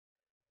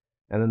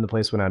and then the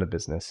place went out of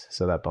business,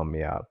 so that bummed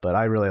me out. But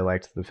I really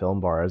liked the film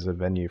bar as a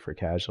venue for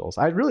casuals.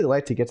 I'd really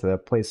like to get to a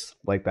place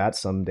like that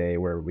someday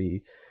where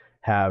we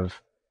have,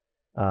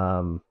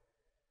 um,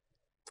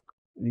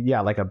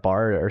 yeah, like a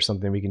bar or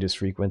something we can just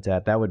frequent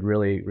at. That would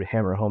really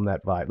hammer home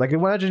that vibe. Like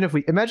imagine if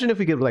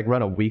we could like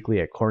run a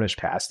weekly at Cornish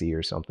Pasty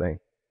or something.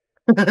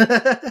 It's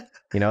That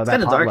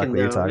kind of potluck darkened that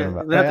you're though. talking Yeah,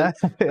 about. we Oh have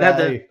to yeah, we have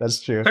yeah, to hey,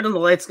 that's true. turn on the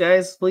lights,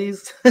 guys,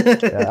 please.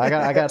 Yeah,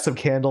 I got some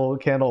candle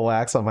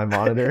wax on my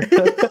monitor.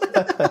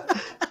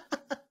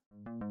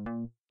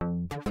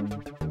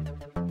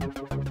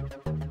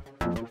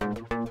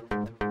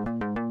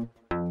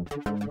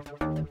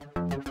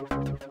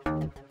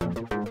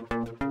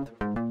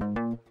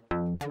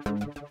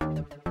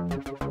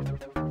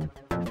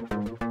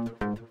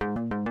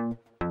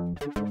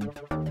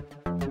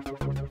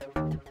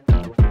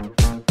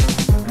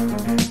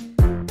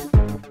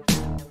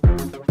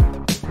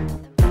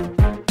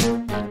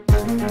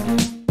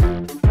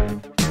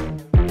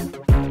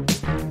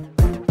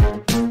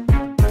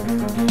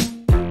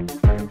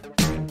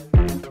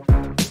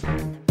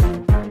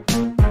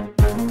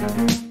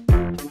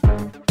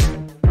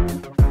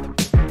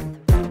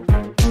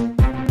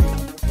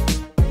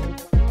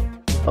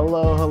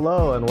 Hello,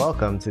 hello, and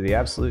welcome to the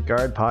Absolute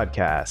Guard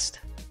podcast.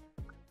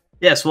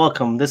 Yes,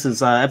 welcome. This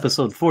is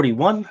episode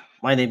 41.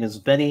 My name is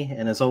Benny,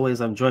 and as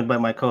always, I'm joined by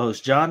my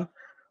co-host John,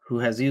 who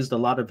has used a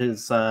lot of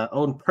his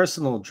own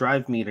personal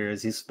drive meter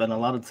as he spent a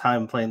lot of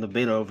time playing the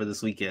beta over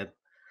this weekend.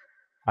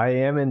 I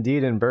am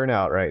indeed in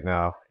burnout right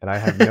now, and I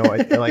have no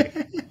idea. Like,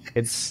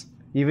 it's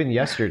even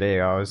yesterday,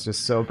 I was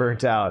just so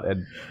burnt out,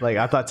 and like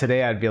I thought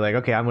today I'd be like,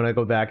 okay, I'm gonna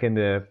go back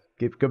into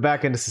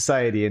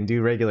society and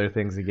do regular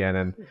things again,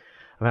 and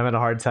I'm having a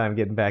hard time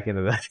getting back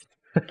into that.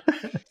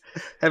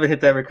 Haven't hit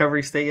that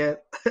recovery state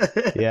yet.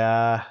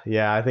 Yeah.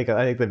 I think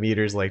the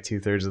meter's like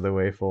 2/3 of the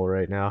way full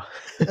right now.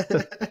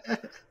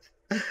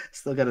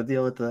 Still got to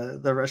deal with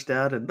the rush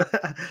down, and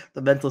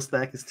the mental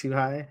stack is too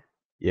high.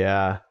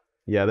 Yeah.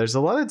 Yeah, there's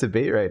a lot of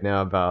debate right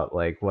now about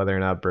like whether or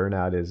not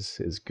burnout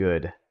is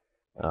good.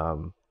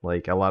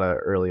 Like a lot of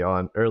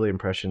early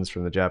impressions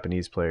from the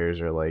Japanese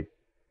players are like,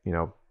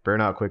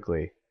 burn out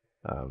quickly.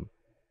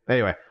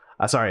 Anyway,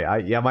 sorry.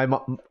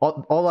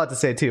 All that to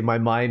say too. My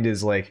mind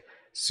is like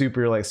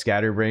super like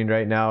scatterbrained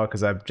right now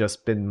because I've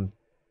just been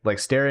like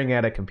staring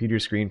at a computer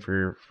screen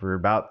for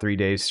about 3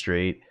 days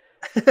straight,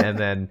 and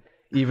then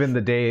even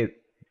the day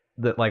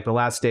that like the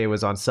last day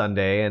was on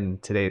Sunday,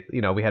 and today,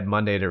 we had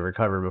Monday to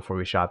recover before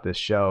we shot this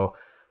show.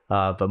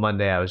 But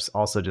Monday I was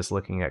also just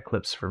looking at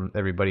clips from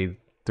everybody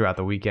throughout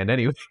the weekend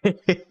anyway.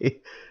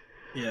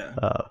 Yeah.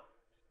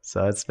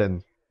 So it's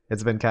been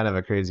kind of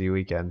a crazy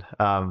weekend.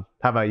 How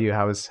about you?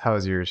 How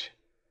was yours?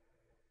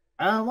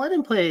 I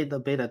didn't play the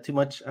beta too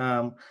much.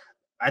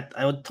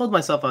 Told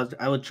myself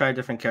I would try a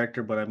different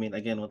character, but I mean,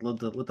 again, with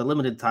the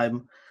limited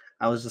time,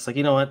 I was just like,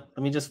 you know what?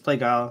 Let me just play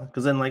Guile.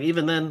 Because then, like,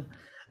 even then,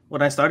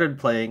 when I started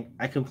playing,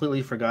 I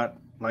completely forgot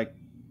like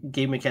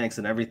game mechanics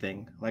and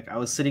everything. Like, I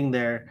was sitting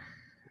there.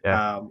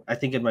 Yeah. I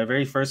think in my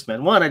very first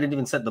one, I didn't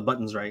even set the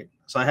buttons right.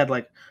 So I had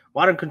like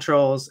modern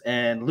controls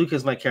and Luke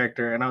is my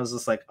character, and I was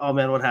just like, oh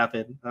man, what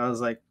happened? I was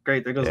like,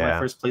 great, there goes my Yeah.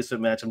 first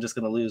placement match. I'm just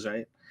gonna lose,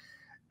 right?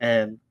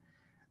 And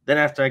then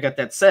after I got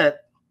that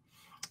set,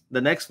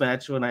 the next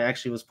match when I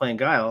actually was playing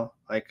Guile,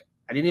 like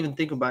I didn't even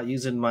think about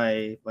using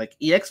my like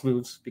EX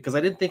moves because I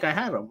didn't think I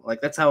had them.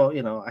 Like that's how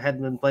I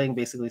hadn't been playing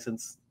basically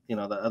since the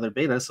other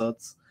beta, so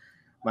it's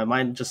my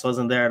mind just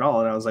wasn't there at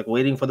all, and I was like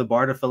waiting for the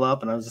bar to fill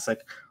up, and I was just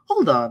like,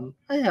 hold on,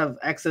 I have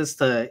access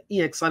to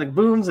EX Sonic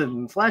Booms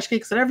and Flash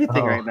Kicks and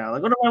everything right Oh, now.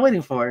 Like what am I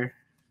waiting for?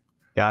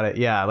 got it.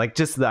 Yeah, like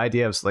just the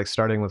idea of like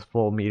starting with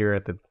full meter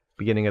at the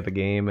beginning of the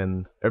game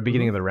or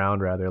beginning of Mm-hmm. the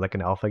round rather, like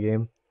an alpha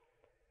game.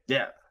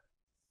 Yeah,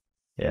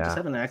 yeah, just Yeah.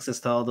 having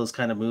access to all those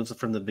kind of moves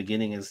from the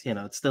beginning is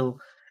it's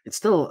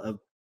still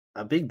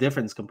a big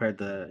difference compared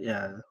to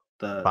the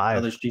other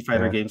Five. Street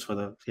Fighter Yeah. games for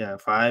the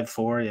 5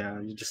 4. Yeah,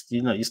 you just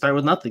you start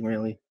with nothing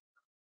really.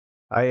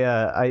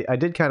 I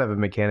did kind of a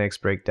mechanics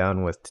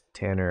breakdown with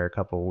Tanner a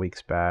couple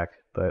weeks back,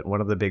 but one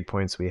of the big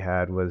points we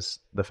had was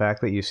the fact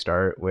that you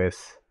start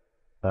with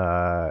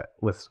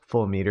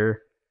full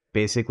meter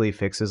basically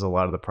fixes a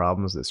lot of the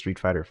problems that Street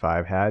Fighter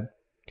 5 had.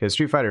 Because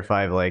Street Fighter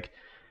 5, like,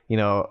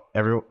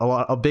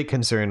 a big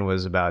concern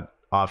was about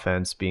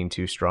offense being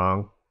too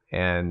strong,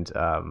 and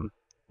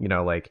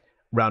like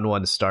round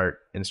one start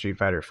in Street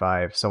Fighter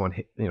 5, someone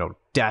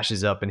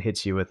dashes up and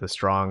hits you with a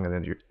strong, and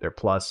then they're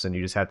plus, and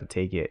you just have to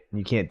take it. And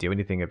you can't do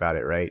anything about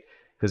it, right?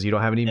 Because you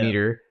don't have any Yeah,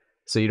 meter,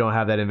 so you don't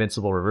have that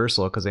invincible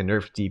reversal because they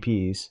nerfed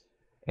DPS,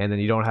 and then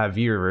you don't have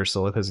V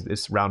reversal because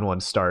it's round one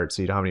start,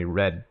 so you don't have any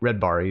red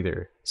bar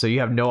either. So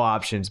you have no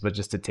options but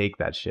just to take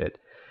that shit.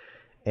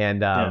 And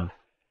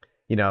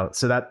yeah,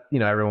 so that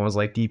everyone was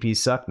like DPs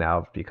suck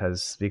now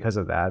because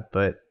of that.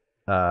 But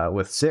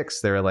with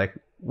six, they were like,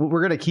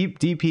 we're gonna keep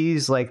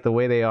DPs like the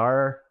way they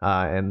are,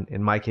 and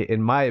in my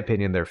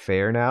opinion, they're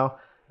fair now,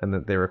 and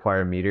that they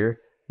require meter.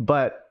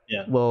 But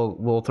yeah,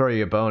 we'll throw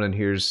you a bone, and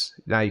here's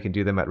now you can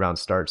do them at round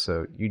start,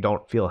 so you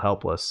don't feel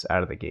helpless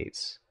out of the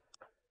gates.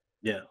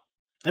 yeah.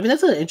 I mean,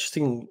 that's an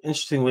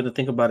interesting way to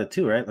think about it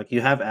too, right? Like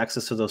you have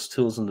access to those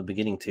tools in the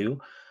beginning too, Mhm.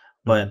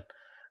 but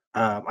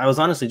I was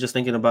honestly just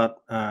thinking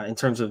about in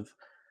terms of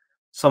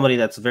somebody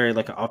that's very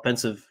like an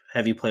offensive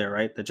heavy player,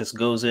 right? That just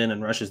goes in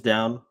and rushes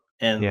down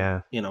and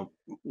Yeah.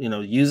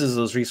 uses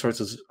those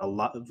resources a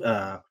lot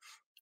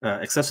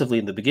excessively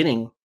in the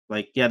beginning.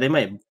 Like, yeah, they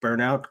might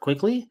burn out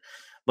quickly,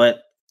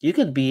 but you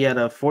could be at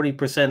a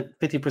 40%,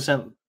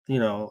 50%,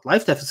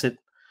 life deficit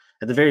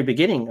at the very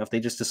beginning if they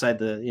just decide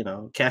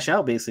to, cash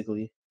out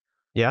basically.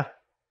 Yeah.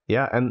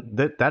 Yeah, and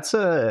that's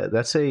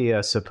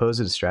a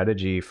supposed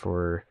strategy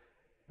for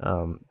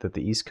that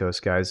the East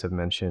Coast guys have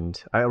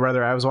mentioned. I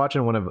was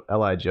watching one of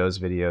Li Joe's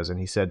videos, and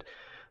he said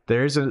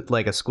there's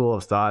a school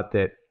of thought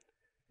that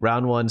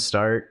round one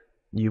start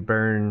you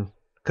burn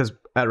because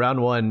at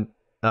round one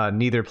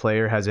neither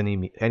player has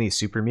any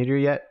super meter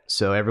yet,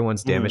 so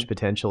everyone's damage Hmm.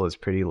 potential is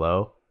pretty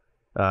low,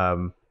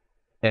 um,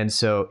 and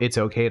so it's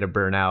okay to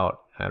burn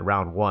out at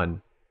round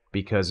one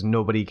because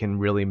nobody can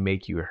really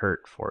make you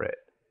hurt for it.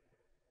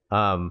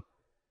 Um,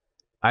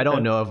 I don't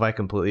Okay. know if I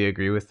completely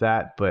agree with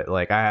that, but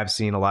like I have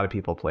seen a lot of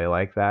people play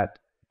like that,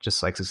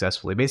 just like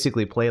successfully.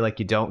 Basically, play like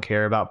you don't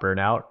care about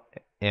burnout,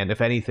 and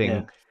if Yeah.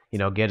 anything,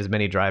 get as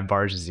many drive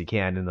bars as you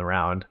can in the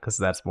round because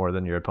that's more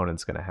than your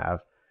opponent's gonna have.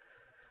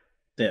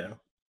 Yeah.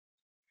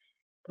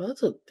 Well,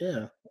 that's a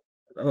yeah.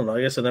 I don't know.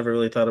 I guess I never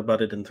really thought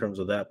about it in terms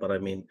of that, but I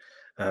mean,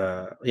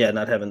 yeah,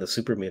 not having the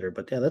super meter,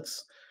 but yeah,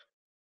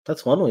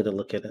 that's one way to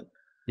look at it.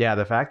 Yeah,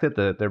 the fact that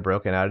they're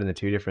broken out into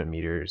two different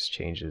meters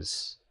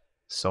changes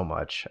so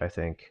much. I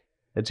think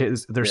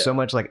there's so Yeah.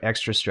 much like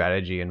extra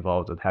strategy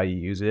involved with how you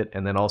use it,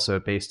 and then also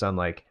based on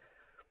like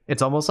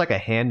it's almost like a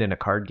hand in a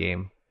card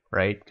game,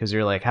 right? Because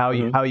you're like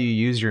Hmm. how you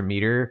use your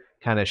meter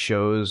kind of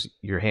shows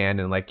your hand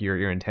and like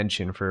your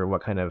intention for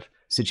what kind of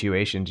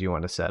situations you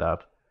want to set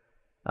up.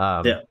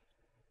 Um, Yeah.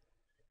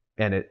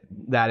 and it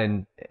that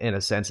in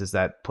a sense is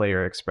that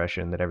player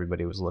expression that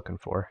everybody was looking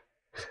for.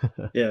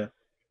 Yeah.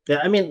 Yeah,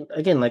 I mean,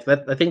 again, like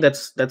that I think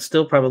that's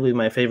still probably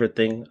my favorite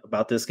thing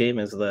about this game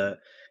is the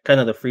kind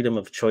of the freedom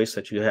of choice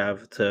that you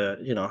have to,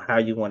 how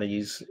you want to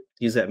use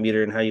that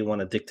meter and how you want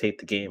to dictate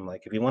the game.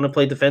 Like if you want to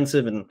play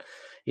defensive and,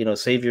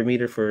 save your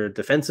meter for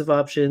defensive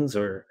options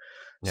or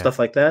Yeah, stuff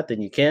like that,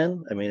 then you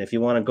can. I mean, if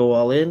you want to go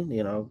all in,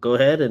 go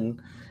ahead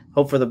and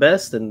hope for the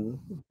best and,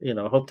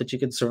 hope that you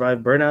can survive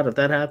burnout if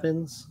that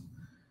happens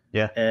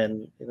yeah.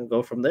 and,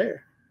 go from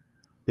there.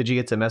 Did you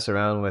get to mess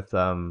around with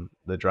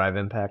the drive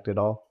impact at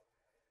all?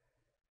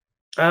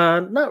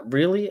 Not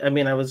really. I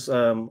mean, I was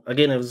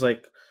again, it was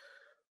like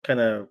kind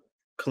of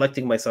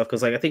collecting myself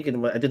because like I think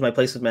I did my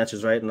placement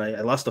matches right, and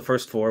I lost the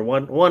first four.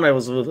 One it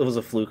was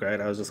a fluke, right?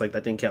 I was just like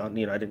that didn't count.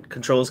 I didn't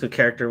controls the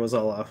character was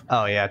all off.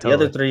 Oh yeah, The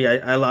other totally. three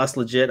I lost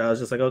legit. I was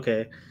just like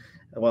okay,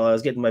 while I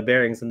was getting my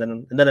bearings, and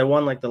then I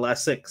won like the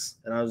last six,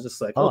 and I was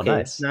just like Oh, okay,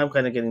 nice. now I'm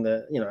kind of getting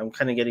I'm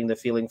kind of getting the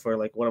feeling for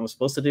like what I'm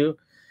supposed to do,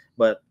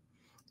 but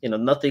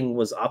nothing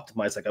was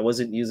optimized. Like I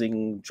wasn't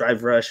using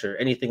drive rush or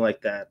anything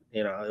like that.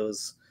 It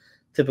was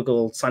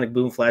typical Sonic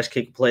Boom flash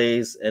kick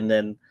plays, and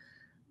then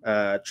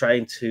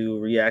trying to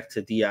react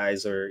to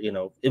DIs or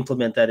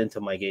implement that into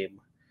my game.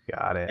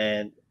 Got it.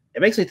 And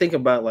it makes me think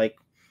about like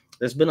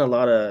there's been a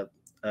lot of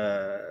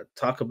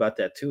talk about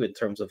that too in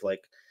terms of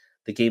like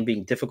the game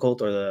being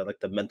difficult or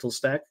the mental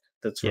stack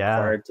that's Yeah,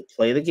 required to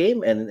play the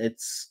game, and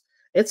it's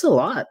a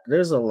lot.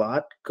 There's a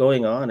lot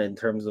going on in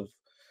terms of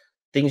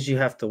things you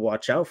have to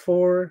watch out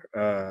for.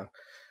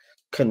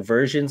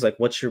 Conversions, like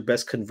what's your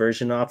best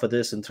conversion off of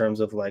this in terms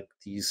of like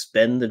do you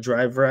spend the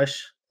drive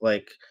rush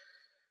like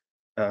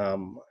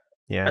um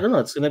I yeah, don't know.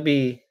 It's gonna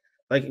be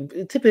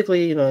like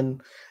typically,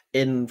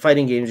 in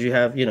fighting games, you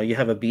have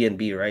a B and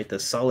B, right? The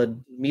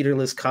solid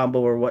meterless combo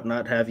or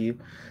whatnot have you,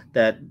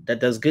 that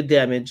does good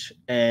damage,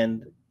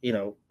 and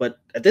but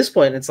at this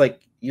point, it's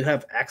like you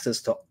have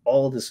access to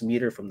all this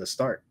meter from the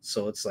start.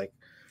 So it's like,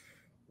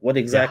 what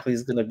yeah, exactly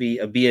is gonna be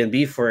a B and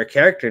B for a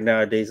character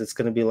nowadays? It's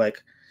gonna be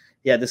like,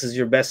 yeah, this is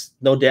your best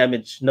no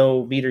damage,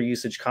 no meter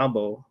usage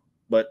combo.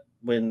 But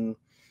when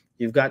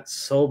you've got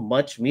so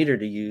much meter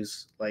to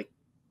use, like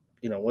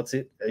what's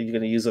it? Are you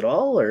going to use it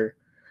all, or are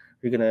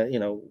you going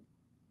to,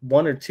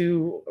 one or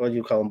two? What do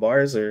you call them,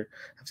 bars? Or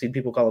I've seen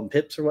people call them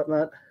pips or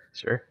whatnot.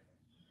 sure.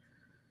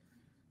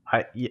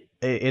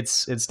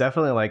 It's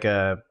definitely like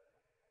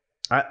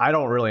I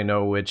don't really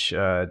know which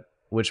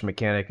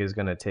mechanic is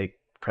going to take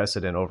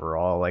precedent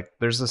overall. Like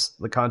there's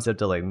the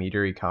concept of like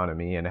meter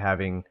economy and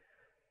having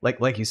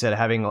like you said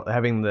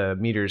having the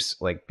meters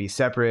like be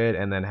separate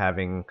and then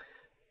having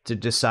to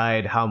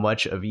decide how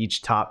much of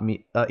each of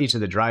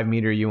the drive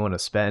meter you want to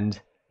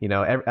spend.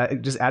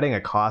 Just adding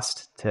a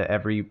cost to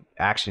every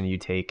action you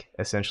take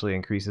essentially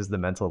increases the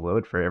mental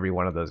load for every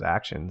one of those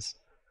actions.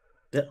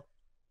 Yeah.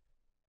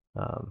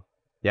 Um,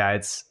 yeah,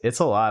 it's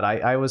a lot.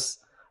 I was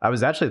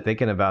actually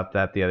thinking about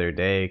that the other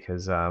day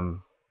because I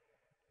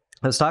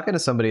was talking to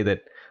somebody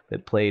that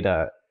played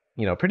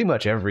pretty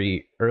much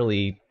every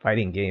early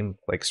fighting game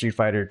like Street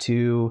Fighter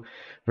 2,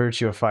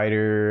 Virtua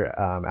Fighter,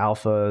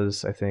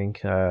 Alphas, I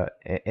think,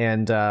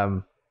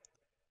 and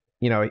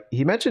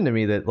he mentioned to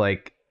me that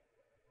like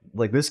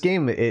like this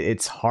game,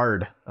 it's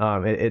hard.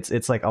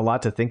 It's like a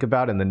lot to think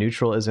about, and the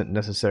neutral isn't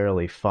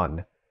necessarily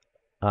fun.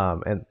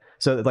 And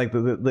so like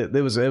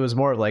it was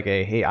more of like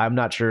a, hey, I'm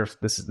not sure if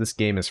this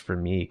game is for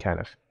me kind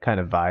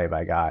of vibe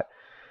I got.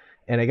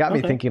 And it got me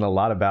Okay. thinking a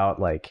lot about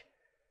like,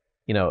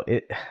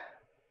 it,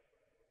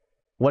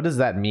 what does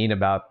that mean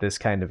about this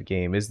kind of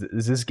game? Is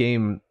this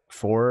game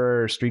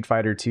for Street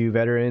Fighter 2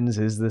 veterans?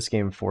 Is this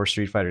game for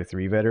Street Fighter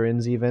 3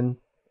 veterans even?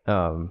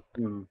 Um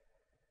Mm.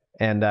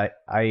 and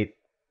I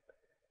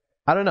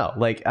don't know.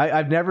 Like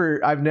I've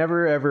never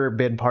ever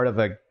been part of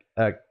a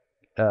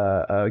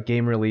a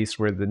game release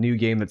where the new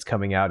game that's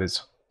coming out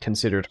is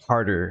considered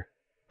harder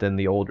than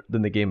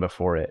the game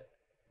before it.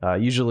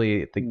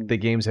 Usually the Mm.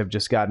 games have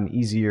just gotten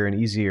easier and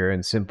easier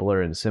and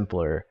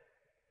simpler.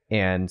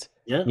 And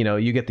Yeah.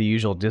 you get the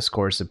usual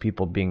discourse of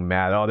people being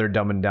mad, oh, they're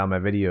dumbing down my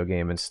video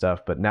game and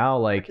stuff. But now,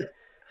 like,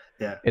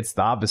 Yeah. it's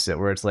the opposite,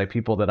 where it's like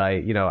people that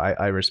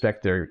I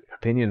respect their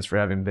opinions for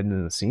having been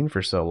in the scene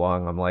for so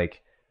long. I'm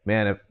like,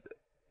 man, if,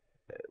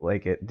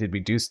 like,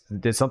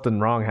 did something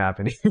wrong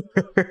happen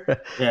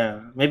here? Yeah.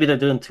 Maybe they're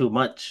doing too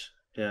much.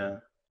 Yeah.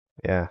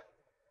 Yeah.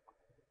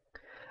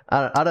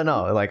 I don't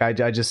know. Like I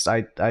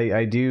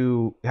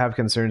do have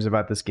concerns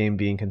about this game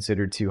being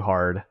considered too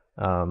hard.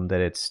 That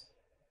it's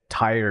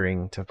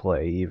tiring to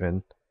play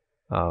even.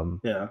 Um,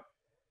 Yeah.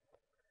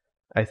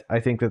 I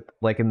think that,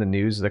 like, in the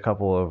news a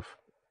couple of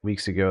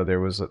weeks ago, there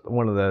was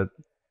one of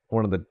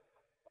the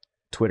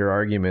Twitter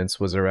arguments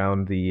was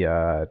around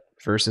the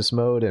versus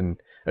mode, and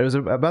it was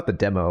about the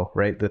demo,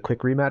 right? The quick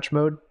rematch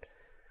mode,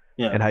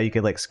 and Yeah. how you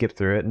could like skip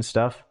through it and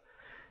stuff.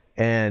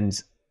 And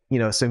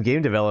some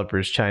game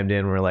developers chimed in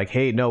and were like,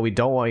 hey, no, we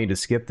don't want you to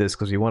skip this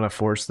because we want to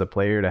force the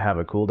player to have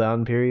a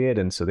cooldown period,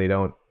 and so they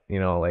don't,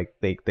 like,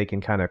 they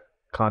can kind of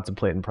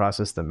contemplate and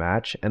process the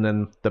match. And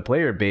then the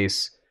player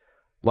base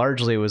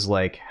largely was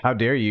like, how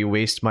dare you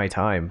waste my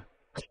time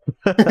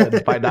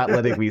by not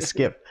letting me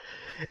skip.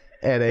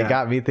 And it Yeah.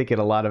 got me thinking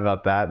a lot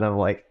about that. And I'm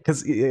like,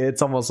 because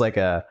it's almost like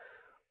uh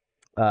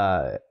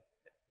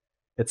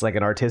it's like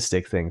an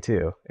artistic thing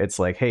too. It's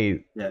like,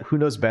 hey, Yeah. who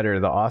knows better,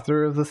 the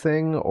author of the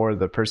thing or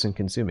the person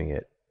consuming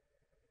it?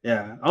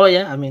 Yeah. Oh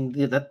yeah. I mean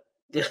that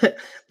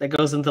that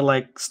goes into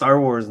like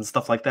Star Wars and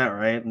stuff like that,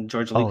 right? And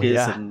George Oh Lucas,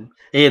 yeah. and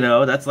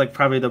that's like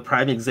probably the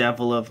prime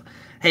example of,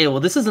 hey, well,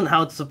 this isn't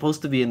how it's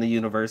supposed to be in the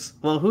universe.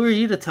 Well, who are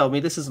you to tell me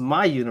this is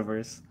my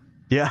universe,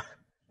 Yeah.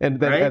 And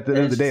then right? at the end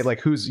And of the it's day, just, like,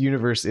 whose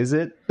universe is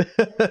it? Is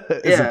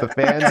it yeah. the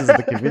fans? Is it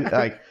the community?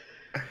 Like,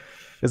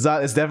 it's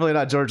definitely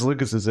not George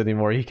Lucas's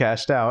anymore. He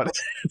cashed out.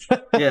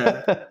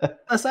 Yeah.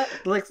 Aside,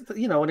 like,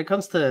 when it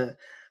comes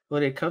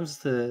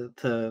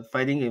to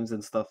fighting games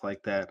and stuff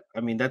like that, I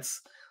mean,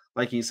 that's,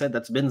 like you said,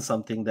 that's been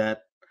something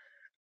that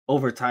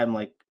over time,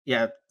 like,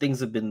 yeah,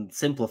 things have been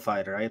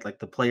simplified, right? Like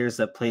the players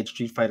that played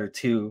Street Fighter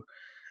 2,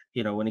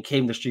 when it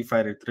came to Street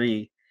Fighter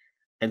 3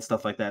 and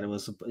stuff like that, it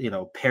was,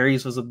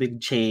 parries was a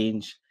big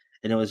change.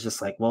 And it was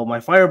just like, well, my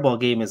fireball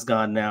game is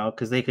gone now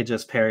because they could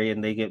just parry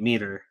and they get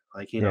meter.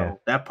 Like, Yeah.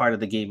 that part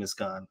of the game is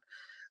gone.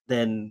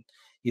 Then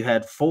you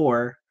had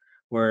 4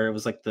 where it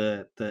was like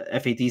the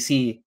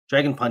FATC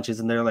Dragon Punches,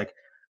 and they're like,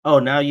 "Oh,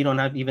 now you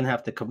don't even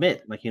have to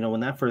commit." Like, when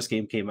that first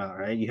game came out,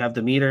 right? You have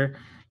the meter,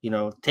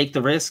 take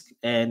the risk,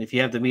 and if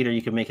you have the meter,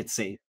 you can make it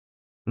safe.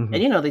 Hmm.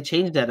 And they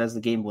changed that as the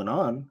game went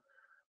on.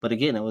 But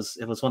again, it was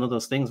one of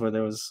those things where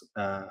there was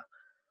a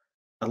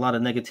lot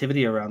of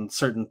negativity around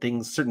certain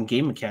things, certain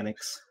game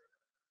mechanics.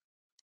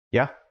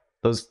 Yeah.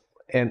 Those,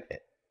 and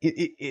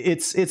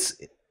it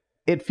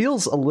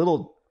feels a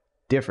little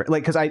different.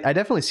 Like, because I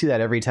definitely see that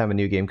every time a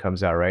new game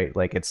comes out, right?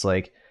 Like, it's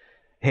like,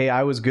 hey,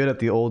 I was good at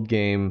the old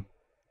game,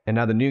 and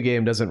now the new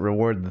game doesn't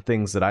reward the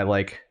things that I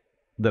liked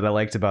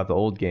about the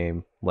old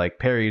game. Like,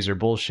 parries are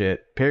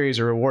bullshit. Parries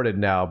are rewarded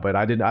now, but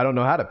I don't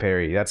know how to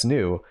parry. That's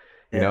new,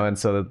 Yeah, and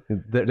so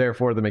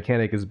therefore the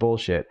mechanic is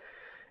bullshit.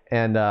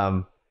 And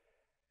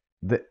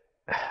the,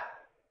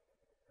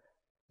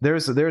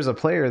 there's a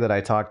player that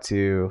I talked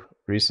to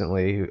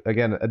recently, who,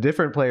 again, a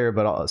different player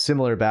but a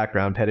similar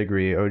background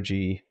pedigree,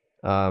 OG,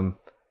 um,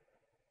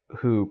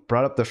 who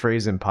brought up the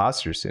phrase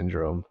imposter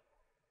syndrome,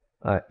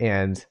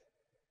 and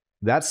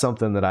that's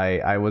something that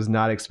I was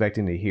not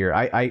expecting to hear.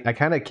 I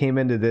kind of came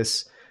into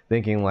this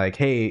thinking like,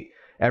 hey,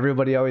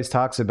 everybody always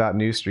talks about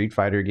new Street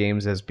Fighter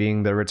games as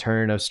being the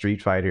return of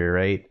Street Fighter,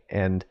 right?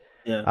 And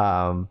yeah,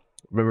 um,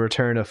 the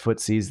return of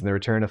footsies and the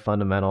return of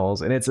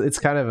fundamentals, and it's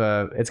kind of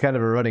a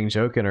running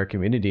joke in our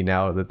community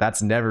now that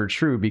that's never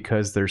true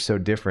because they're so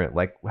different,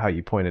 like how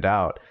you pointed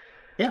out.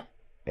 yeah,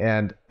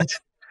 And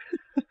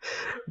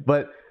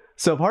but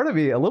so part of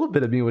me, a little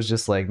bit of me was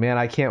just like, man,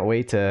 I can't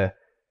wait to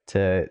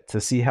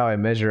see how I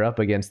measure up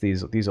against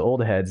these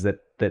old heads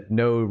that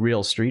know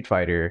real Street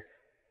Fighter.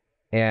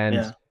 And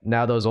yeah,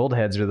 now those old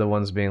heads are the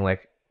ones being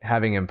like,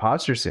 having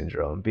imposter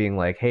syndrome, being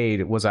like,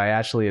 hey, was I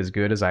actually as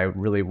good as I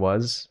really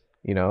was?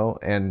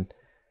 And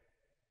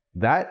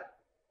that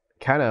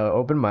kind of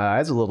opened my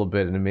eyes a little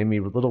bit, and it made me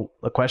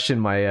question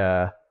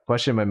my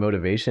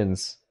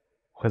motivations,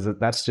 because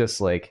that's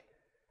just like,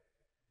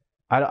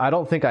 I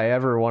don't think I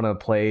ever want to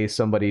play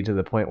somebody to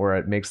the point where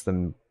it makes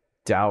them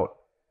doubt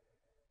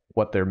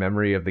what their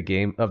memory of the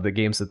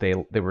games that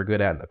they were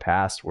good at in the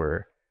past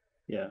were.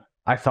 Yeah.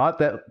 I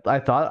thought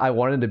I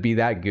wanted to be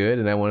that good,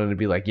 and I wanted to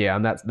be like, yeah,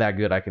 I'm that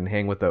good. I can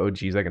hang with the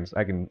OGs.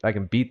 I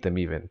can beat them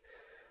even.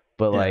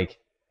 But Yeah. like,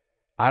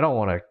 I don't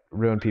want to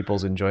ruin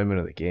people's enjoyment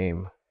of the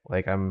game.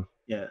 Like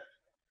Yeah.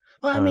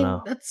 Well, I I don't mean,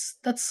 know.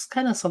 that's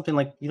kind of something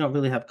like you don't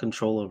really have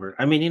control over.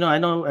 I mean, I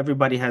know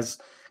everybody has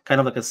kind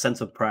of like a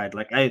sense of pride.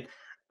 Like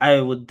I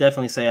would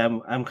definitely say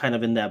I'm kind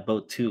of in that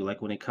boat too.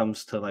 Like when it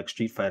comes to like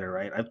Street Fighter,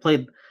 right? I've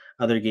played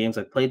other games.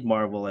 I've played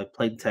Marvel. I've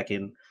played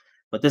Tekken,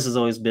 but this has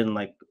always been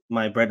like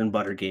my bread and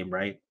butter game,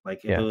 right? Like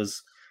if it Yeah,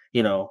 was,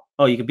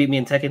 oh, you could beat me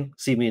in Tekken,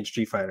 see me in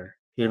Street Fighter,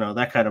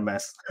 that kind of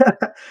mess.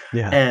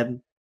 yeah,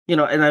 And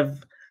and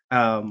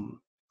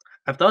um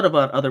I've thought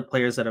about other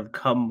players that have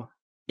come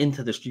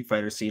into the Street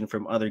Fighter scene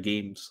from other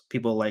games.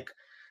 People like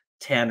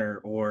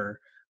Tanner or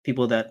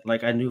people that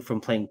like I knew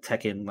from playing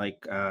Tekken,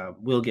 like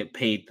Will Get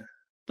Paid,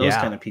 those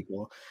yeah, kind of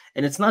people.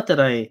 And it's not that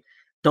I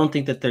don't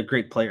think that they're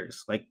great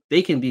players. Like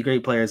they can be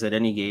great players at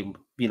any game,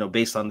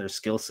 based on their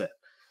skill set.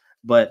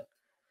 But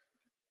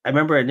I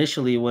remember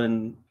initially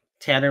when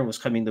Tanner was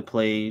coming to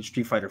play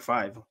Street Fighter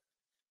 5,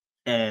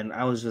 and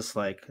I was just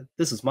like,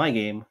 this is my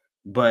game.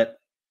 But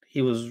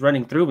he was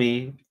running through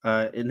me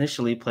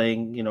initially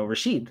playing,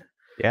 Rashid,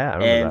 yeah. I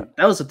remember and that.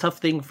 that was a tough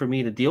thing for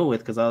me to deal with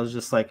because I was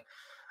just like,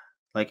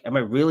 am I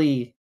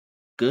really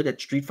good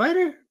at Street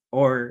Fighter?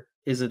 Or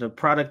is it a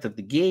product of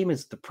the game?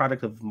 Is it the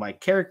product of my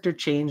character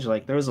change?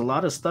 Like there was a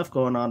lot of stuff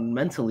going on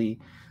mentally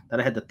that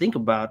I had to think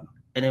about.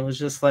 And it was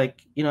just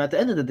like, at the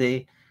end of the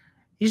day,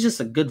 he's just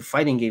a good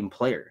fighting game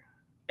player.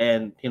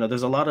 And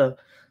there's a lot of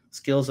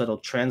skills that'll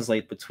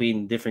translate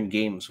between different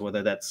games,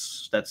 whether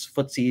that's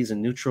footsies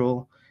and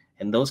neutral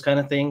and those kind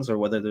of things, or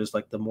whether there's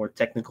like the more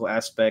technical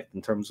aspect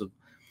in terms of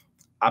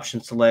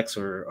option selects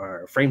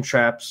or frame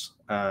traps,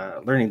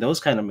 learning those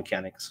kind of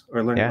mechanics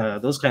or learning Yeah,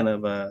 those kind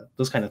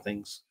of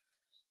things.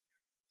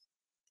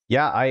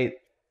 yeah.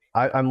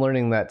 I'm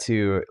learning that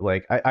too.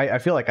 Like I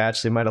feel like I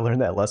actually might have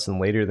learned that lesson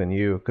later than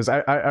you, because I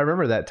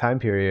remember that time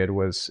period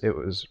was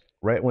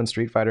right when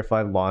Street Fighter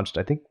Five launched.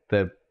 I think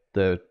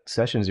the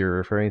sessions you're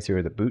referring to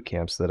are the boot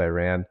camps that I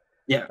ran.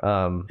 Yeah.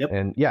 Yep.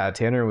 And yeah,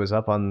 Tanner was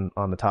up on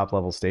the top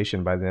level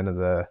station by the end of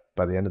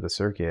the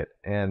circuit,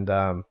 and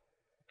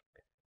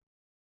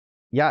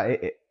yeah,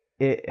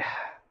 it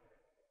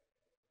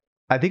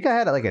I think I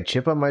had like a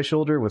chip on my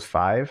shoulder with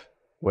five,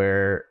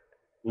 where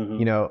Hmm.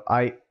 you know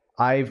I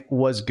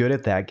was good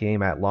at that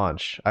game at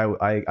launch.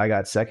 I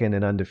got second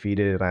and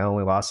undefeated, and I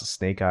only lost to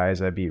Snake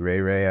Eyes. I beat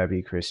Ray, I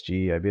beat Chris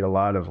G, I beat a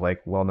lot of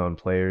like well known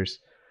players,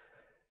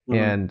 Hmm.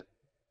 and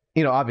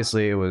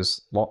obviously it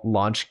was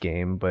launch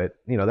game, but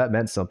that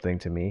meant something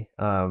to me.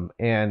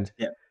 And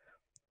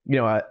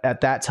Yeah.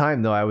 at that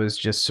time though, I was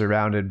just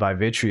surrounded by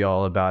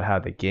vitriol about how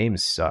the game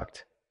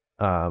sucked,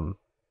 um,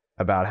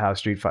 about how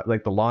Street Fighter,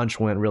 like the launch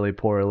went really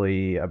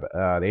poorly,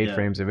 the eight Yeah.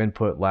 frames of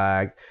input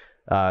lag,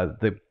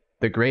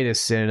 the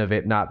greatest sin of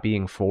it not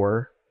being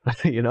four,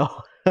 you know.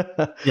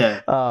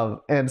 Yeah.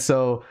 And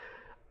so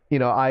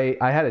I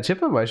had a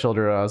chip on my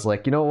shoulder. I was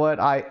like, you know what,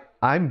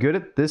 I'm good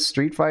at this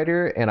Street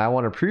Fighter, and I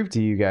want to prove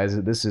to you guys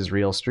that this is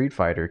real Street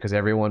Fighter, because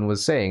everyone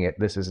was saying it.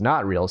 This is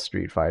not real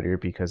Street Fighter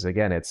because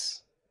again,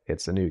 it's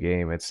a new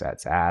game. It's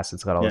ass.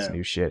 It's got all this Yeah.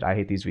 new shit. I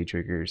hate these V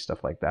triggers,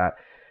 stuff like that.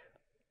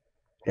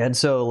 And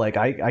so like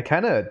I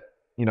kind of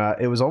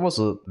it was almost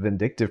a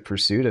vindictive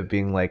pursuit of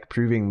being like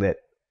proving that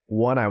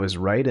one, I was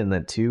right, and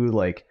then two,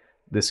 like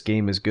this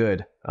game is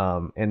good.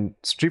 And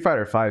Street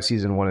Fighter Five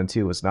Season One and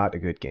Two was not a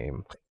good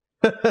game.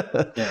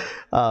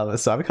 Yeah.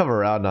 So I've come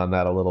around on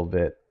that a little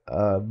bit.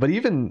 But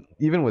even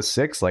with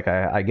six, like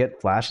I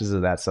get flashes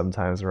of that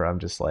sometimes where I'm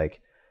just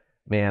like,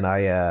 man,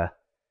 I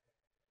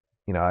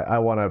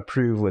want to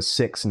prove with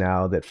six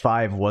now that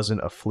five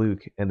wasn't a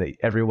fluke, and that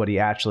everybody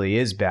actually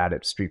is bad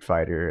at Street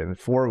Fighter, and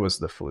four was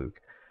the fluke,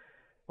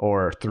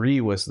 or three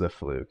was the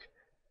fluke.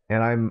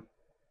 And I'm,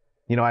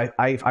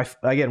 I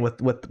again,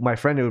 with my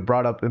friend who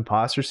brought up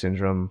imposter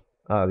syndrome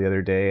the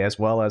other day, as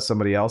well as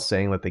somebody else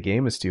saying that the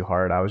game is too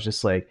hard. I was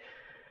just like,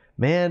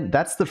 man,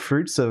 that's the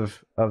fruits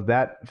of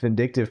that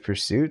vindictive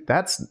pursuit.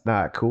 That's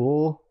not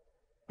cool.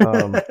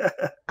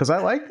 Because I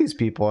like these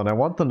people and I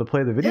want them to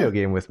play the video Yeah.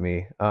 game with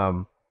me.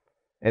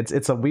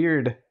 It's a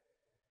weird.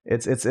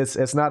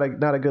 It's not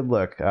a good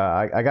look.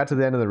 I got to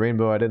the end of the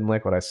rainbow. I didn't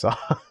like what I saw.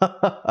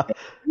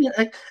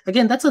 Yeah,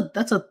 again, that's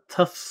a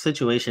tough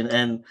situation,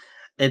 and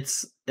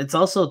it's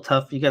also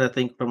tough. You got to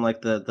think from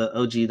like the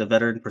OG, the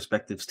veteran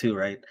perspectives too,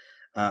 right?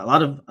 A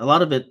lot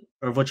of it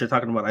of what you're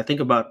talking about. I think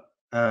about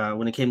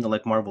when it came to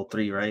like Marvel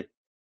 3, right?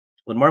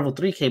 When Marvel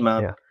 3 came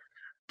out, Yeah,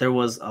 there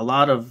was a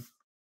lot of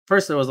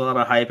first there was a lot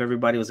of hype.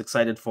 Everybody was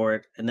excited for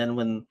it, and then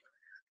when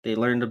they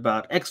learned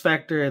about X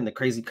Factor and the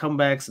crazy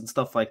comebacks and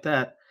stuff like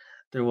that,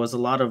 there was a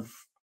lot of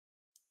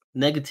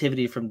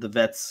negativity from the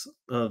vets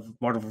of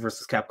Marvel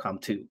vs.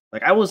 Capcom 2.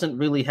 Like I wasn't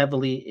really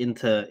heavily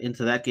into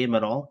that game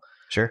at all,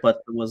 sure.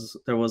 but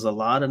there was a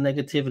lot of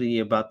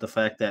negativity about the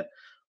fact that,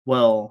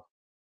 well,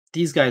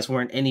 these guys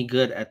weren't any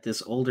good at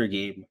this older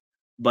game,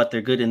 but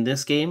they're good in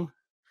this game.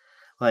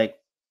 Like,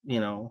 you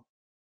know,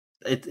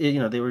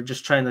 they were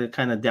just trying to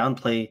kind of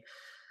downplay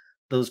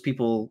those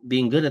people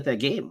being good at that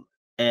game.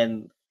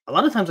 And a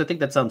lot of times I think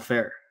that's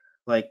unfair.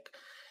 Like,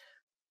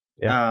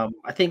 Yeah,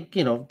 I think,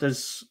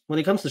 there's when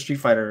it comes to Street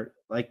Fighter,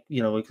 like,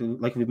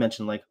 like we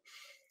mentioned, like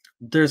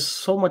there's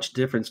so much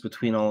difference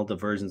between all of the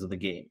versions of the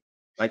game.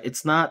 Like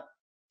it's not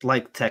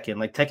like Tekken.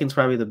 Like Tekken's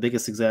probably the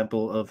biggest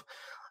example of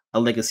a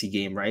legacy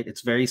game, right?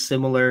 It's very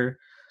similar,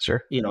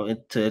 sure.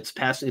 to its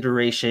past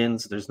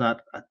iterations. There's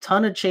not a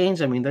ton of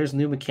change. I mean, there's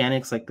new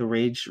mechanics like the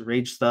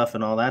rage stuff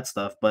and all that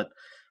stuff, but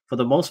for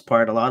the most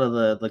part, a lot of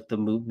the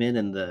movement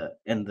and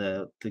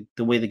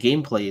the way the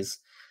game plays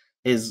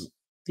is,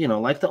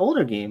 like the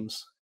older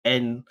games.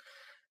 And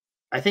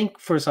I think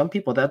for some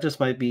people that just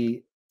might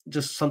be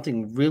just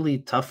something really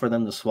tough for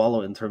them to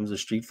swallow in terms of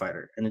Street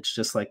Fighter. And it's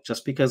just like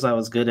just because I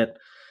was good at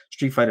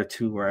Street Fighter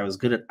 2 or I was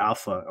good at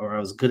Alpha or I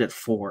was good at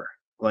 4,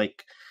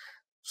 like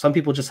some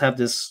people just have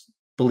this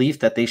belief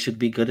that they should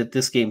be good at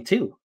this game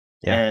too.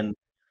 Yeah, And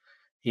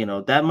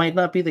that might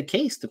not be the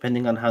case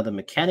depending on how the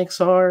mechanics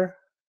are,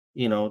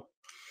 you know,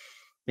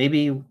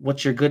 maybe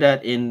what you're good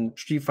at in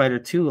Street Fighter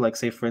 2, like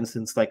say for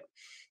instance, like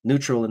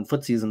neutral and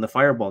footsies in the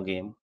fireball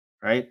game,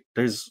 right?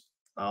 There's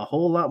a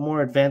whole lot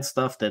more advanced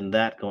stuff than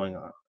that going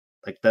on.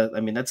 Like that, I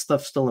mean, that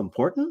stuff's still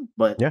important,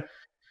 but yeah,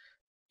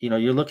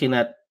 you're looking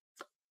at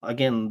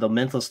again the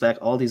mental stack,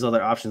 all these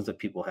other options that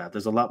people have.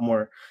 There's a lot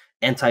more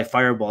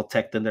anti-fireball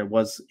tech than there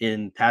was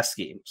in past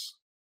games.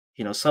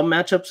 Some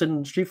matchups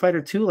in Street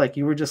Fighter 2, like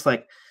you were just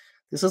like,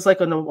 this is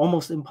like an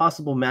almost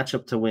impossible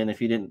matchup to win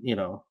if you didn't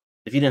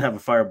have a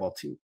fireball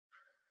too.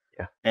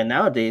 yeah. And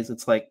nowadays,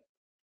 it's like,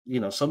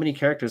 so many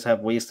characters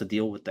have ways to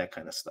deal with that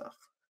kind of stuff.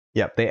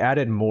 Yep, they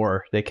added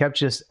more. They kept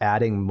just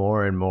adding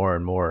more and more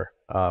and more.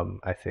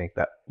 I think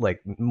that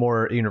like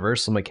more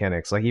universal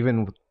mechanics, like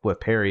even with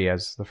parry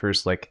as the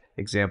first like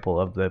example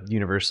of the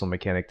universal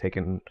mechanic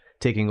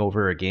taking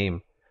over a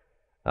game.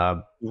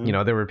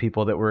 Mhm. There were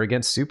people that were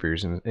against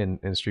supers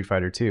in Street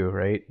Fighter 2,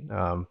 right?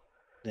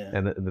 Yeah.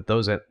 And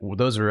those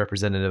are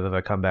representative of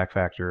a comeback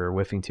factor or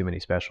whiffing too many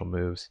special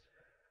moves.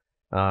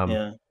 Um,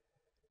 Yeah.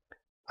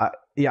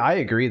 yeah, I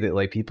agree that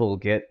like people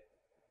get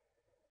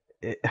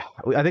it,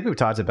 I think we've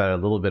talked about it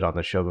a little bit on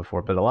the show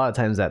before, but a lot of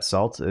times that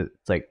salt,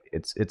 it's like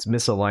it's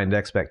misaligned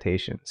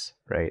expectations,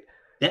 right?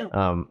 Yeah.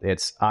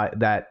 It's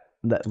that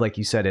like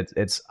you said,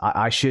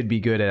 I should be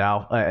good at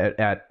alpha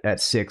at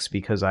 6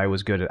 because I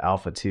was good at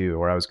alpha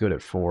 2 or I was good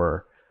at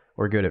 4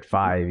 or good at Mhm.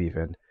 5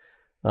 even.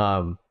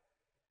 Um,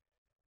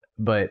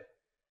 but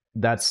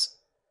that's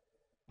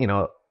you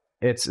know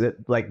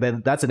like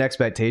that's an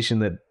expectation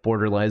that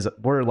borderlines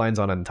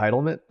on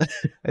entitlement.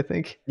 I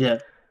think. Yeah.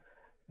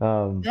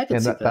 Yeah, I could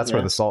And see that. that's where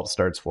Yeah. the salt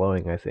starts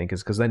flowing, I think,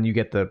 is because then you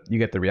get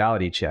the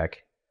reality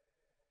check,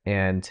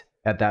 and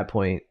at that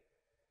point,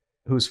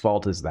 whose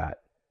fault is that?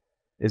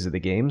 Is it the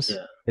game's?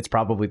 Yeah. It's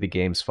probably the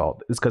game's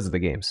fault. It's because the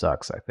game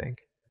sucks, I think.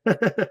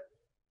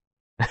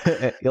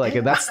 Like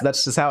Yeah.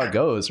 that's just how it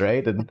goes,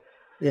 right? And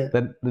Yeah.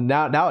 then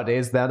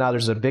nowadays now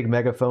there's a big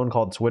megaphone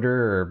called Twitter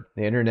or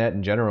the internet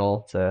in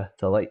general to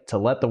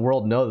let the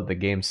world know that the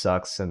game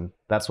sucks, and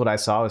that's what I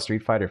saw with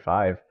Street Fighter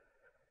Five.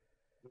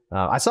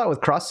 I saw it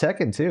with Cross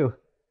Tekken too.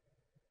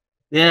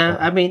 Yeah.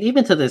 Uh, I mean,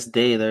 even to this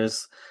day,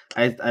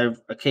 I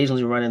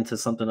occasionally run into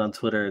something on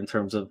Twitter in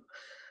terms of,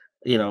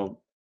 you know,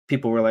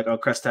 people were like, "Oh,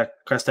 Crest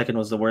Tekken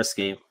was the worst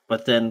game,"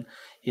 but then,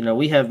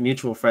 we have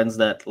mutual friends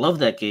that love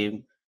that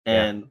game,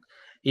 yeah, and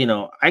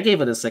I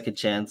gave it a second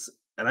chance,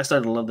 and I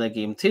started to love that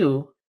game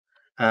too.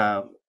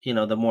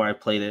 The more I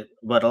played it,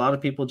 but a lot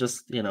of people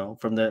just,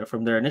 from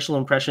their initial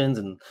impressions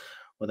and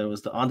whether it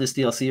was the on this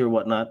DLC or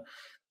whatnot,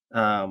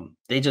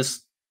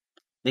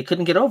 they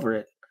couldn't get over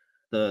it.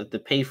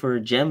 The pay for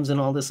gems and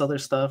all this other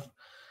stuff,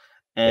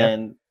 yeah.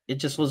 and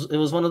it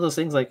was one of those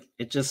things like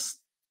it just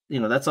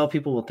that's all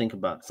people will think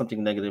about,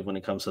 something negative when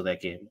it comes to that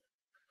game.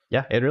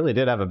 Yeah, it really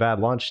did have a bad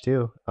launch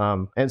too.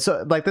 And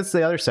so like that's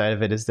the other side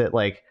of it is that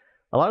like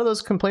a lot of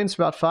those complaints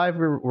about five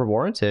were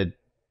warranted.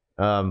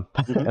 And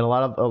Hmm. a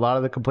lot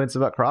of the complaints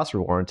about cross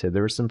were warranted.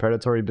 There were some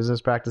predatory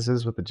business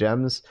practices with the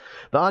gems.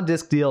 The on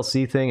disc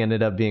DLC thing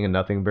ended up being a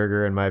nothing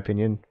burger in my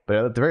opinion. But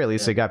at the very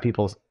least, Yeah. it got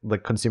people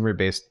like consumer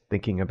based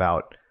thinking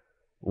about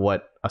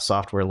what a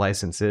software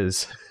license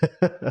is.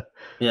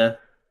 Yeah.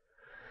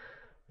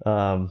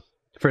 um,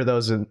 for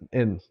those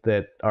in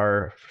that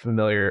are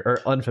familiar or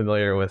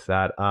unfamiliar with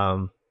that,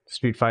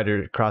 Street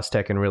Fighter Cross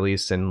Tekken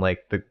release and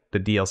like the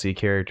DLC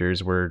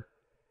characters were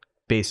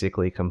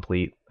basically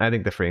complete. I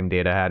think the frame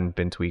data hadn't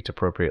been tweaked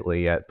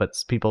appropriately yet, but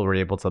people were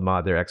able to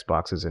mod their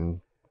Xboxes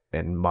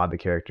and mod the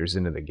characters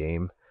into the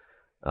game.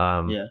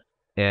 Um, Yeah.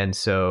 and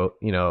so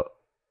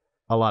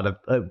a lot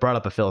of brought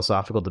up a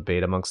philosophical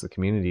debate amongst the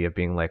community of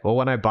being like, well,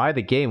 when I buy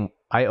the game,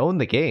 I own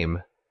the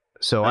game,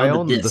 so I I own the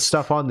own the disc.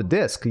 stuff on the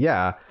disc.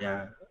 Yeah.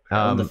 Yeah.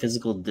 I own the Um,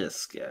 physical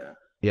disc. Yeah.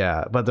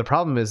 Yeah, but the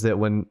problem is that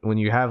when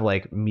you have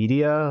like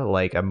media,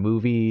 like a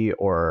movie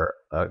or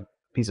a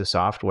piece of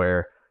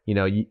software,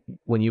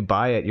 when you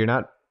buy it,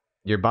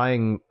 you're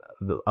buying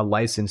a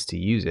license to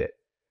use it,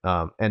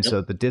 and Yep.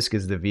 so the disc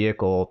is the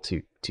vehicle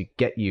to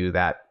get you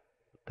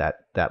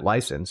that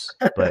license,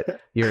 but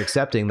you're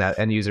accepting that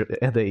end user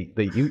the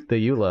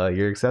EULA,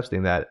 you're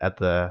accepting that at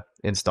the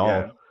Yeah.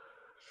 install.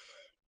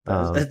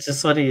 Um, It's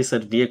just funny you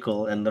said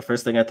vehicle, and the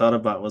first thing I thought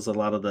about was a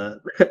lot of the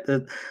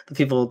the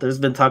people. There's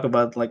been talk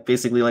about like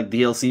basically like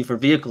DLC for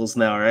vehicles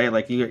now, right?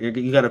 Like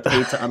you got to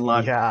pay to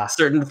unlock yeah,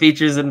 certain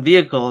features in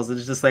vehicles. And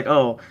it's just like,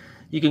 oh,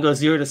 you can go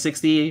 0 to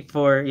 60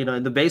 for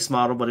in the base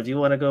model, but if you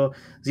want to go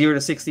 0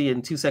 to 60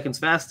 in 2 seconds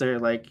faster,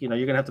 like you're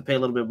gonna have to pay a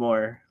little bit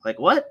more. Like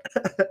what?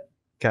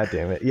 God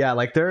damn it. Yeah,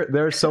 like there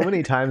are so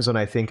many times when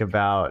I think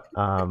about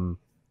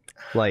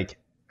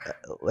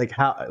like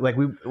how like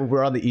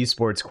we're on the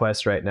esports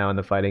quest right now in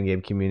the fighting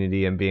game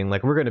community and being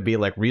like we're going to be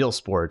like real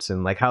sports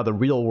and like how the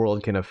real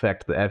world can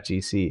affect the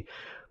FGC.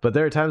 But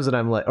there are times that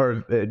I'm like,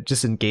 or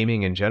just in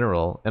gaming in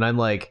general, and I'm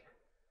like,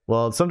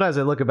 well, sometimes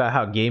I look about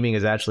how gaming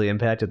has actually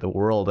impacted the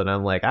world, and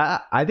I'm like,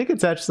 I think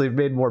it's actually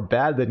made more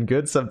bad than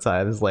good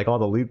sometimes, like all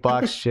the loot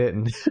box shit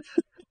and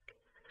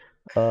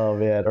oh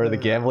man, or the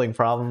Uh, gambling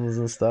problems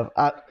and stuff.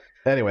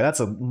 Anyway, that's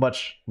a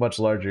much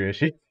larger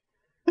issue.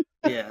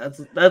 Yeah,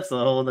 that's a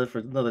whole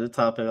different another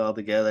topic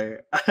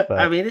altogether. I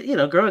But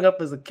mean, growing up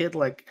as a kid,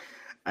 like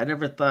I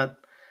never thought,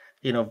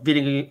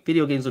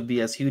 video games would be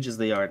as huge as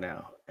they are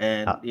now.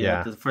 And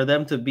yeah, for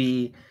them to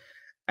be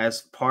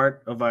as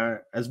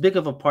big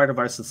of a part of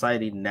our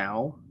society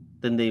now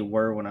than they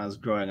were when I was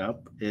growing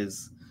up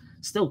is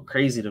still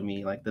crazy to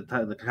me. Like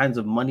the kinds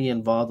of money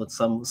involved with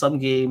some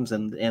games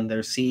and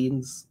their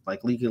scenes,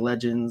 like League of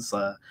Legends,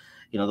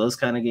 those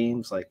kind of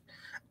games, like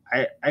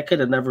I could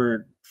have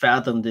never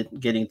fathomed it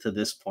getting to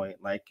this point.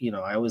 Like,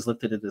 I always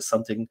looked at it as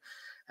something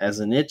as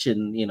a niche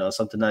and,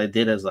 something that I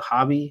did as a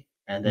hobby.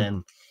 And hmm,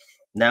 then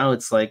now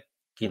it's like,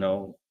 you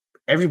know,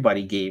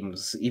 everybody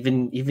games,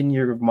 even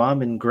your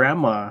mom and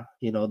grandma,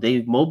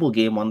 they mobile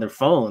game on their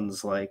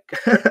phones, like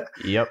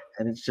yep.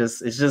 and it's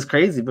just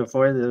crazy.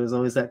 Before there was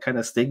always that kind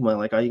of stigma,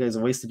 like, oh, you guys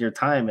are wasting your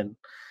time, and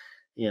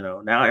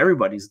now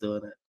everybody's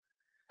doing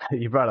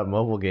You brought up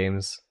mobile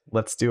games.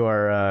 Let's do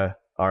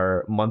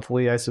our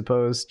monthly, I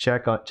suppose,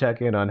 check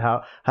in on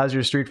how's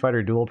your Street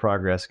Fighter Duel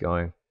progress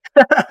going.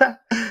 it.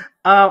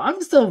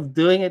 I'm still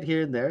doing it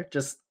here and there.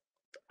 Just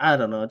I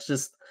don't know. It's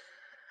just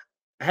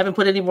I haven't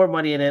put any more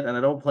money in it, and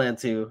I don't plan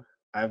to.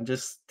 I'm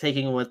just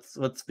taking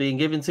what's being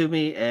given to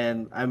me,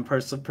 and I'm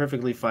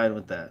perfectly fine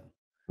with that.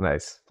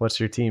 Nice. What's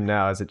your team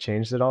now? Has it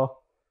changed at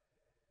all?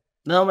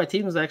 No, my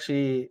team is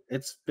actually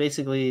it's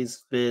basically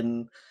it's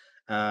been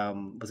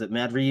was it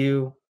Mad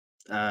Ryu,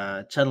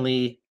 Chun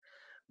Li,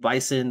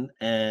 Bison,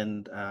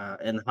 and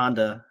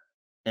Honda,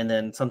 and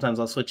then sometimes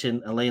I'll switch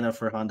in Elena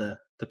for Honda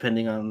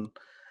depending on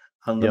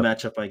the Yep.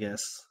 matchup, I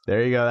guess.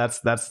 There you go.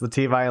 That's the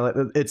team I.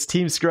 It's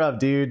Team Scrub,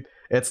 dude.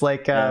 It's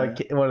like Yeah,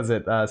 what is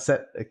it?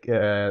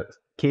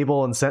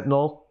 Cable and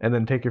Sentinel, and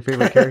then pick your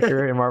favorite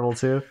character in Marvel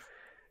 2.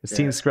 It's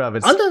Team yeah. Scrub.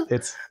 Honda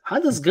It's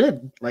Honda's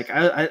good. Like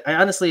I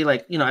honestly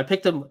like I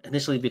picked him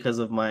initially because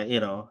of my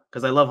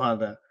because I love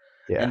Honda,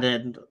 and yeah.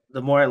 then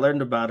the more I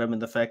learned about him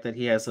and the fact that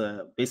he has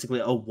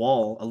basically a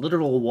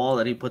literal wall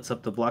that he puts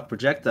up to block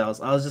projectiles,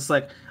 I was just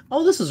like,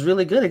 oh, this is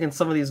really good against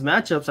some of these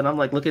matchups. And I'm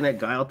like looking at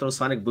Guile throw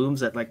sonic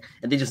booms and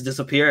they just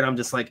disappear, and I'm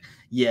just like,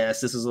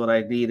 yes, this is what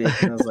I needed.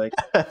 And I was like,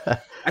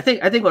 I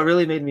think what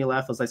really made me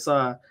laugh was I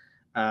saw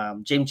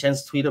James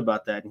Chen's tweet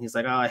about that, and he's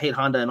like, "Oh, I hate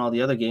Honda and all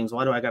the other games.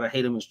 Why do I gotta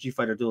hate him in Street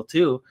Fighter Duel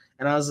 2?"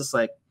 And I was just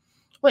like,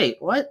 "Wait,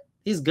 what?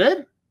 He's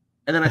good?"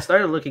 And then I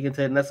started looking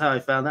into it, and that's how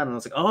I found out. And I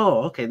was like,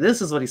 "Oh, okay, this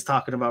is what he's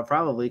talking about,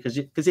 probably because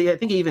I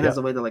think he even has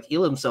a Yep. way to like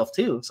heal himself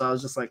too." So I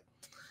was just like,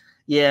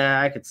 "Yeah,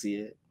 I could see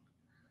it."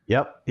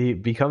 Yep. He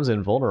becomes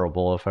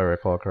invulnerable if I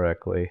recall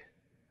correctly.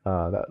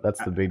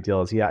 That's the big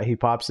deal. Is he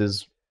pops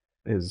his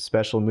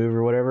special move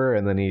or whatever,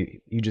 and then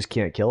you just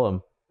can't kill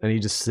him, and he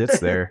just sits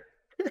there,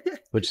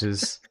 which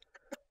is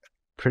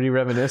pretty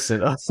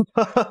reminiscent of,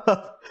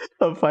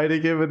 of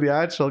fighting him in the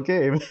actual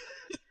game.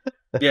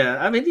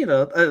 Yeah, I mean,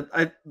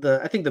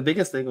 I think the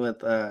biggest thing with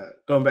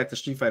going back to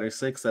Street Fighter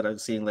 6 that I've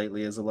seen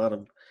lately is a lot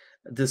of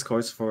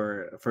discourse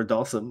for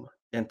Dalsum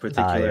in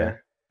Ah, yeah.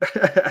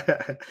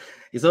 particular.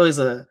 He's always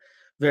a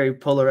very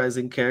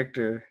polarizing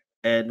character,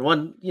 and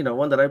one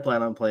that I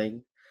plan on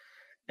playing.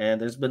 And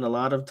there's been a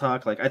lot of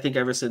talk, like I think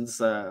ever since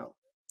the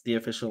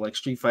official like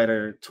Street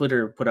Fighter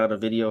Twitter put out a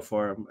video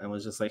for him and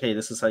was just like, "Hey,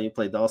 this is how you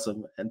play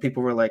Dalsum," and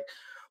people were like,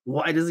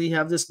 "Why does he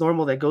have this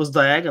normal that goes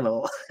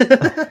diagonal?"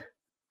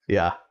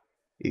 Yeah.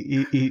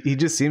 He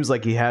just seems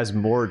like he has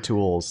more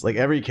tools. Like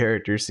every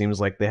character seems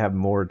like they have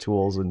more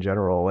tools in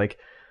general. Like,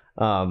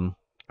 I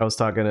was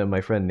talking to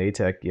my friend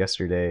Natek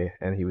yesterday,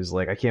 and he was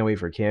like, "I can't wait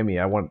for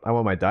Cammy. I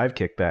want my dive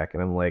kick back."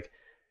 And I'm like,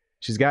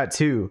 "She's got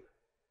two,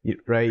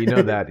 right? You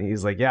know that?" And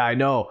he's like, "Yeah, I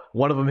know.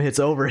 One of them hits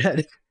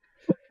overhead."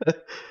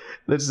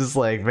 That's just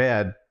like,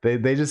 man,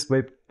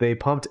 they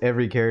pumped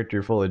every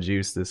character full of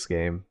juice this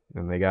game,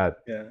 and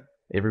Yeah.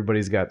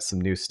 everybody's got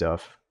some new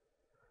stuff.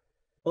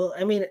 Well,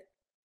 I mean,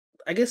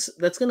 I guess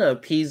that's gonna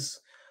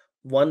appease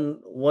one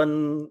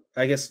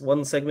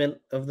segment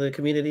of the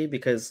community,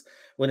 because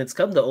when it's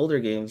come to older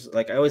games,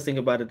 like I always think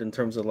about it in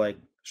terms of like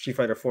Street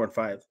Fighter 4 and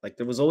 5. Like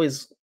there was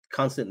always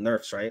constant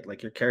nerfs, right?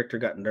 Like your character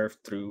got nerfed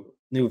through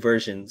new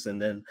versions,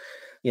 and then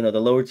the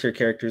lower tier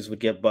characters would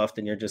get buffed,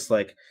 and you're just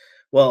like,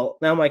 well,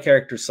 now my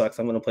character sucks.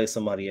 I'm gonna play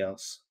somebody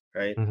else,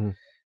 right? Hmm.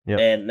 Yep.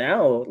 And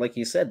now, like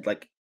you said,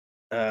 like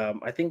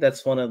I think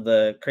that's one of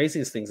the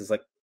craziest things is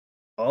like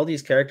all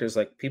these characters,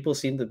 like people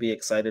seem to be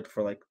excited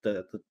for like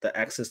the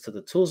access to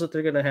the tools that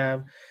they're gonna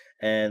have,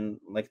 and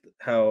like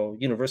how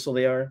universal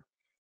they are.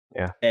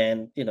 Yeah.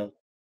 And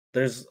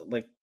there's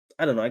like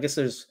I don't know, I guess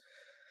there's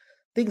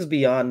things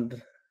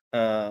beyond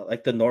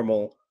like the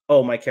normal,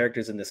 oh, my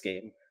character's in this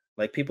game.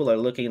 Like people are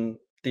looking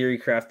theory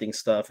crafting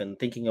stuff and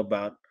thinking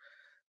about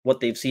what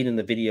they've seen in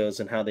the videos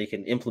and how they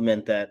can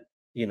implement that,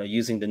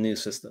 using the new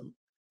system.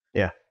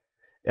 Yeah.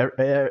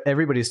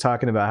 Everybody's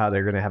talking about how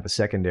they're going to have a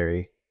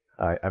secondary.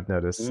 I've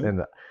noticed, Mhm.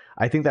 and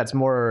I think that's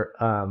more.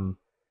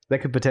 That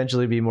could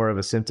potentially be more of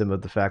a symptom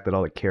of the fact that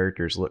all the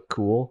characters look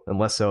cool, and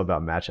less so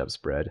about matchup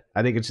spread.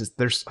 I think it's just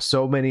there's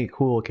so many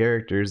cool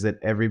characters that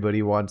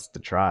everybody wants to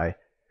try,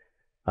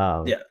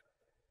 um, Yeah.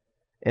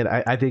 and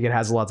I think it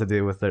has a lot to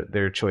do with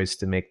their choice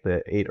to make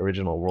the 8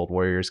 original World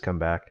Warriors come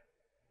back.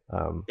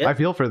 I Yeah.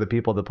 feel for the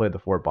people that played the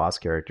 4 boss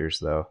characters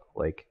though.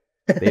 Like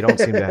they don't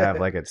seem to have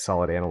like a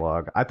solid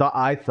analog. I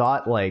thought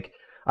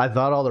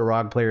all the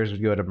ROG players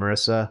would go to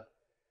Marissa,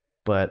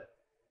 but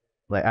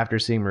like after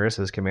seeing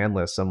Marissa's command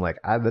list, I'm like,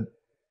 that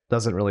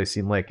doesn't really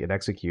seem like it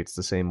executes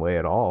the same way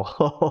at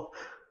all.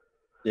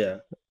 Yeah.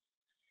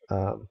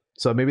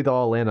 So maybe they'll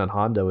all land on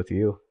Honda with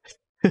you.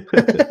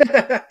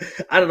 I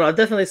don't know. I've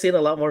definitely seen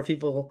a lot more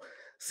people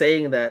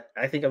saying that.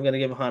 I think I'm gonna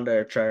give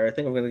Honda a try, or I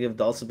think I'm gonna give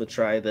Dulcim a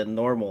try than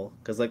normal,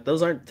 because like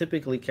those aren't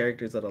typically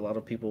characters that a lot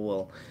of people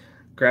will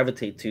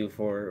gravitate to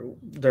for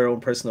their own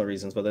personal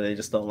reasons, whether they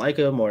just don't like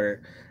them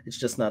or it's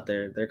just not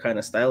their kind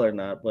of style or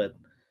not. But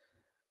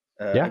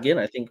Yeah, again,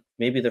 I think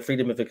maybe the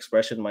freedom of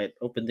expression might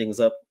open things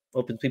up,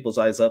 open people's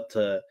eyes up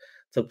to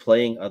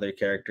playing other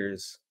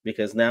characters,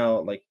 because now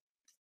like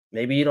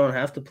maybe you don't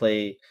have to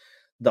play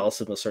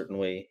Dhalsim a certain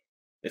way.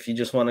 If you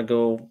just want to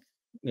go,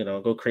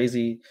 go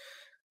crazy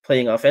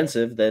playing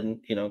offensive,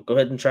 then go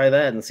ahead and try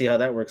that and see how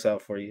that works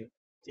out for you.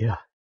 yeah.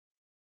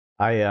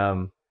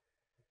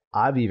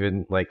 I'm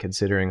even like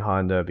considering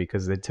Honda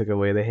because they took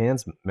away the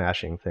hands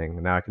mashing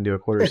thing. Now I can do a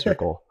quarter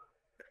circle.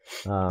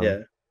 Um, Yeah.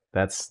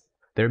 that's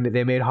they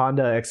made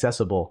Honda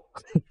accessible.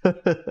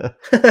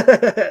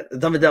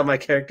 Dumbing down my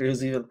character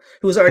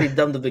who's already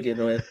dumb to begin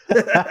with.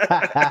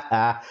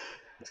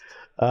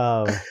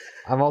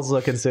 I'm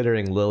also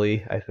considering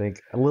Lily. I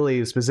think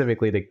Lily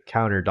specifically to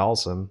counter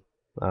Dalsum,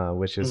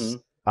 which is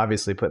Mhm.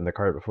 obviously putting the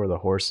cart before the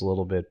horse a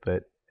little bit.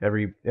 But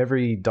every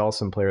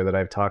Dalsum player that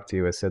I've talked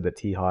to has said that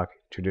T Hawk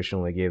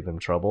traditionally gave them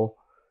trouble.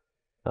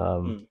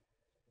 Um, Mm.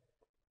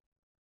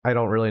 I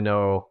don't really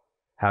know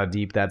how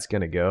deep that's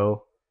gonna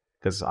go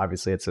because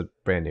obviously it's a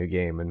brand new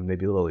game and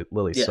maybe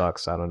Lily Yeah.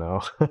 sucks. I don't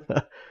know,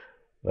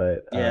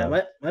 but Yeah,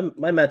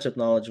 my matchup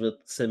knowledge with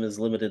Sim is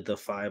limited to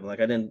 5. Like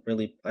I didn't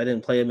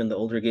play him in the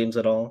older games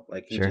at all.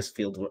 Like sure,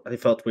 he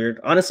felt weird.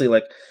 Honestly,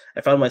 like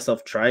I found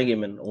myself trying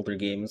him in older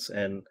games,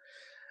 and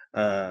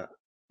uh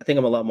I think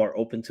I'm a lot more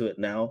open to it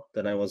now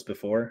than I was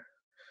before.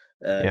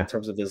 In yeah,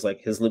 terms of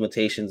his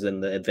limitations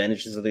and the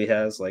advantages that he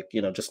has, like,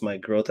 just my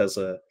growth as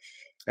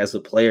a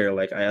player,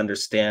 like I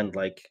understand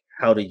like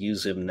how to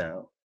use him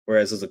now.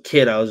 Whereas as a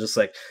kid, I was just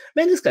like,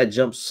 man, this guy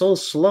jumps so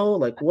slow.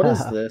 Like, what is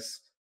this?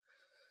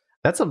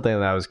 that's something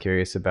that I was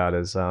curious about.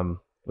 Is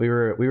we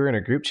were in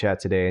a group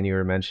chat today and you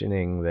were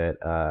mentioning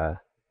that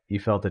you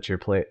felt that your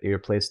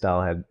play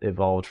style had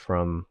evolved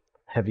from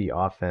heavy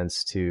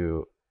offense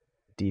to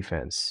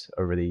defense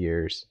over the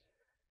years.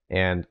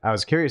 And I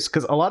was curious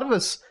because a lot of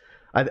us,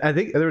 I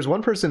think there was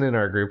one person in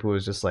our group who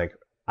was just like,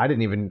 I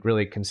didn't even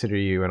really consider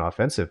you an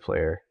offensive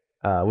player,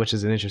 which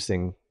is an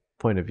interesting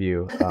point of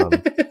view.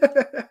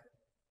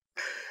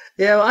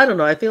 Yeah, well, I don't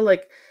know. I feel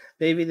like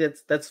maybe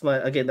that's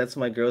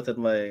my growth and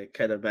my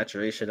kind of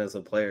maturation as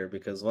a player,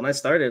 because when I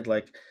started,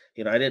 like,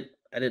 I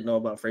didn't know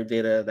about frame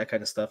data, that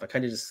kind of stuff. I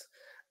kind of just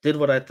did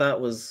what I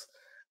thought was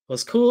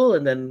cool,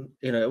 and then,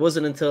 it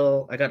wasn't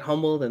until I got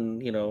humbled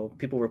and,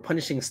 people were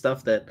punishing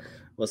stuff that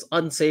was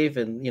unsafe,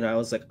 and, I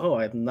was like, "Oh,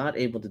 I'm not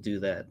able to do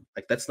that."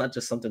 Like that's not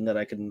just something that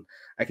I can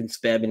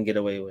spam and get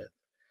away with,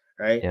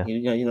 right? Yeah,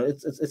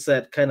 It's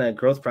that kind of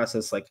growth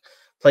process, like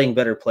playing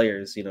better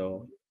players,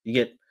 you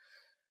get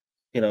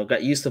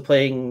got used to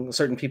playing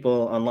certain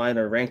people online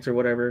or ranked or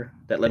whatever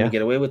that let me yeah.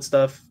 get away with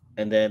stuff,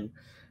 and then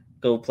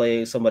go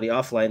play somebody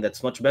offline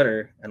that's much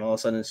better, and all of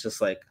a sudden it's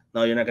just like,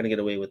 no, you're not going to get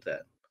away with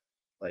that.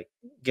 Like,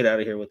 get out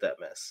of here with that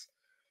mess.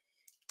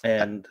 I,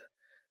 And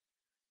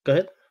go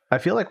ahead. I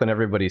feel like when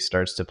everybody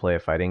starts to play a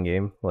fighting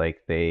game, like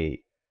their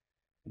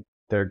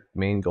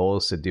main goal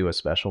is to do a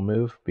special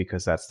move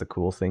because that's the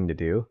cool thing to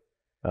do.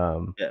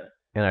 Um, Yeah.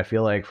 and I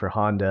feel like for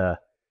Honda,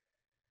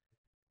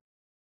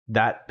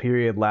 that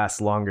period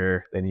lasts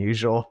longer than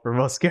usual for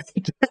most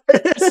characters.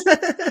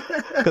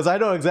 Because I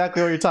know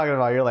exactly what you're talking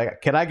about. You're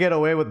like, can I get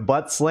away with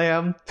butt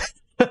slam?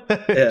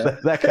 Yeah.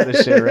 That kind of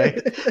shit, right?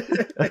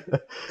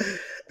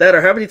 That,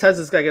 or how many times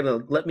is this guy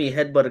gonna let me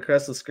headbutt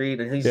across the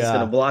screen and he's just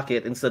gonna Yeah, block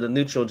it instead of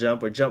neutral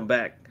jump or jump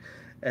back?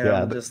 And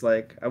Yeah, I'm just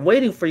like, I'm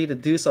waiting for you to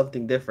do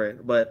something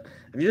different. But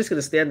if you're just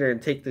gonna stand there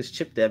and take this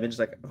chip damage,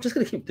 like I'm just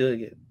gonna keep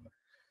doing it.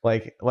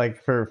 like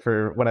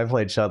for when I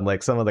played Chud,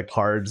 like some of the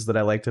cards that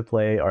I like to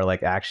play are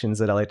like actions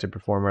that I like to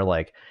perform are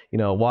like,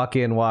 walk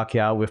in, walk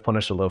out with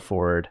punish a low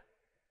forward.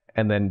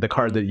 And then the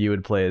card that Mm. you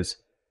would play is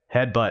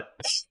headbutt.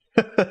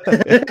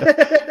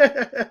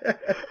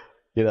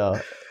 you know,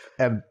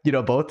 and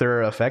both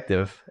are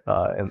effective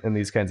in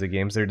these kinds of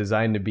games. They're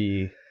designed to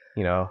be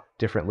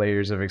different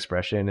layers of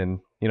expression, and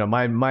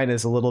mine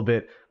is a little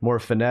bit more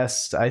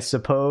finessed, I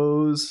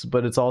suppose,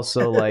 but it's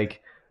also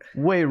like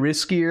way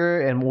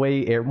riskier and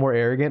way more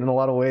arrogant in a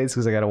lot of ways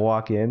because I got to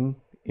walk in,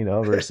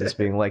 versus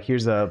being like,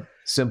 here's a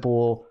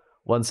simple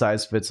one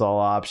size fits all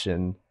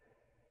option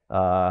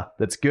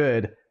that's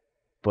good,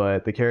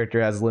 but the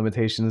character has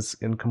limitations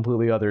in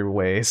completely other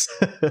ways.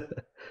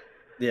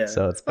 Yeah.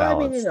 So it's Well,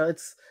 I mean,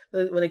 balanced.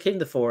 it's when it came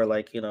to four,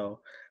 like,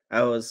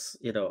 I was,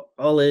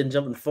 all in,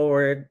 jumping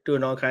forward,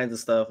 doing all kinds of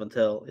stuff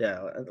until, yeah,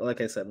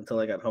 like I said, until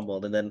I got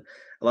humbled. And then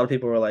a lot of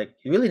people were like,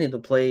 you really need to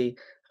play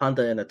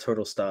Honda in a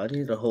turtle style. You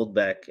need to hold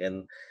back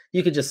and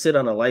you could just sit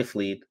on a life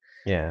lead.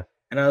 Yeah.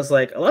 And I was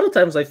like, a lot of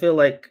times I feel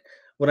like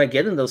when I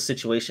get in those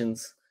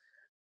situations,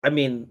 I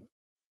mean,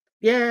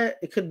 yeah,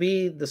 it could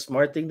be the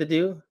smart thing to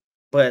do,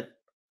 but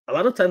a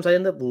lot of times I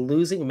end up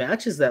losing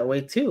matches that way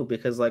too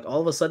because like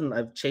all of a sudden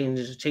I've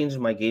changed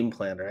my game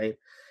plan, right?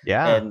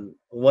 Yeah. And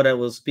what I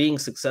was being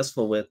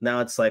successful with,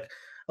 now it's like,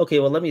 okay,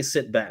 well let me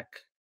sit back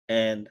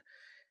and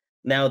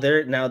now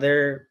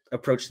their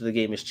approach to the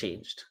game has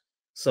changed.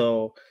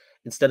 So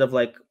instead of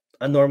like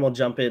a normal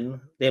jump in,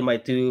 they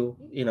might do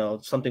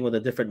something with a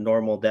different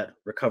normal that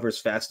recovers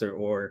faster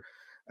or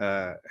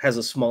has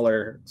a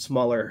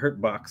smaller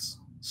hurt box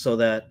so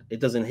that it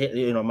doesn't hit.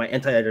 My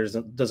anti-air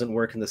doesn't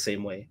work in the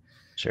same way.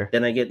 Sure.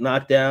 Then I get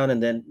knocked down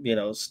and then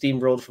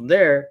steamrolled from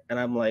there, and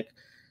I'm like,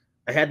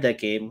 I had that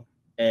game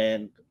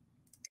and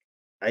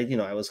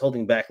I was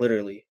holding back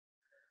literally.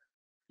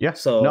 Yeah.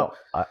 So No,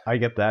 I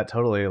get that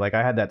totally. Like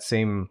I had that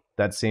same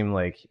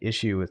like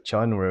issue with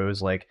Chun where it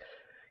was like,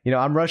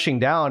 I'm rushing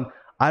down.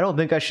 I don't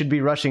think I should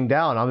be rushing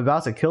down. I'm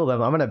about to kill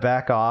them. I'm gonna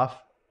back off.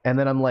 And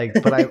then I'm like,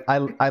 but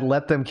I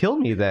let them kill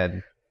me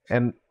then.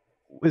 And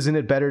isn't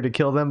it better to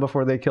kill them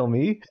before they kill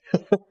me?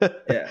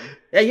 yeah.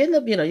 Yeah, you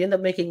end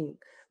up making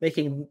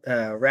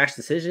rash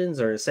decisions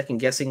or second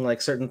guessing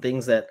like certain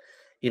things that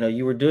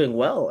you were doing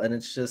well, and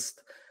it's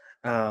just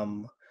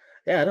um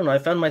yeah, I don't know. I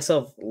found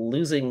myself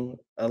losing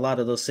a lot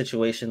of those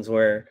situations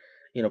where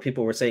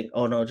people were saying,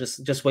 "Oh no,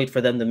 just wait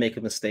for them to make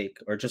a mistake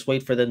or just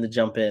wait for them to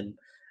jump in."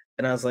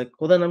 And I was like,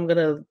 "Well, then I'm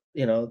going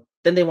to,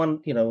 then they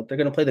want, they're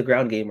going to play the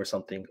ground game or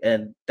something."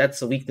 And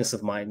that's a weakness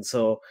of mine.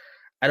 So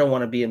I don't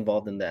want to be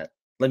involved in that.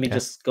 Let me Yeah.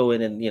 just go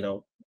in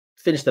and,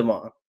 finish them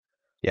off.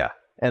 Yeah.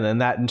 And then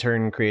that in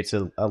turn creates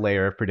a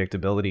layer of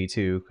predictability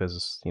too,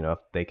 because if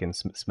they can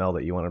smell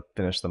that you want to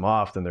finish them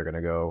off, then they're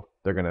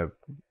gonna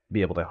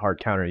be able to hard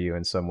counter you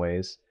in some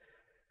ways.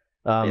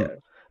 Um, Yeah.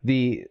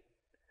 the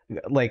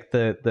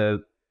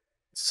the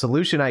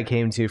solution I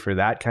came to for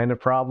that kind of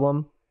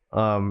problem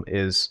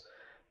is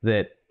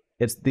that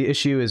it's the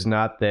issue is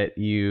not that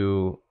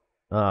you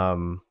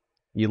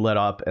let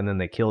up and then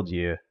they killed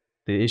you.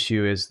 The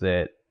issue is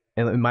that,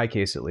 and in my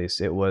case at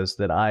least, it was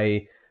that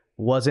I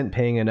wasn't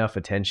paying enough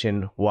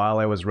attention while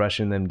I was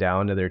rushing them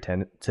down to their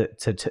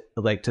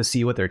like to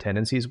see what their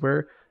tendencies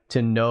were to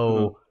Mhm.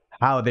 know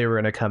how they were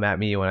going to come at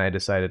me when I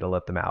decided to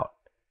let them out.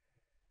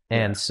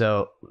 And Yeah.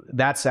 so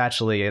that's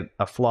actually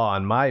a flaw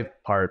on my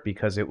part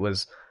because it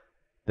was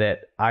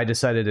that I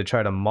decided to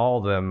try to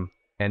maul them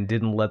and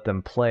didn't let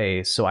them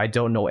play. So I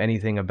don't know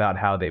anything about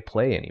how they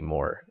play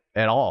anymore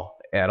at all.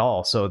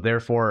 So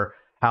therefore,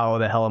 how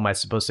the hell am I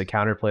supposed to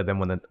counterplay them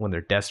when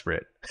they're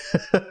desperate?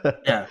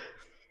 Yeah.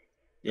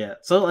 Yeah.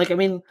 So like I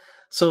mean,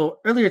 so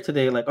earlier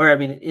today, like or I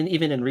mean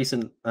even in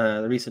recent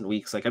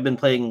weeks, like I've been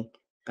playing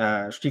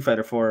Street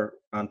Fighter 4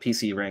 on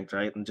PC ranked,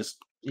 right? And just,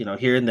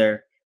 here and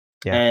there.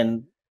 Yeah.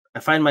 And I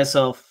find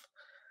myself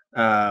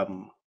I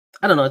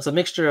don't know, it's a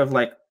mixture of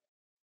like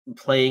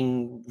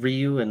playing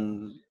Ryu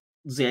and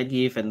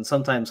Zangief and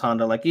sometimes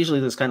Honda. Like usually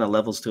there's kind of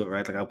levels to it,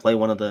 right? Like I'll play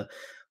one of the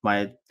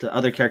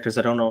other characters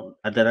that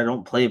I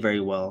don't play very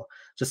well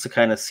just to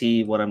kind of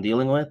see what I'm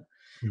dealing with.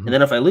 Mhm. And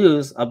then if I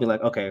lose, I'll be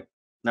like, okay,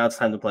 now it's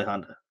time to play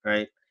Honda,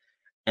 right?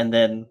 And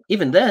then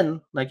even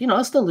then, like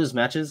I'll still lose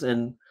matches,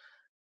 and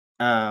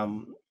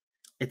um,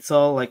 it's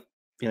all like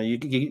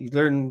you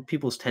learn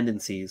people's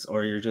tendencies,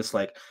 or you're just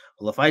like,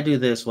 well, if I do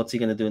this, what's he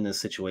gonna do in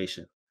this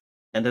situation?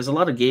 And there's a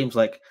lot of games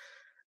like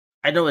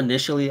I know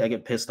initially I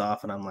get pissed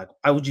off and I'm like,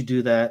 why would you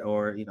do that?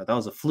 Or, that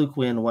was a fluke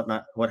win,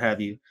 whatnot, what have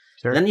you. And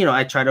Sure. then,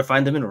 I try to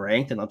find them in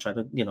ranked and I'll try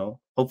to,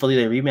 hopefully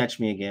they rematch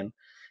me again.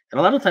 And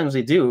a lot of times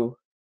they do.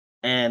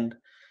 And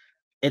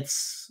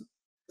it's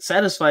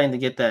satisfying to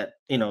get that,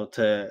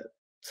 to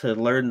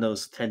learn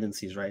those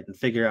tendencies, right? And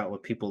figure out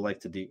what people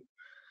like to do.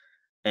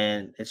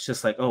 And it's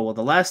just like, oh, well,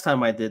 the last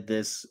time I did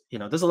this,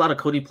 there's a lot of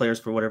Cody players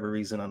for whatever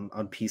reason on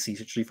PC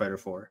Street Fighter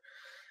 4.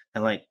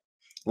 And like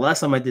last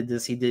time I did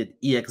this, he did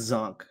EX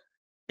Zonk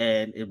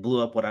and it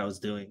blew up what I was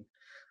doing.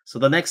 So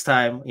the next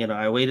time,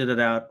 I waited it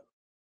out,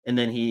 and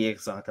then he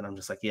exotic, and I'm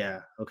just like,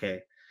 yeah,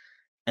 okay.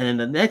 And then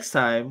the next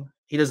time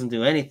he doesn't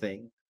do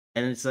anything,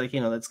 and it's like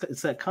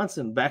it's that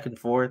constant back and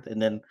forth,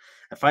 and then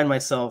I find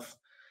myself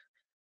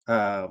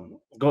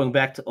going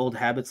back to old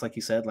habits, like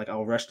you said, like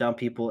I'll rush down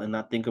people and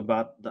not think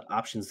about the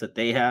options that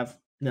they have.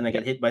 And then I Yeah.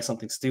 get hit by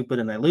something stupid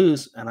and I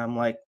lose, and I'm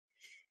like,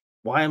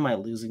 why am I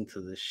losing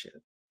to this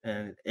shit?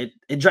 And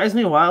it drives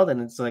me wild,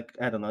 and it's like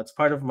I don't know, it's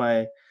part of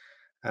my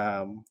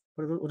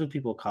what do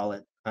people call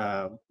it?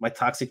 My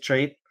toxic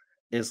trait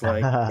is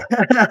like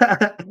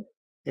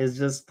is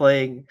just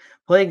playing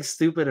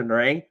stupid and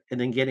ranked and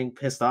then getting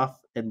pissed off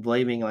and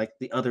blaming like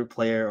the other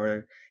player,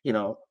 or you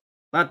know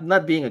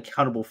not being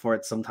accountable for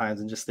it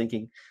sometimes, and just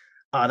thinking,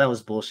 oh, that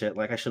was bullshit,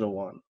 like I should have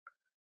won.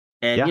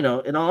 And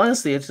Yeah. in all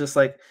honesty, it's just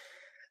like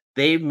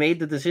they made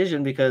the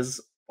decision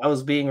because I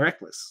was being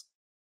reckless,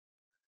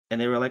 and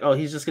they were like, oh,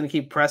 he's just gonna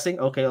keep pressing,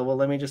 okay, well,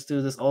 let me just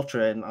do this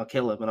ultra and I'll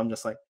kill him. And I'm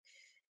just like,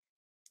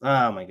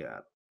 oh my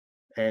god.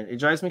 And it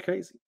drives me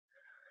crazy.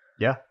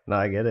 Yeah, no,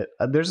 I get it.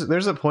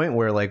 There's a point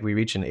where like we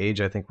reach an age,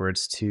 I think, where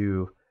it's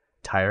too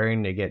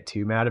tiring to get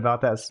too mad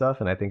about that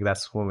stuff, and I think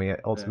that's when we Yeah.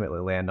 ultimately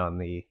land on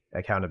the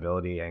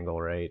accountability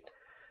angle, right?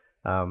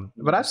 But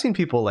Yeah. I've seen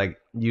people like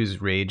use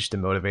rage to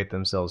motivate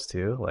themselves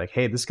too. Like,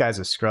 hey, this guy's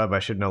a scrub. I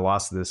shouldn't have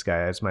lost to this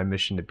guy. It's my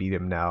mission to beat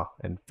him now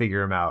and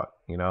figure him out.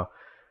 I've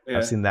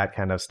Yeah. seen that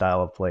kind of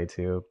style of play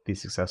too be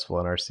successful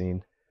in our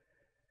scene.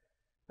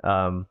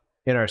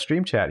 In our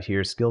stream chat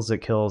here, Skills That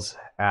Kills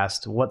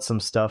asked what's some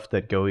stuff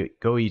that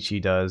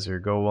Goichi does or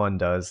Go One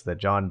does that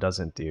John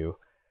doesn't do.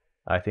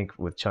 I think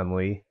with Chun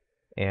Li,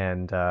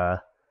 and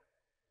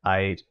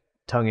I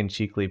tongue in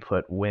cheekly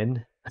put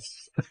win,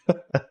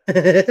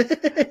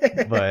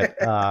 but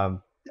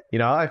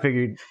I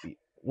figured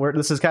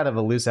this is kind of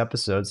a loose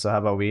episode, so how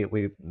about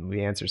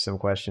we answer some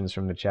questions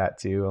from the chat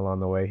too along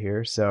the way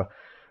here. So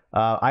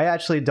I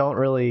actually don't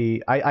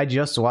really. I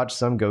just watched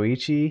some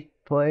Goichi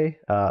play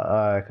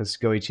because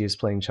Goichi is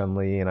playing Chun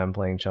Li and I'm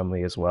playing Chun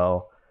Li as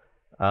well.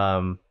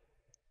 Um,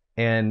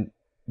 and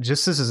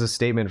just this is a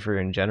statement for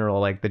in general,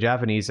 like the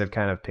Japanese have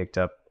kind of picked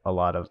up a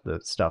lot of the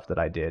stuff that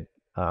I did.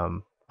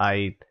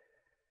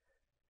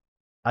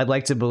 I'd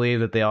like to believe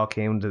that they all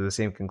came to the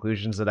same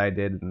conclusions that I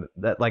did, and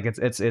that like it's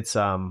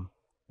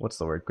what's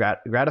the word,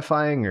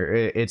 gratifying, or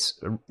it's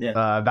Yeah.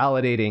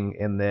 validating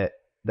in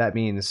that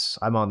means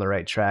I'm on the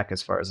right track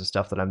as far as the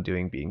stuff that I'm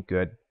doing being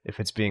good, if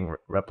it's being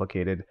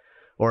replicated,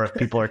 or if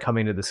people are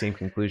coming to the same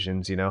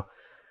conclusions.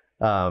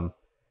 Um,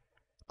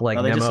 like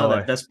Oh, they just saw Nemo.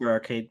 that Vesper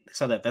Arcade. They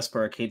saw that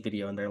Vesper Arcade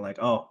video, and they're like,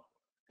 "Oh,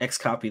 X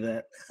copy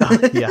that."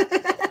 Yeah,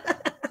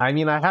 I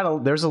mean,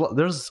 there's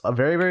a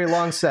very very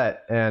long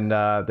set, and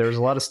there's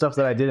a lot of stuff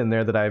that I did in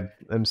there that I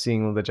am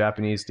seeing the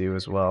Japanese do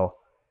as well.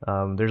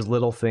 There's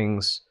little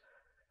things.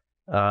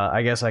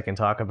 I guess I can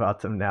talk about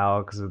them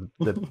now because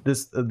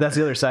that's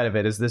the other side of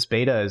it. Is this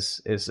beta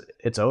is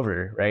it's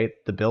over, right?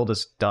 The build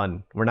is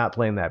done. We're not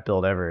playing that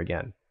build ever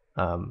again.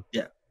 Um,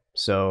 Yeah.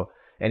 so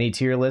any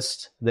tier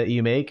list that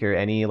you make or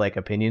any like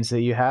opinions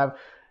that you have,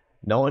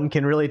 no one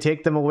can really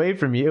take them away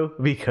from you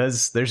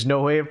because there's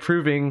no way of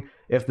proving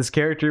if this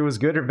character was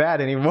good or bad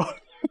anymore.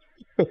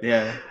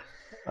 Yeah.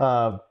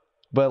 uh,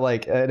 but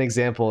like an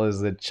example is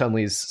the Chun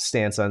Li's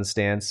stance on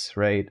stance,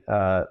 right?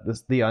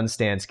 The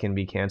unstance can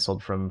be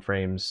canceled from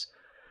frames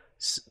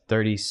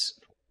 30,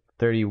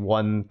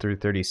 31 through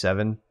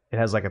 37. It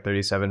has like a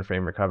 37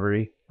 frame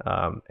recovery,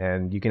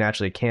 and you can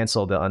actually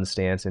cancel the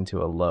unstance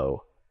into a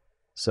low.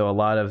 So a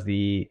lot of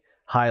the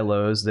high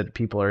lows that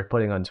people are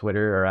putting on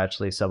Twitter are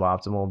actually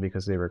suboptimal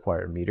because they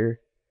require meter.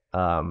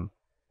 Um,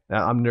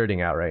 I'm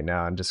nerding out right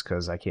now, and just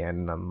because I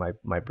can,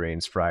 my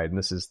brain's fried, and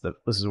this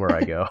is where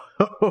I go.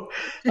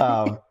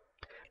 um,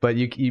 but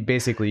you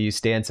basically you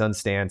stance on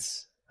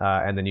stance,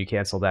 and then you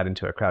cancel that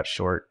into a crouch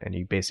short, and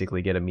you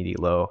basically get a meaty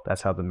low.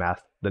 That's how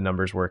the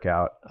numbers work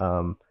out.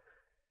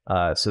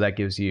 So that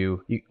gives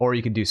or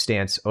you can do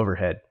stance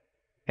overhead,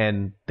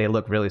 and they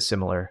look really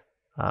similar.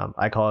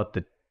 I call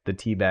it the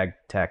teabag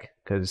tech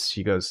because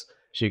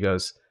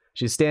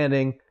she's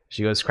standing,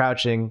 she goes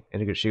crouching,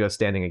 and she goes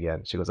standing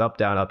again. She goes up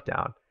down up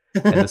down,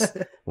 and this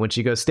when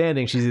she goes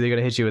standing, she's either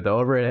gonna hit you with the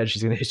overhead,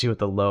 she's gonna hit you with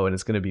the low, and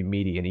it's gonna be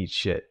meaty and eat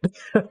shit.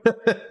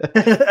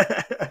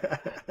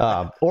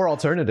 Or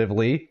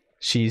alternatively,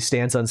 she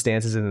stands on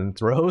stances and then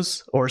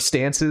throws, or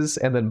stances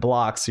and then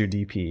blocks your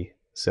DP.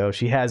 So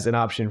she has an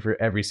option for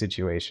every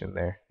situation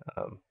there.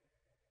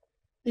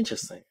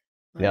 Interesting.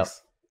 Yep.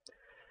 Nice.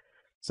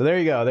 So there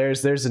you go.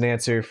 There's an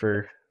answer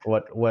for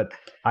what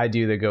I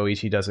do that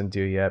Goichi doesn't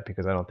do yet,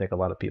 because I don't think a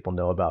lot of people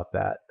know about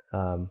that.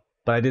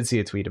 But I did see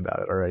a tweet about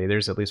it already.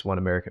 There's at least one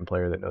American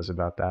player that knows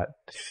about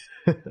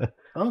that.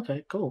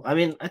 Okay, cool. I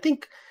mean, I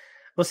think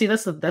well, see,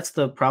 that's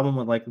the problem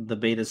with like the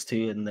betas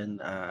too, and then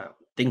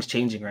things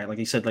changing, right? Like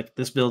you said, like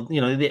this build,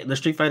 the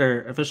Street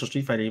Fighter official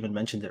Street Fighter even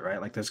mentioned it, right?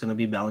 Like there's going to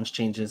be balance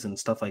changes and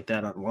stuff like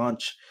that at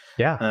launch.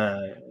 Yeah.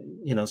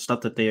 Uh,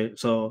 stuff that they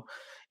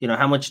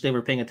how much they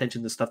were paying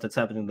attention to stuff that's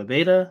happening in the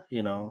beta,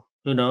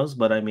 who knows?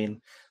 But I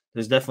mean,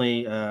 there's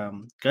definitely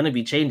going to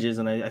be changes,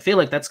 and I feel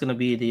like that's going to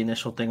be the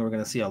initial thing we're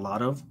going to see a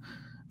lot of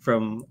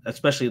from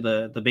especially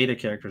the beta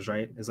characters,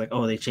 right? It's like,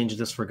 oh, they changed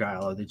this for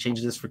Guile, or they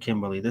changed this for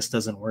Kimberly. This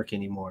doesn't work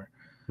anymore,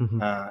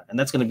 Hmm. and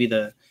that's going to be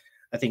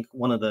I think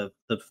one of the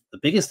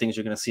biggest things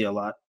you're going to see a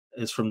lot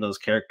is from those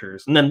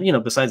characters, and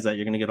then besides that,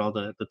 you're going to get all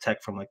the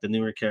tech from like the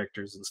newer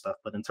characters and stuff.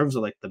 But in terms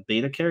of like the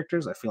beta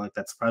characters, I feel like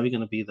that's probably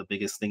going to be the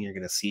biggest thing you're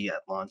going to see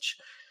at launch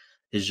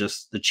is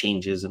just the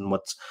changes and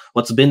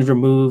what's been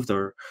removed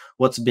or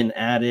what's been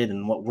added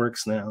and what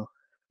works now.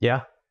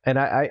 Yeah, and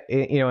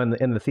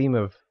in the theme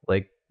of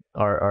like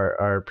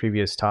our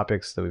previous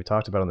topics that we've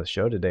talked about on the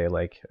show today,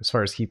 like as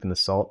far as keeping the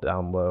salt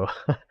down low,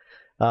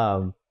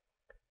 um,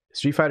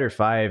 Street Fighter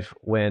Five,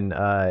 when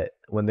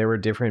there were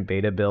different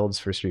beta builds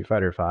for Street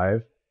Fighter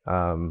Five,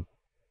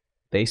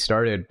 they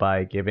started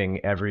by giving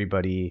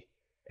everybody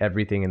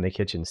everything in the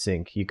kitchen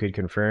sink. You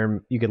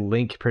could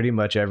link pretty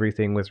much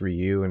everything with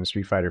Ryu in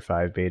Street Fighter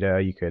Five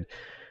beta. You could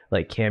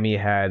like Cammy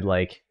had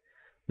like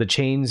the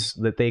chains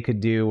that they could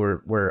do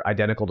were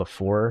identical to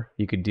four.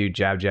 You could do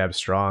jab jab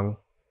strong,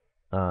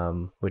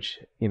 which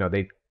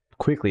they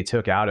quickly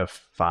took out of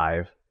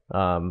five,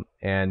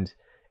 and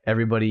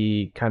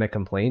everybody kind of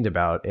complained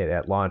about it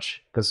at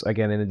launch because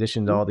again, in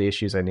addition to Mhm. all the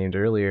issues I named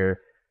earlier,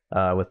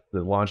 with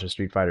the launch of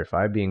Street Fighter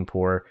Five being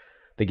poor,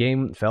 the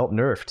game felt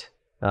nerfed.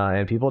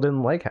 And people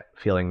didn't like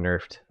feeling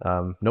nerfed.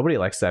 Nobody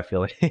likes that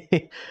feeling.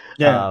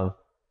 Yeah, um,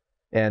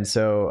 and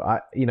so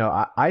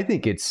I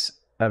think it's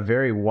a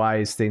very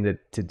wise thing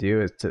to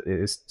do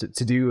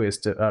is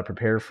to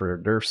prepare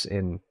for nerfs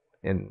in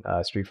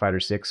Street Fighter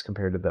 6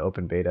 compared to the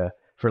open beta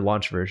for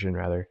launch version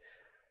rather.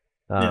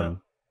 yeah,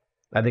 um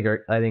I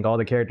think all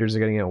the characters are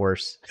getting it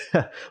worse.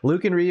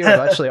 Luke and Ryu have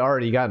actually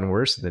already gotten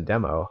worse in the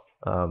demo.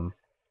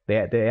 They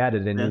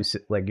added a yeah. new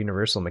like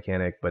universal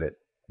mechanic, but it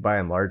by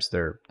and large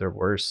they're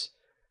worse.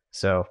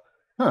 So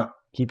Huh.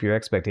 keep your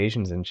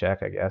expectations in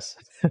check, I guess.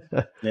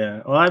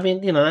 Yeah. Well, I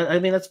mean, I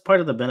mean that's part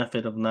of the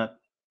benefit of not,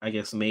 I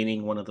guess,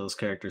 maining one of those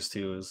characters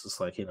too. Is just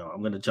like I'm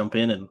going to jump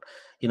in and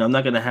I'm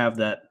not going to have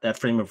that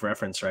frame of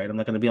reference, right? I'm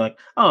not going to be like,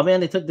 oh man,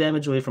 they took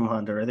damage away from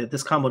Honda, or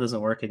this combo doesn't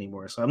work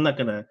anymore. So I'm not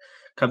going to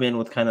come in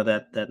with kind of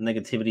that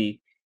negativity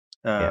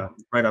Yeah.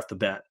 right off the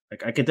bat.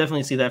 Like I could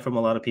definitely see that from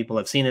a lot of people.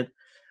 I've seen it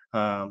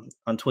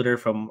on Twitter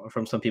from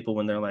some people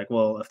when they're like,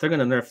 well, if they're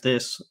going to nerf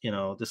this,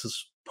 this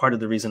is part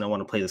of the reason I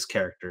want to play this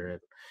character.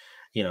 And,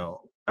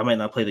 I might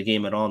not play the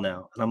game at all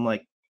now. And I'm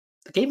like,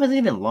 the game hasn't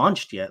even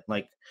launched yet.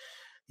 Like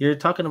you're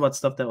talking about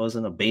stuff that was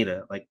in a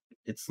beta. Like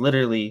it's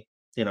literally,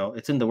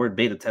 it's in the word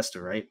beta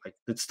tester, right? Like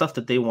it's stuff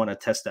that they want to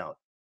test out.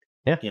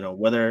 Yeah.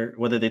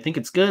 Whether they think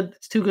it's good,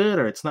 it's too good,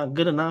 or it's not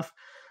good enough.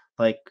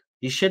 Like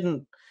you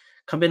shouldn't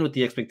come in with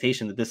the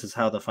expectation that this is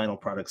how the final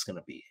product's going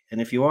to be. And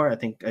if you are, I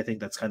think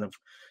that's kind of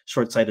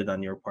short sighted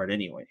on your part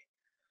anyway.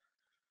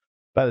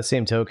 By the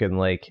same token,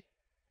 like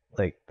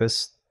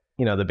this,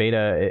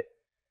 the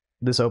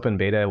this open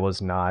beta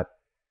was not.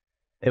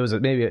 It was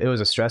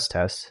a stress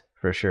test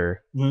for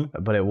sure, Mhm.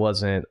 but it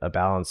wasn't a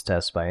balance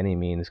test by any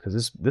means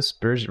because this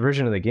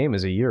version of the game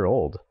is a year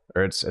old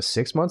or it's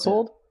 6 months Yeah,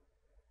 old.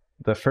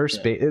 The first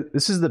yeah. beta.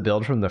 This is the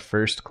build from the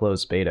first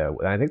closed beta.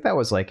 And I think that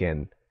was like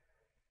in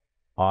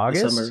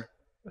August. December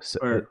So,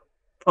 or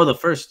oh, the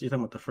first. You're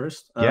talking about the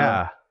first?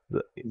 yeah, Hmm.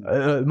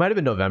 it might have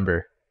been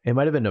November. It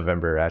might have been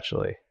November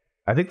actually.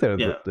 I think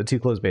Yeah, the two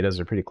closed betas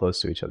are pretty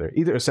close to each other.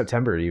 Either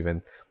September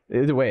even.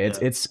 Either way, yeah.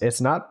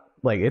 it's not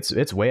like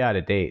it's way out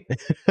of date.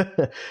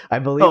 I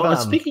believe. Oh,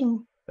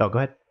 speaking. Oh, go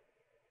ahead.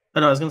 I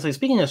know I was gonna say,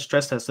 speaking of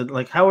stress tested,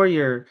 like, how are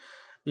your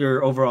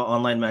overall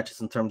online matches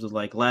in terms of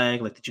like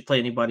lag? Like, did you play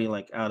anybody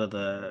like out of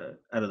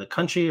the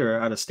country or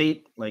out of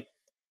state? Like,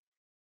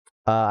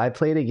 I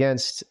played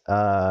against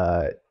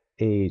a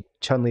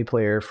Chun Li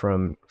player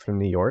from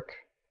New York.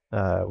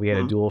 We had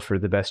a mhm. duel for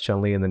the best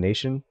Chun Li in the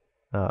nation,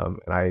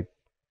 and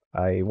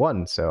I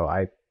won. So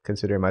I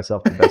consider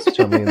myself the best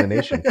Chun Li in the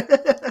nation.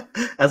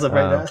 As of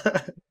right Uh,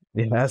 now,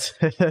 yeah, as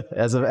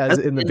as as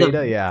of in the the end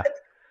of beta, yeah,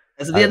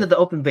 as of the uh, end of the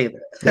open beta,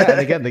 yeah. And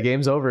again, the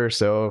game's over,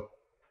 so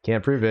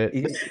can't prove it.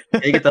 you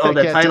get to hold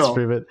that Can't title.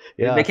 disprove it.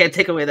 They Yeah, can't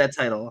take away that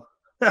title.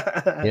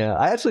 yeah.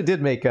 I actually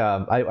did make.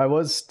 I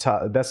was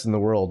best in the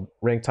world,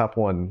 ranked top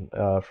one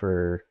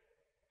for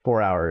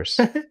 4 hours,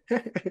 I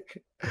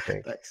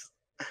think. Nice.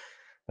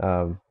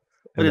 Um,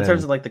 But and in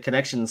terms then of like the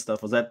connection and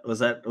stuff, was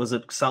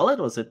it solid?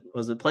 Was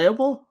it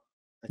playable?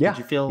 Like, did yeah,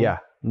 you feel? yeah,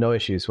 no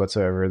issues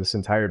whatsoever. This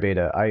entire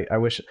beta, I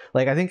wish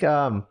like I think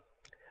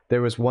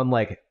there was one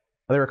like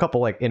there were a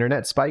couple like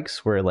internet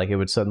spikes where like it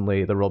would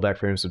suddenly the rollback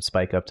frames would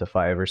spike up to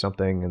 5 or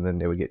something, and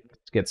then it would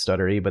get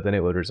stuttery, but then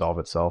it would resolve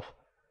itself.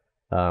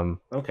 Um,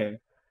 Okay.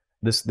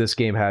 this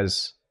game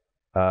has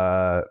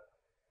uh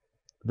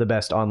the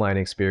best online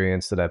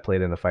experience that I've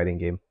played in a fighting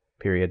game.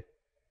 Period.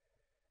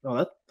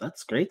 Oh,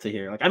 that's great to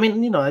hear. Like, I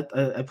mean,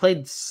 I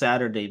played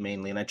Saturday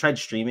mainly, and I tried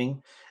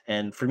streaming,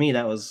 and for me,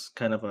 that was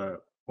kind of a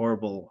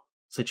horrible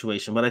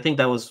situation. But I think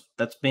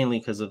that's mainly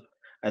because of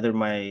either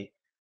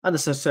not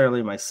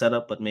necessarily my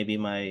setup, but maybe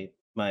my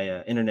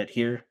internet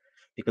here,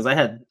 because I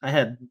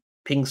had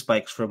ping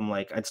spikes from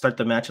like I'd start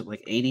the match at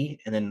like 80,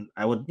 and then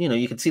I would,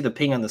 you could see the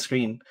ping on the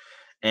screen,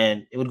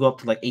 and it would go up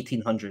to like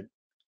 1800,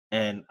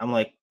 and I'm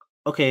like,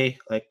 okay,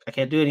 like I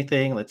can't do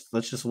anything.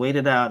 Let's just wait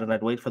it out, and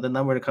I'd wait for the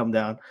number to come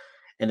down,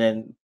 and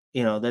then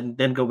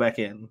then go back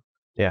in.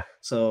 Yeah.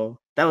 So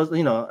that was,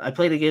 I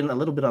played again a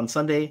little bit on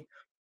Sunday.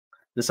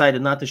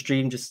 Decided not to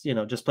stream, just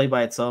just play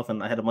by itself,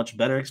 and I had a much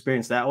better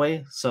experience that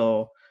way.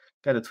 So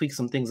got to tweak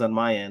some things on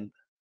my end,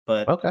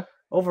 but Okay.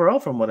 overall,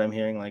 from what I'm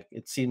hearing, like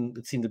it seemed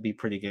to be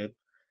pretty good.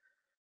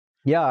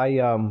 Yeah,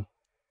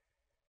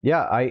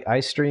 I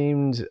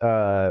streamed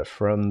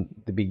from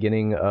the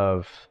beginning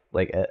of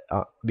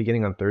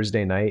beginning on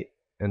Thursday night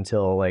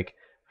until like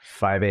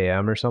 5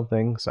 a.m. or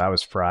something. So I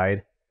was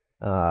fried.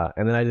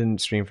 And then I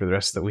didn't stream for the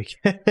rest of the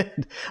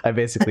weekend. I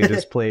basically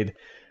just played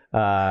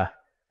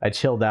I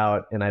chilled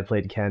out and I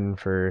played Ken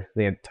for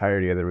the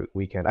entirety of the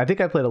weekend. I think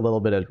I played a little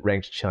bit of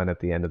ranked Chun at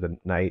the end of the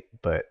night,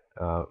 but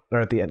or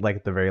at the end, like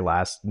at the very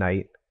last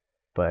night.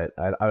 But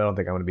I don't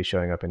think I'm going to be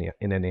showing up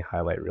in any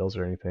highlight reels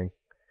or anything.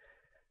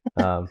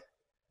 Um,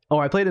 Oh,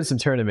 I played in some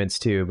tournaments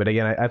too, but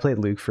again, I played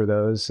Luke for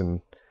those,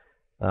 and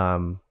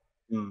um,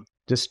 Mm,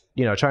 just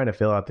trying to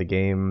fill out the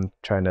game.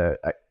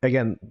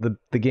 Again,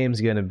 the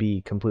game's going to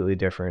be completely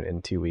different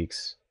in 2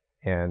 weeks,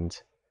 and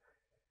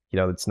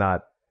it's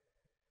not.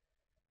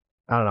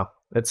 I don't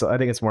know. I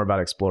think it's more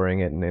about exploring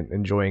it and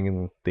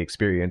enjoying the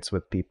experience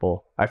with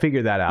people. I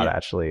figured that out yeah.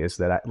 actually. Is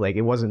that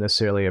it wasn't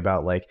necessarily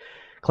about like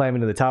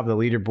climbing to the top of the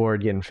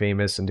leaderboard, getting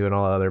famous, and doing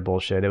all that other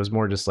bullshit. It was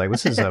more just like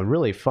this is a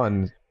really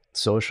fun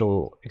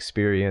social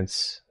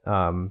experience.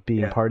 Being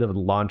Yeah. part of the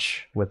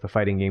launch with the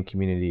fighting game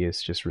community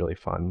is just really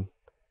fun,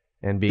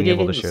 and being Video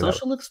able to games a share that.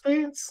 social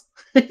experience?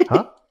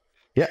 Huh?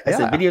 Yeah, I said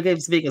yeah. video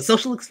games being a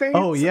social Oh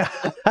experience? yeah,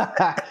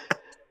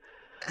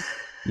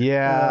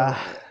 yeah,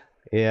 Uh,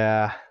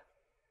 yeah.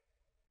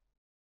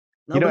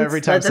 no, but Every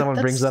it's time that, that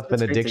someone brings that's up an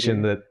that's great to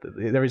addiction, hear.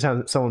 that every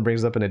time someone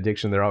brings up an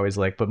addiction, they're always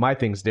like, "But my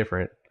thing's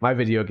different. My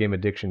video game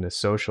addiction is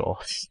social."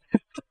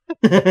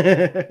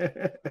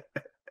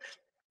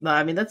 No,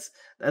 I mean that's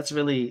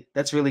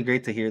really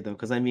great to hear though,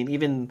 because I mean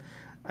even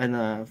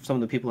and some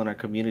of the people in our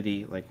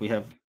community, like we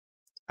have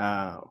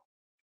uh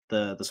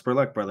the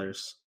Spurlock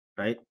brothers,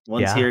 right?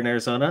 One's Yeah, here in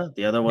Arizona,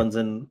 the other yep, one's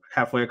in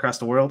halfway across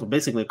the world,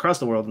 basically across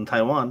the world in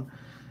Taiwan.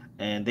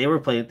 And they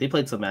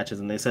played some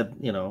matches, and they said,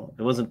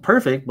 it wasn't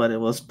perfect, but it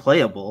was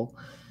playable.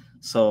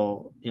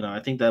 So, I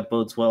think that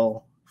bodes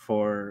well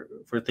for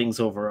things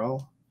overall.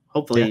 yeah,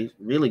 Hopefully,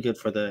 really good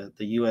for the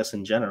US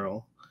in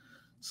general.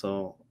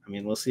 So, I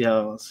mean, we'll see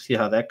how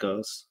that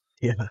goes.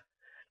 yeah.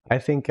 I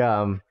think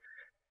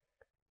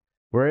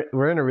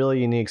we're in a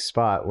really unique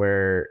spot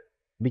where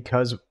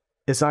because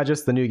it's not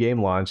just the new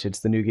game launch; it's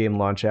the new game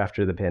launch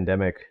after the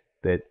pandemic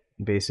that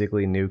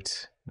basically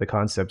nuked the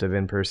concept of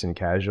in-person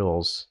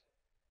casuals,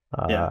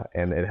 Yeah.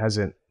 and it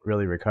hasn't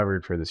really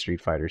recovered for the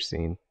Street Fighter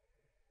scene.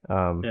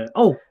 Um, Yeah.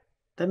 Oh,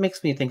 that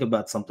makes me think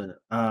about something.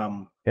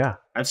 yeah,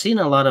 I've seen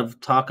a lot of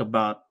talk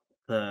about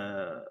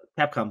the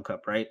Capcom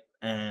Cup, right?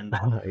 And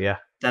yeah,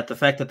 that the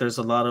fact that there's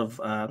a lot of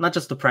not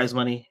just the prize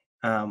money,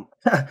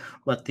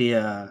 but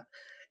the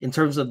in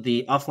terms of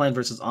the offline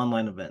versus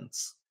online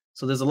events.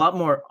 So there's a lot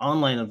more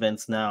online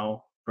events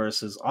now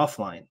versus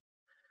offline,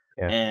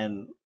 yeah.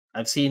 and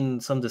I've seen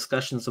some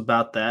discussions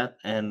about that,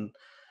 and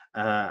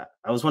I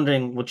was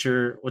wondering what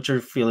your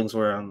feelings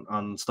were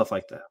on stuff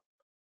like that.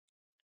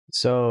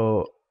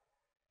 So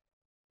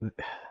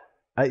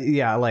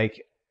yeah,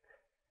 like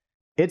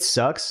it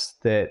sucks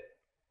that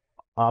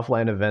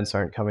offline events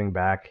aren't coming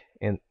back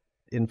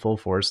in full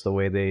force the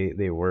way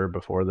they were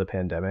before the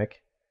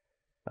pandemic.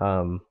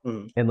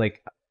 Mhm, And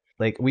like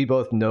we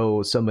both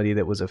know somebody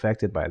that was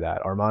affected by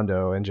that.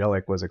 Armando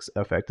Angelic was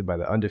affected by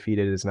that.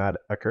 Undefeated is not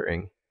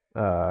occurring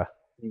uh,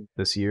 mm,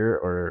 this year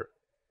or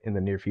in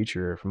the near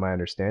future, from my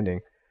understanding.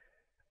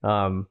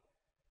 Um,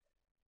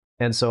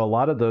 and so a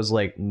lot of those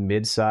like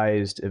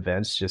mid-sized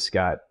events just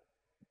got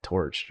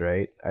torched,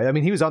 right? I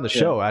mean, he was on the yeah,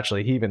 show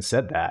actually. He even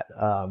said that.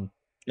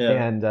 yeah,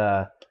 And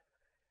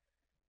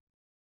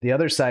the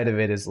other side of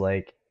it is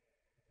like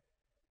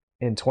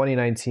in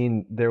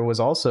 2019, there was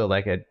also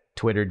like a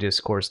Twitter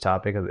discourse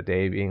topic of the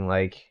day being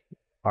like,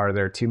 are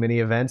there too many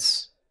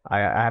events? I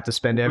have to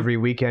spend mhm, every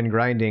weekend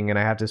grinding and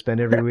I have to spend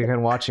every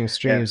weekend watching yeah,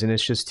 streams and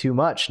it's just too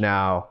much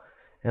now.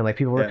 And like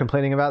people were yeah,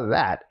 complaining about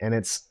that. And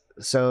it's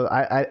so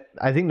I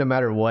think no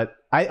matter what,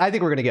 I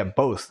think we're gonna get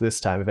both this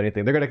time, if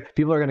anything.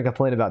 People are gonna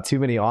complain about too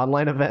many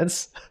online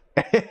events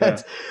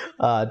yeah.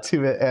 and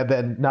and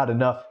then not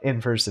enough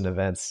in-person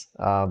events.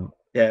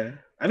 Yeah.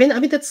 I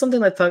mean that's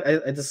something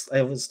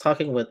I was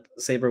talking with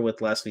Saber with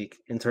last week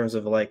in terms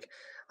of like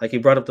he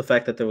brought up the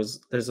fact that there was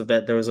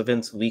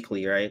events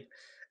weekly, right?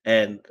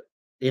 And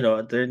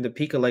during the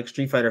peak of like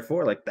Street Fighter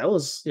 4, like that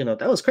was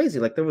crazy.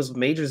 Like there was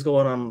majors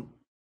going on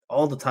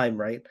all the time,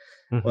 right?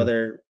 Mhm.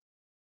 Whether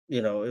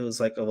it was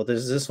like, oh well,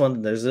 there's this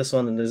one, there's this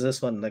one, and there's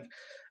this one. Like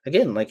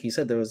again, like you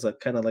said, there was like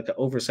kind of like an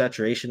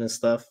oversaturation and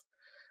stuff.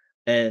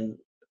 And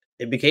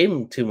it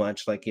became too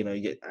much. Like,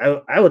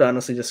 I would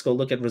honestly just go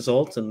look at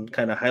results and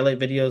kind of highlight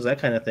videos, that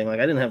kind of thing. Like,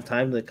 I didn't have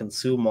time to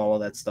consume all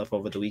of that stuff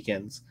over the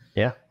weekends.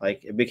 Yeah.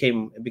 Like, it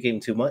became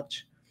too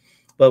much.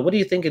 But what do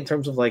you think in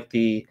terms of like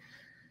I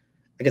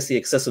guess the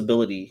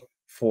accessibility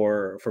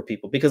for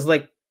people? Because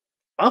like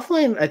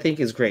offline, I think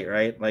is great,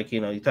 right? Like,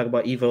 you talk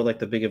about Evo, like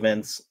the big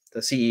events,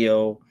 the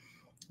CEO,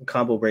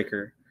 combo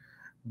breaker,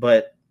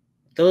 but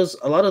those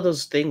a lot of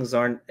those things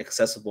aren't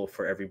accessible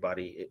for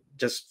everybody,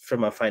 just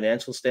from a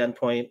financial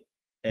standpoint,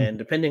 and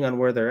depending on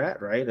where they're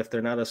at, right? If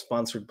they're not a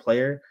sponsored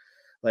player,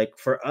 like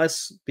for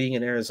us being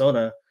in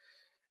Arizona,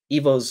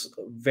 Evo's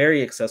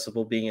very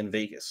accessible being in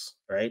Vegas,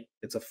 right?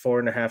 It's a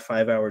 4.5,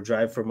 5 hour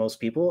drive for most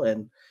people,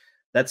 and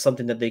that's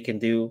something that they can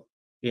do,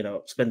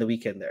 spend the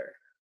weekend there,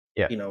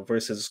 Yeah.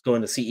 versus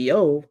going to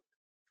CEO.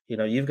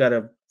 You've got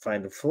to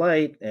find a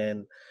flight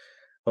and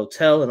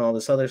hotel and all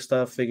this other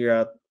stuff, figure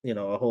out,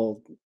 a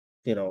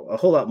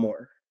whole lot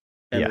more.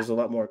 And Yeah. there's a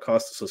lot more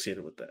cost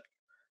associated with that.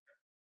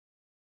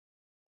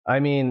 I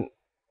mean,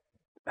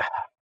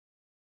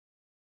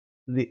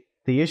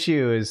 the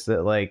issue is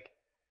that like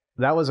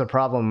that was a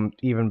problem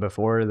even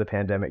before the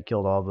pandemic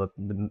killed all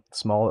the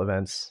small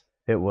events.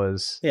 It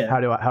was Yeah.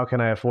 how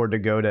can I afford to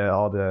go to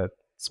all the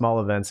small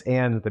events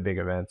and the big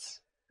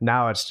events?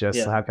 Now it's just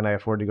Yeah. how can I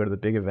afford to go to the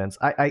big events?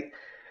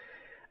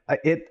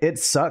 It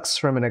sucks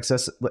from an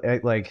access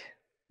like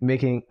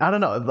making I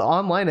don't know. The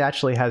online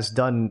actually has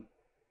done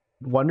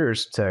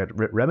wonders to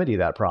remedy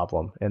that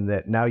problem, and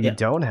that now you Yeah.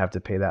 don't have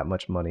to pay that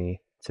much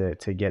money to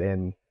get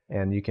in,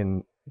 and you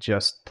can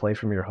just play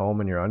from your home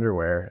in your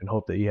underwear and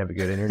hope that you have a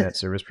good internet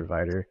service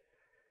provider.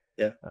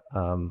 Yeah.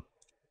 Um,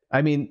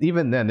 I mean,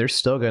 even then, there's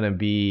still going to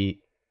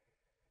be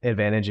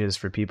advantages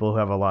for people who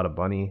have a lot of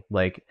money.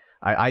 Like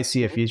I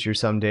see a Mhm. future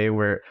someday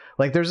where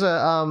like there's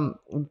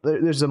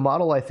a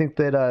model I think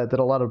that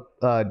a lot of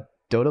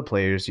Dota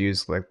players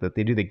use, like that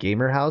they do the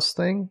gamer house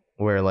thing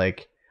where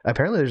like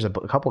apparently there's a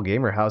couple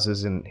gamer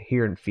houses in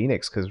here in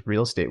Phoenix because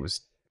real estate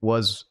was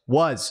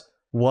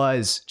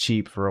was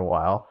cheap for a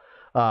while.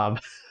 Um,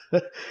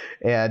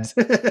 and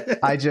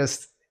I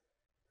just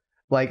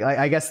like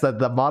I guess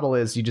the model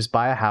is you just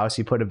buy a house,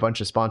 you put a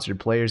bunch of sponsored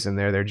players in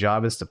there. Their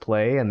job is to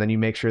play, and then you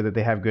make sure that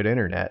they have good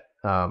internet.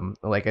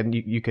 Like and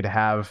you could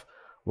have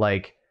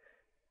like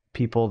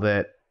people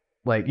that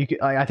like you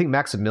could. I think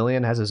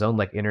Maximilian has his own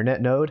like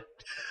internet node.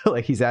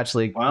 Like he's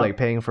actually like Wow.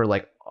 paying for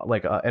like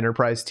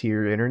enterprise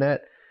tier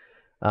internet.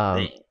 Um,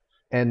 Dang.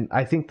 and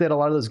I think that a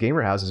lot of those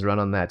gamer houses run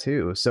on that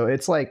too. So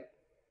it's like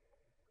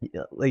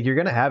you're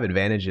gonna have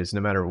advantages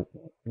no matter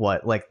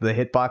what. Like the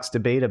hitbox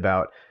debate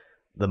about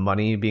the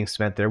money being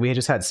spent there. We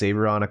just had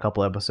Saber on a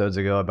couple episodes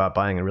ago about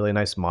buying a really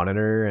nice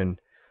monitor, and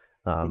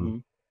um,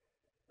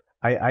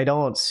 Hmm. I I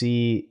don't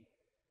see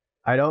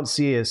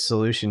a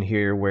solution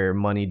here where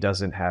money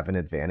doesn't have an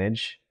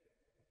advantage.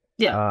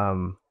 Yeah.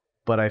 Um,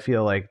 but I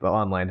feel like the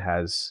online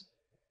has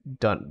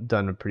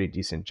done a pretty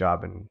decent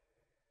job in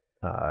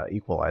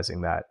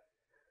equalizing that.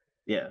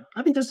 Yeah.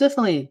 I mean, there's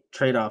definitely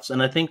trade-offs.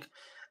 And I think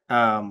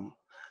um,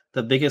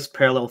 the biggest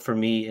parallel for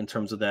me in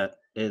terms of that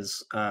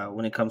is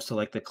when it comes to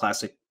like the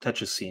classic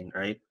Tetris scene,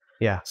 right?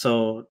 Yeah.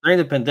 So during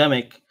the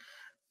pandemic,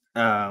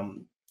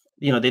 um,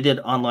 they did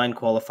online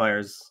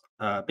qualifiers,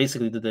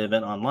 basically did the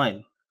event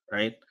online,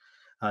 right?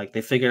 Like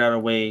they figured out a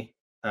way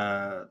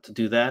to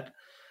do that.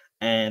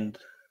 And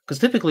because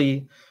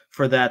typically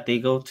for that, they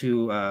go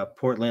to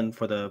Portland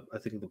for I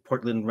think the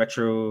Portland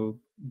Retro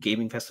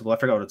Gaming Festival. I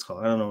forgot what it's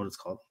called. I don't know what it's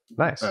called.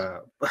 Nice. Uh,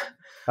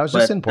 I was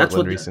just but in that's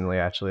Portland what, recently,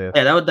 actually.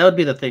 yeah, that would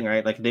be the thing,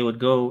 right? Like they would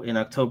go in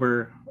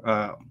October,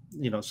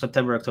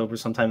 September, October,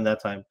 sometime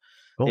that time.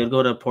 They would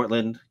Cool. go to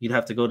Portland. You'd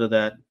have to go to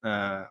that,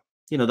 the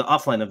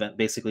offline event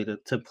basically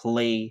to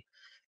play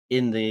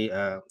in the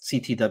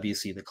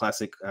CTWC, the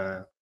classic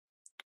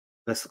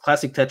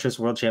Tetris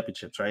World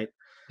Championships, right?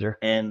 Sure.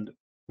 And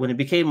when it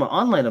became an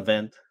online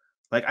event,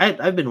 like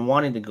I've been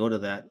wanting to go to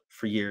that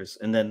for years,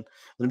 and then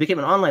when it became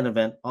an online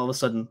event, all of a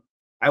sudden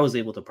I was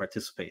able to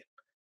participate.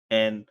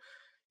 And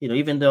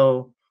even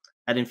though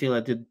I didn't feel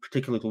I did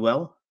particularly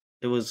well,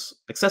 it was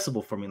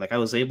accessible for me. Like I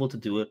was able to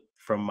do it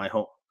from my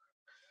home.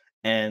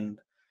 And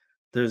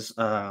there's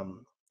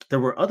there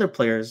were other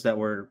players that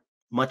were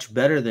much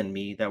better than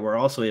me that were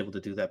also able to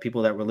do that.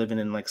 People that were living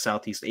in like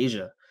Southeast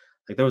Asia.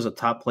 Like there was a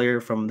top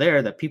player from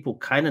there that people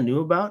kind of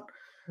knew about,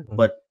 Mhm.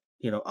 but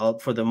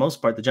for the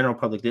most part, the general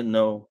public didn't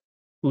know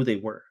who they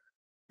were,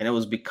 and it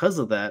was because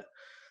of that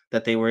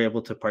that they were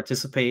able to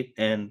participate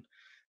and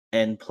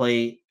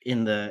play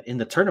in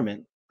the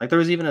tournament. Like there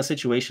was even a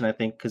situation, I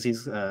think, because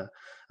I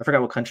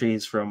forgot what country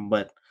he's from,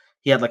 but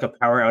he had like a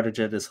power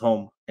outage at his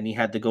home, and he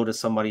had to go to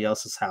somebody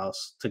else's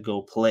house to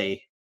go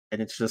play,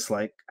 and it's just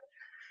like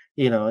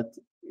it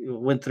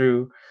went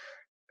through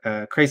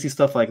crazy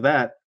stuff like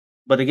that.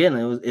 But again,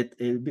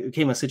 it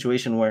became a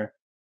situation where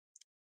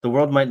the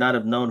world might not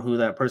have known who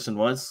that person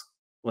was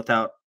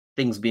without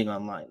things being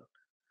online,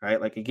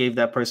 right? Like it gave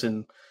that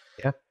person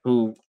Yeah.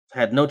 who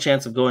had no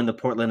chance of going to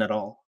Portland at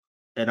all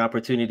an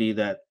opportunity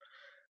that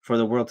for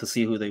the world to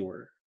see who they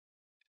were.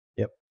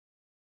 Yep.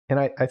 And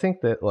I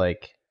think that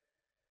like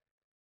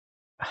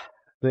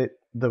the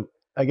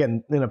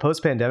again, in a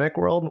post-pandemic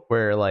world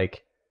where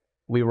like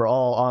we were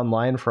all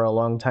online for a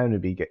long time to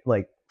be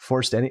like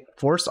forced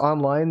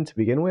online to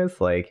begin with,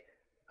 like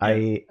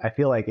Yeah. I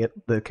feel like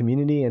the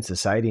community and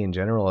society in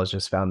general has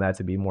just found that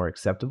to be more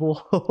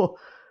acceptable.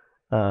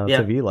 To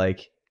Yeah. be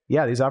like,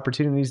 yeah, these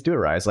opportunities do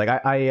arise. Like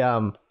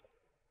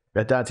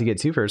not to get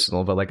too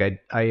personal, but like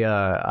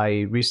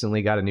I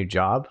recently got a new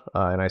job,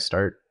 and I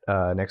start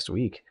next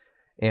week,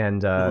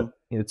 and Hmm.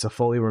 it's a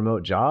fully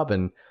remote job,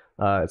 and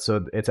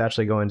so it's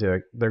actually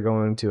they're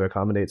going to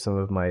accommodate some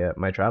of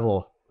my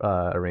travel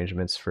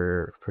arrangements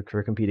for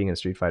competing in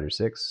Street Fighter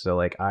 6. So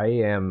like I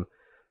am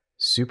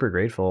super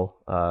grateful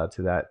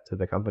to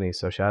the company.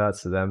 So shout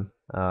outs to them.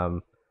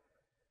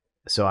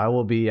 So I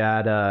will be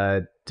at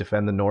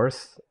Defend the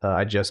North.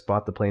 I just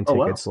bought the plane Oh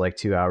wow. tickets like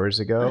 2 hours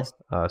ago.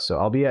 Nice. So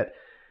I'll be at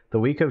the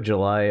week of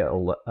July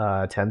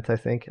 10th, I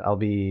think. I'll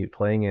be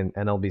playing in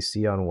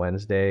NLBC on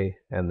Wednesday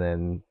and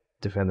then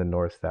Defend the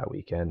North that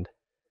weekend.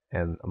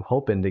 And I'm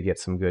hoping to get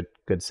some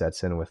good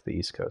sets in with the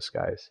East Coast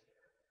guys.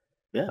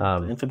 Yeah. The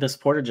Um, infamous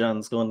Porta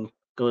Johns going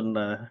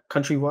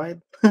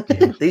countrywide,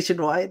 yeah,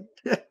 nationwide.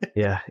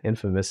 yeah,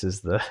 infamous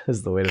is the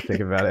is the way to think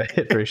about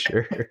it for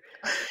sure.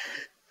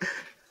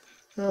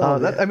 Oh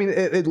That I man. mean,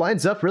 it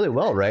lines up really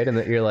well, right? And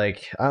that you're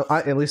like,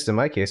 at least in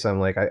my case, I'm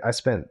like, I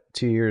spent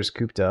 2 years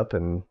cooped up,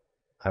 and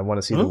I want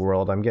to see the Mhm.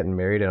 world. I'm getting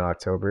married in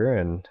October,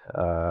 and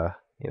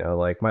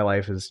like my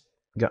life is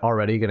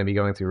already going to be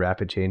going through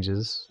rapid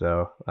changes,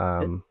 so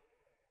Yeah.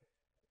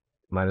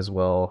 might as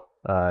well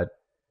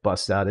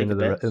bust out Take into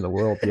advantage. the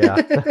world. Yeah,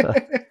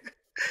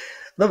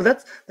 No,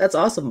 but that's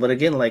awesome. But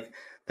again, like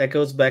that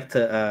goes back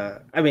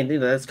to I mean,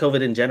 that's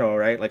COVID in general,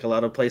 right? Like a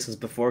lot of places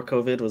before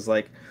COVID was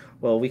like,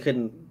 well, we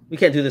can't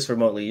do this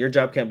remotely. Your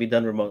job can't be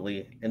done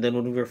remotely. And then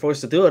when we were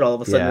forced to do it, all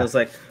of a sudden it yeah, was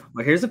like,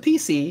 well, here's a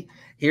PC,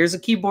 here's a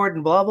keyboard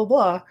and blah blah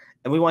blah,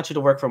 and we want you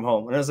to work from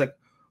home. And I was like,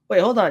 wait,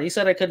 hold on, you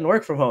said I couldn't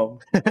work from home.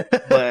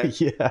 But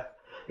yeah,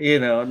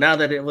 now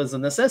that it was a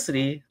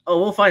necessity, oh,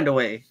 we'll find a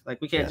way. Like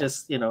we can't yeah,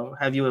 just,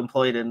 have you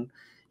employed and,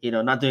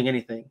 not doing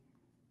anything.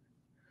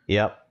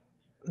 yep.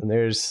 And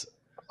there's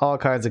all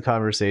kinds of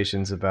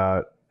conversations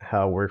about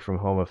how work from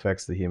home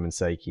affects the human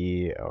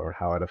psyche or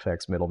how it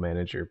affects middle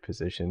manager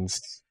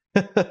positions.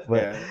 But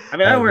Yeah, I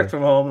mean, I I work think,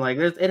 from home. Like,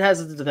 it has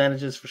its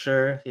advantages for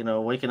sure.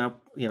 Waking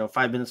up,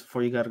 5 minutes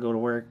before you got to go to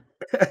work.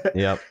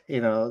 yep,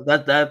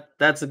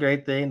 That's a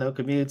great thing. No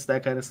commutes,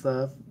 that kind of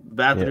stuff. yep,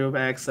 Bathroom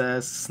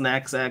access,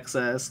 snacks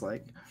access.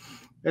 Like,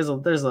 there's a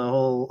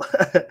whole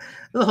there's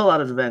a whole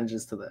lot of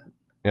advantages to that.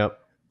 yep.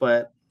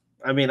 But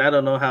I mean, I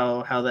don't know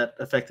how that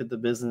affected the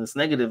business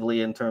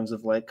negatively in terms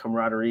of like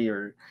camaraderie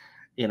or,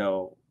 you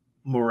know,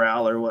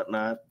 morale or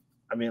whatnot.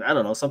 I mean, I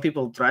don't know. Some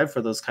people thrive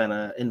for those kind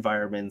of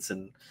environments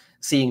and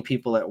seeing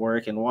people at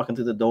work and walking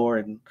through the door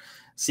and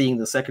seeing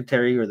the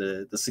secretary or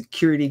the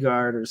security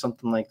guard or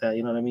something like that.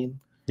 You know what I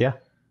mean? Yeah,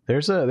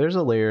 there's a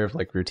layer of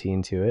like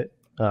routine to it,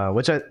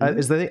 which Hmm.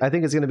 is the thing, I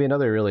think is going to be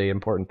another really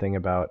important thing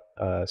about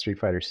Street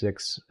Fighter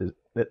Six, is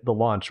the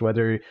launch.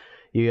 Whether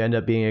you end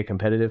up being a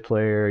competitive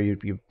player,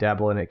 you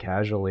dabble in it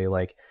casually.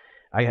 Like,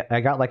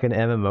 I got like an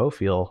MMO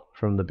feel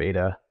from the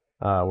beta,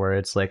 where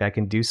it's like I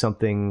can do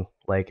something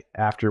like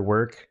after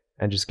work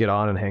and just get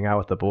on and hang out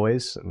with the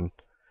boys and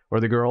or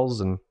the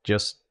girls and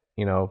just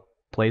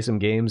play some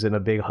games in a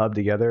big hub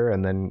together,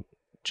 and then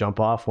jump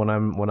off when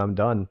I'm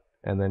done,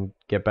 and then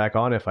get back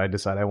on if I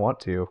decide I want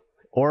to.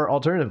 Or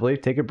alternatively,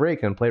 take a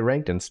break and play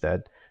ranked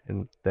instead,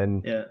 and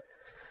then Yeah.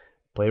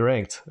 play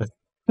ranked.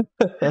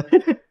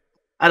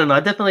 I don't know. I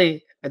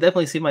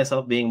definitely see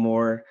myself being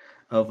more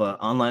of an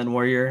online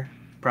warrior,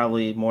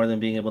 probably more than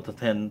being able to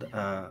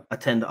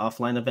attend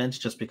offline events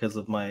just because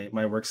of my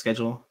work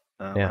schedule.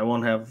 Yeah, I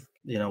won't have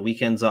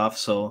weekends off,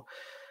 so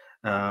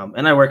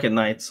and I work at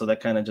night, so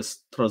that kind of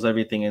just throws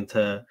everything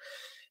into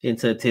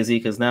a tizzy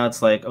because now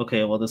it's like,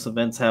 okay, well, this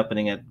event's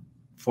happening at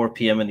 4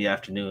 p.m. in the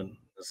afternoon.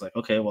 It's like,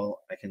 okay, well,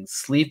 I can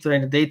sleep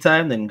during the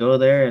daytime, then go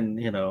there, and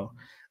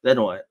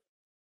then what?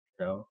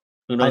 You know,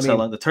 who I knows how mean,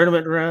 long the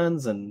tournament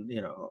runs, and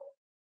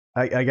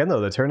again though,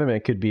 the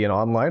tournament could be an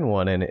online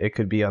one, and it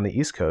could be on the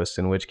East Coast.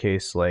 In which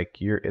case, like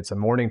it's a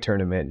morning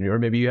tournament, or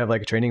maybe you have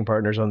like training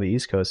partners on the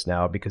East Coast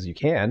now because you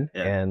can,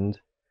 yeah, and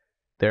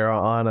they're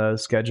on a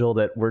schedule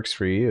that works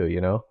for you.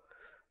 yeah,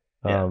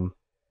 Um,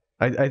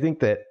 I think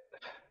that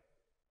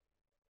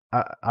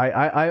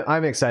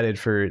I'm excited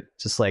for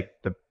just like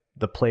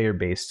the player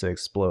base to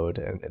explode,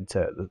 and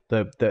to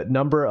the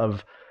number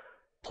of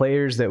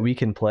players that we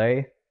can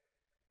play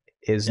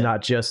is yeah,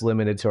 not just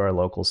limited to our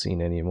local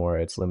scene anymore.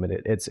 It's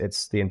limited.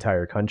 It's the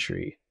entire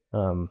country.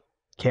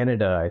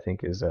 Canada, I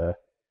think, is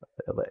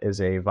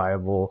a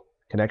viable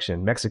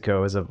connection.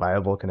 Mexico is a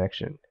viable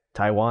connection.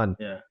 Taiwan,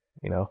 yeah,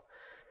 you know,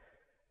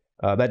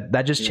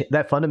 that just yeah.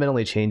 that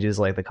fundamentally changes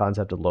like the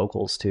concept of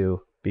locals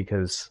too,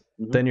 because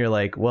Hmm. then you're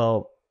like,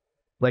 well,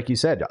 like you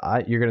said,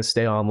 you're going to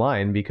stay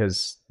online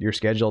because your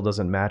schedule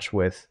doesn't match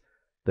with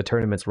the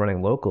tournaments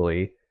running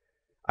locally.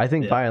 I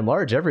think Yeah, by and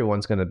large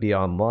everyone's going to be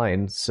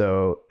online.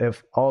 So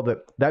if all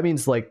that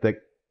means like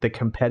the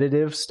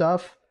competitive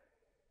stuff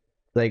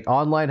like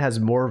online has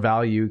more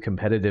value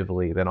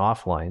competitively than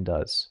offline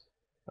does.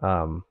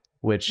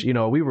 Which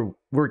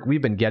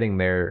we've been getting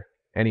there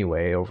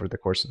anyway over the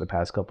course of the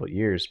past couple of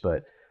years,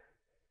 but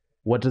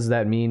what does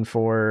that mean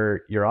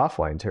for your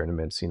offline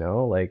tournaments?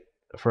 Like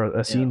for a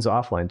Yeah, scene's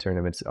offline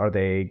tournaments,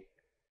 do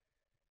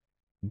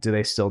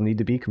they still need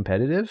to be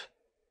competitive?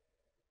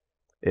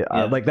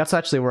 yeah, Like that's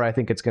actually where I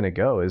think it's going to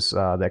go is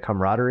that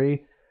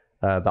camaraderie,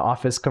 the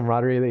office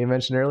camaraderie that you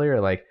mentioned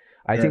earlier. Like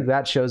I yeah, think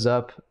that shows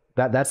up.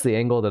 That's the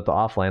angle that the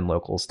offline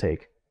locals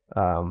take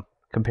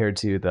compared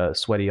to the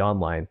sweaty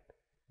online,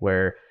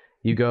 where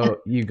you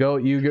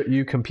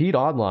compete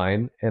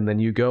online and then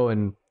you go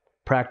and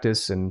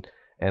practice and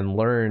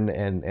learn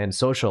and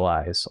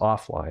socialize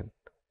offline.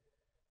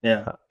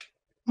 yeah. Uh,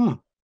 Hmm.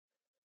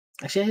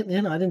 Actually,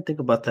 I didn't think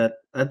about that.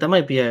 That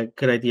might be a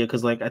good idea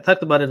because, like, I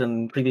talked about it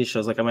in previous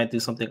shows. Like, I might do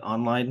something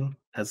online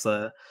as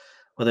a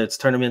whether it's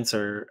tournaments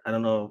or I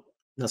don't know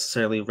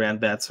necessarily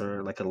Randbats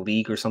or like a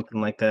league or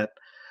something like that.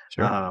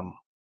 sure. Um,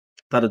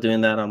 Thought of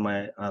doing that on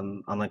my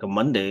on like a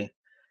Monday,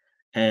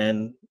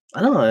 and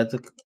I don't know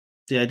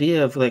the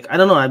idea of like I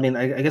don't know. I mean,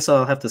 I guess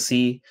I'll have to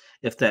see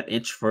if that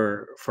itch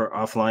for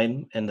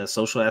offline and the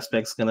social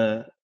aspects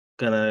gonna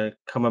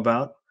come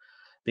about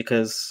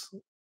because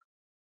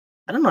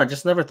I don't know. I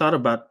just never thought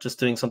about just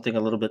doing something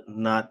a little bit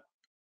not.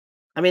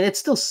 I mean, it's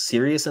still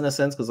serious in a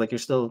sense because like you're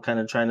still kind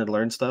of trying to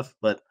learn stuff,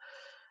 but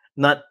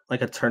not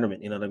like a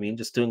tournament. You know what I mean?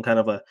 Just doing kind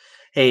of a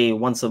hey,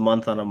 once a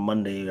month on a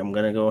Monday, I'm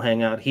gonna go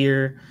hang out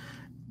here.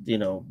 You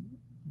know,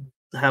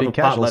 have a Big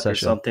casual potluck or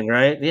session. something,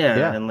 right? Yeah,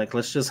 Yeah. and like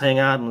let's just hang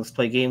out and let's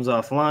play games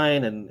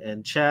offline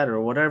and chat or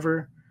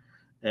whatever,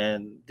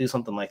 and do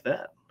something like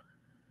that.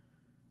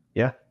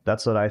 Yeah,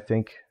 that's what I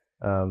think.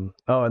 Oh,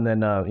 and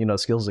then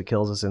Skills That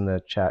Kills is in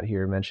the chat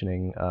here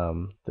mentioning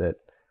that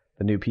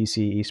the new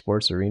PC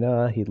esports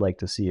arena, he'd like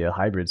to see a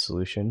hybrid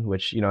solution,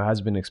 which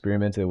has been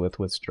experimented with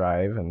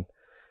Strive, and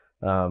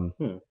um,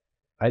 Hmm.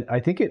 I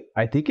think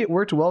it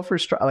worked well for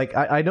Strive. Like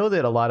I know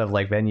that a lot of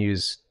like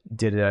venues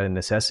did it out of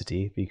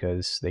necessity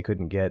because they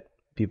couldn't get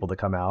people to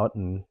come out,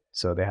 and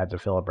so they had to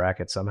fill a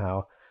bracket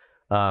somehow.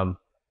 Um,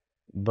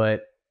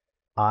 but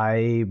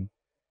I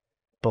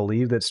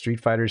believe that Street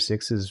Fighter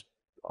 6 is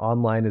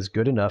online is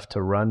good enough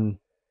to run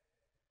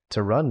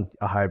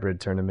a hybrid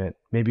tournament.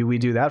 Maybe we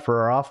do that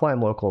for our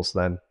offline locals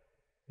then,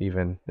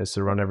 even is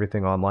to run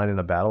everything online in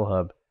a battle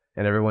hub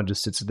and everyone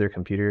just sits at their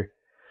computer.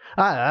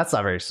 That's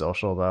not very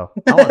social though.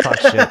 I want to talk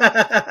shit.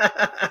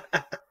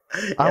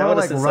 I Yeah, I want to want to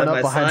like sit run side up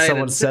by behind side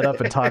someone's and.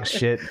 setup and talk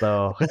shit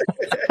though.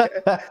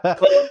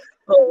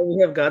 Well, oh,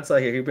 we have Godsaw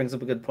here. He brings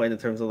up a good point in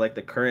terms of like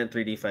the current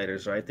 3D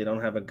fighters, right? They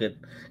don't have a good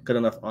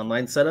enough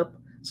online setup.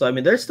 So I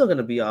mean, they're still going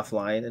to be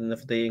offline, and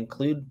if they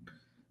include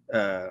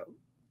uh,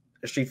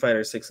 Street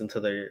Fighter 6 into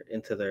their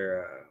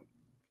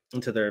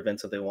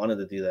events if they wanted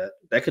to do that,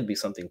 that could be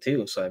something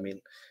too. So I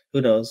mean,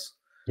 who knows?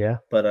 Yeah.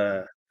 But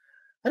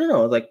I don't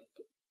know. Like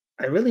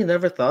I really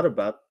never thought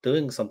about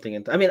doing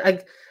something. I mean,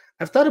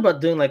 I've thought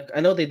about doing like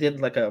I know they did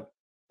like a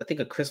I think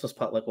a Christmas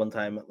potluck one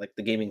time at like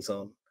the gaming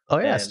zone, Oh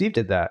yeah, and Steve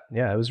did that.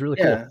 Yeah, it was really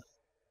yeah. cool.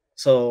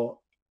 So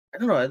I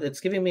don't know.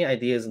 It's giving me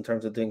ideas in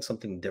terms of doing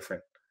something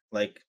different.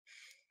 Like,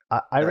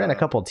 I ran a um,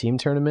 couple team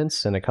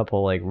tournaments and a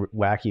couple like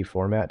wacky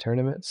format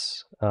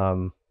tournaments.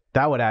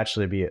 That would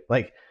actually be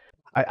like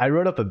I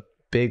wrote up a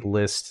big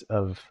list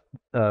of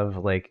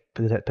like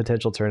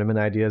potential tournament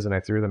ideas and I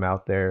threw them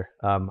out there.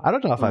 I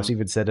don't know if I've mm,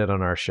 even said it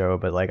on our show,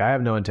 but like I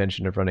have no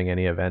intention of running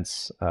any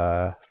events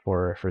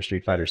for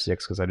Street yeah, Fighter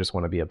 6 because I just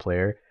want to be a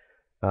player.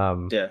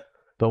 Um, yeah,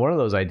 but one of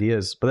those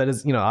ideas, but that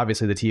is,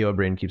 obviously the TO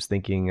brain keeps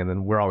thinking, and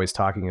then we're always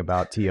talking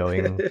about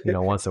TOing,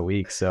 once a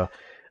week. So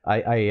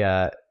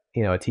a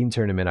team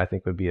tournament I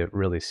think would be a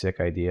really sick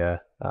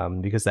idea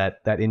because that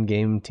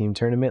in-game team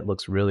tournament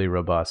looks really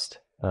robust.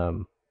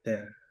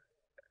 yeah,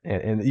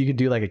 And you could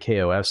do like a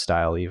KOF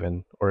style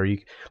even, or you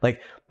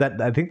like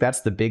that. I think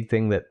that's the big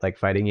thing that like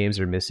fighting games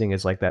are missing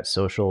is like that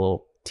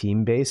social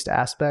team based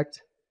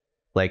aspect.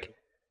 Like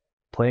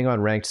playing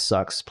on ranked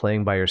sucks.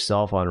 Playing by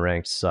yourself on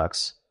ranked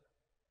sucks.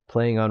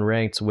 Playing on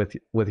ranked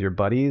with your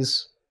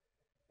buddies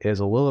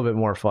is a little bit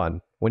more fun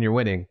when you're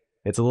winning.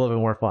 It's a little bit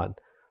more fun.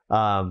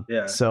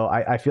 yeah, So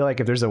I feel like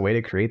if there's a way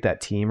to create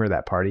that team or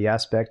that party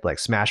aspect, like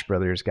Smash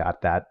Brothers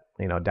got that,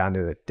 down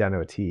to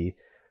a T.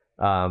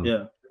 Um,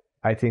 yeah,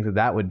 I think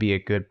that would be a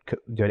good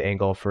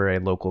angle for a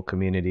local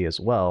community as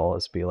well.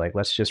 Is be like,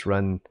 let's just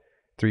run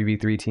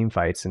 3v3 team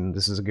fights, and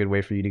this is a good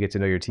way for you to get to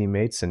know your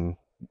teammates, and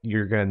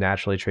you're going to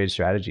naturally trade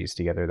strategies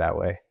together that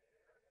way.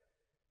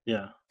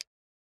 yeah.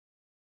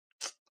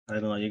 I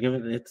don't know. You're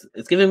giving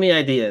it's giving me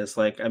ideas.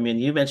 Like, I mean,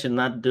 you mentioned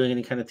not doing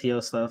any kind of TO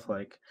stuff.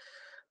 Like,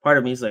 part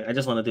of me is like, I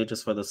just want to do it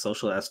just for the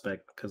social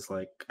aspect because,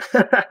 like,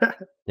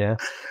 Yeah.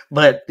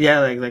 but yeah,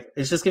 like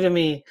it's just giving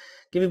me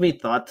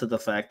thought to the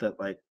fact that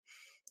like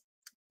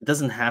it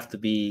doesn't have to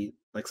be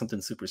like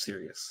something super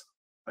serious.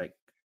 Like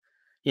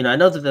I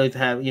know that they've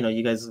had,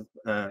 you guys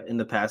in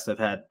the past have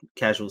had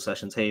casual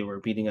sessions. Hey,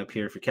 we're meeting up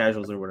here for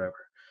casuals or whatever.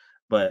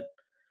 But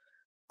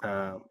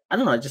I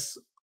don't know.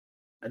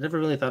 I never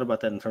really thought about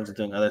that in terms of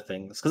doing other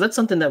things because that's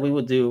something that we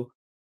would do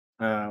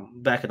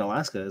back in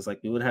Alaska is like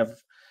we would have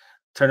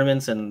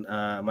tournaments, and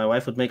my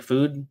wife would make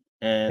food,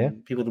 Yeah.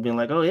 and people would be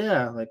like, "Oh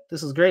yeah, like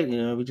this is great."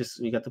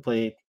 We got to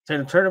play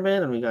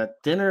tournament, and we got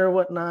dinner or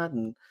whatnot,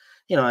 and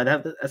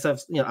that's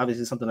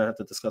obviously something I have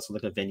to discuss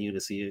with like a venue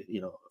to see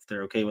if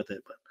they're okay with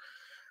it, but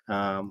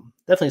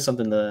definitely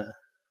something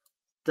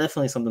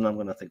I'm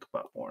going to think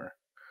about more.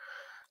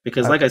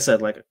 Because I, like I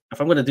said, like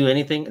if I'm gonna do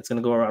anything, it's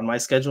gonna go around my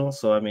schedule.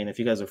 So I mean, if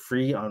you guys are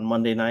free on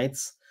Monday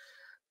nights,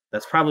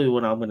 that's probably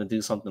when I'm gonna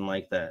do something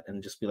like that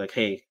and just be like,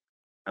 hey,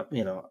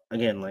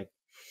 again, like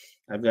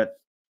I've got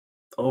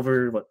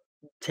over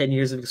 10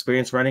 years of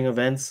experience running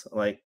events.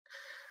 Like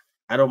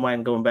I don't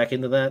mind going back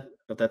into that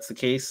if that's the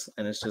case.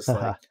 And it's just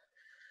like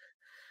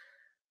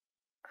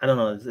I don't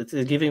know,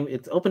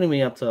 it's opening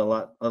me up to a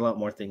lot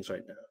more things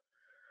right now.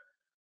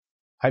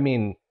 I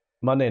mean,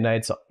 Monday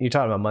nights. You're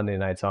talking about Monday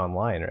nights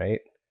online, right?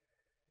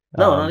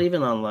 No, not Um,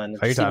 even online,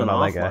 are you just talking even about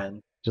like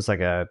offline. just like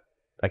a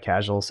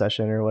casual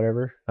session or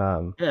whatever?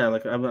 Yeah,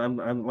 like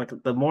I'm like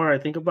the more I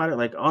think about it,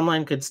 like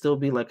online could still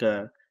be like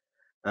a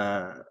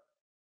uh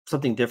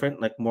something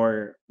different, like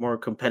more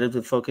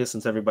competitive focus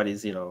since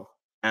everybody's,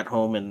 at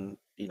home and,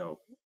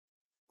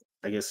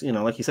 I guess,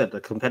 like you said, the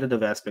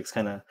competitive aspects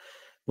kind of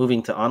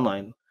moving to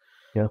online.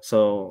 Yeah.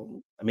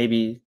 So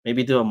maybe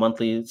do a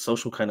monthly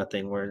social kind of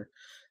thing where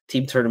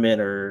team tournament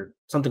or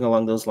something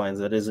along those lines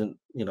that isn't,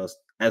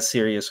 as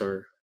serious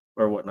or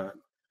whatnot.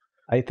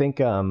 I think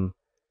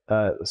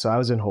so I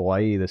was in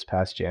Hawaii this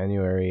past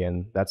January,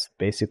 and that's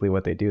basically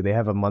what they do. They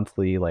have a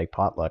monthly like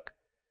potluck,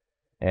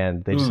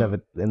 and they just have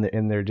Mm, it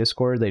in their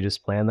Discord. They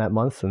just plan that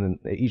month, and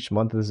then each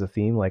month is a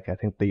theme. Like I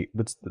think the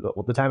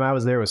time I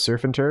was there was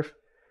surf and turf,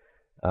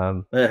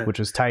 yeah. which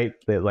was tight.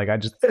 They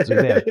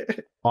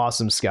had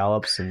awesome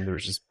scallops, and there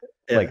was just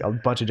like Yeah. a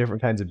bunch of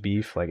different kinds of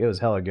beef. Like it was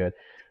hella good.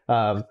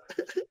 Um,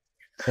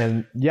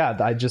 and yeah,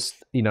 I just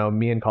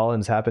me and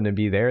Collins happened to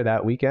be there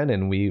that weekend,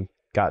 and we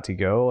got to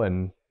go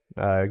and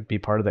be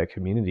part of that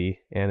community.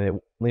 And it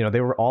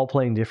they were all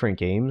playing different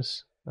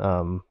games.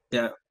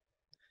 Yeah.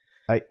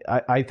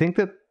 I think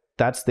that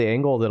that's the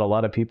angle that a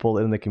lot of people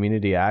in the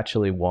community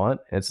actually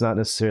want. It's not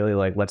necessarily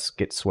like let's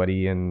get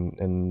sweaty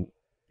and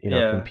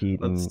Yeah.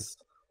 compete and Let's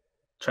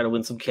try to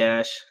win some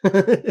cash.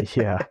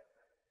 yeah.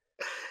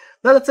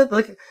 No, that's it.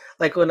 Like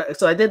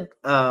so I did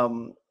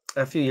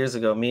a few years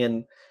ago. Me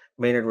and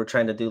Maynard were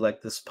trying to do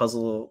like this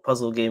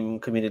puzzle game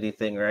community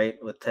thing, right?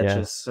 With Yeah.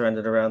 Tetris,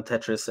 surrounded around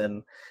Tetris,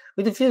 and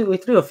we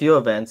threw a few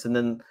events, and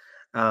then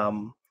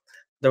um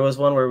there was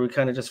one where we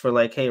kind of just were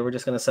like, hey, we're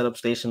just gonna set up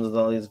stations with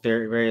all these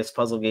various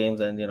puzzle games,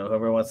 and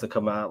whoever wants to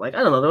come out. Like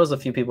I don't know, there was a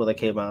few people that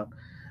came out,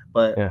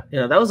 but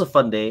Yeah. that was a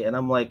fun day, and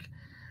I'm like,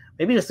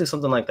 maybe just do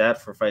something like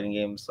that for fighting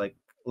games, like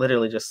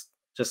literally just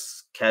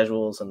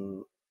casuals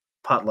and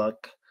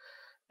potluck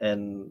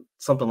and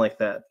something like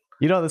that.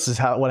 This is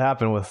what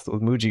happened with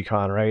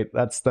MujiCon, right?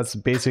 That's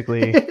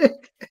basically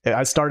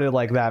I started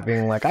like that,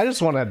 being like, I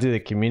just want to do the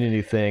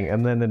community thing,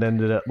 and then it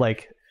ended up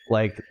like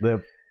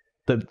the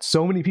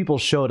so many people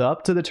showed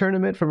up to the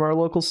tournament from our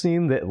local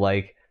scene that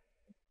like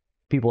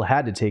people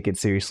had to take it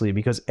seriously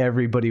because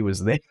everybody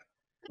was there.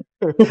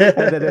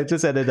 And then it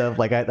just ended up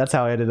like that's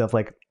how I ended up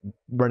like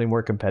running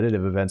more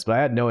competitive events. But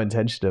I had no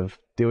intention of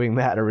doing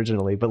that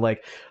originally. But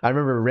like I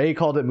remember Ray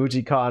called it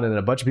MujiCon, and then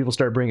a bunch of people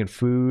started bringing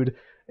food,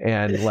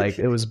 and like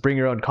it was bring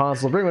your own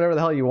console, bring whatever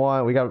the hell you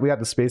want. We got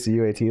the space at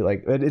UAT.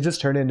 Like it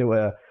just turned into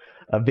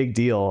a big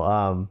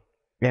deal.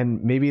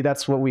 And maybe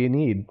that's what we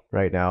need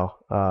right now.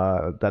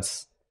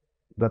 That's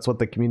what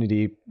the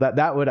community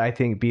that would, I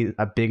think, be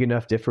a big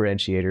enough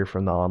differentiator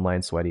from the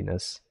online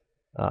sweatiness.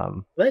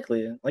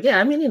 Exactly. Like, yeah,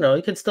 I mean,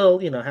 you can still,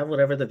 have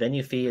whatever the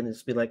venue fee and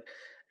just be like,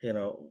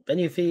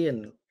 venue fee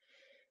and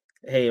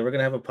hey, we're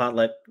gonna have a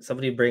potluck.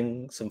 Somebody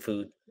bring some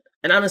food.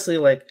 And honestly,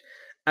 like,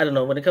 I don't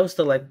know, when it comes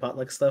to like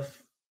potluck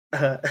stuff,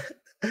 uh,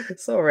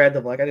 it's so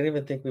random. Like, I didn't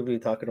even think we'd be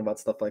talking about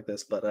stuff like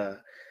this, but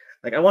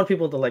like, I want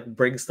people to like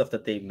bring stuff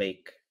that they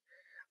make.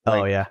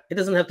 Oh Like, yeah, it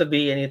doesn't have to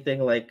be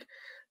anything like,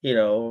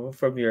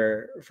 from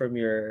your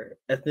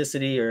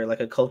ethnicity or like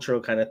a cultural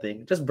kind of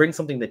thing. Just bring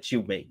something that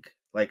you make.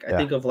 Like, I yeah.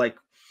 think of like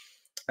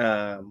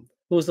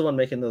who was the one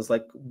making those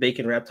like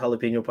bacon wrapped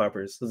jalapeno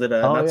poppers? Was it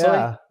Oh not soy?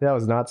 yeah, that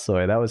was not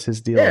soy. That was his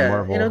deal in Yeah,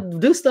 Marvel.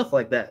 do stuff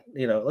like that.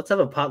 Let's have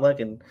a potluck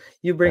and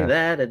you bring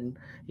Yeah, that, and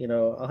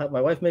I'll have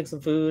my wife make some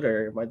food,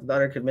 or my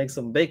daughter could make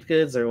some baked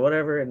goods or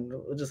whatever, and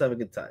we'll just have a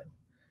good time.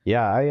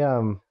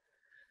 yeah.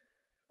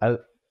 I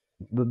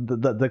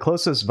the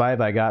closest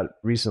vibe I got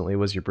recently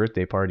was your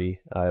birthday party.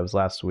 It was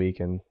last week,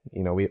 and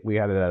we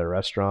had it at a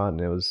restaurant,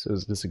 and it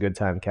was just a good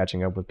time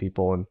catching up with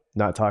people and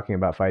not talking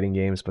about fighting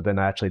games, but then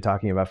actually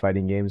talking about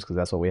fighting games because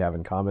that's what we have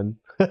in common.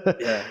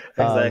 Yeah,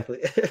 um, exactly.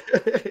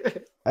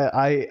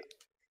 I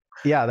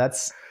yeah,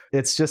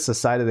 it's just a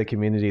side of the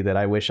community that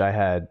I wish I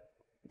had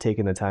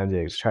taken the time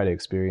to try to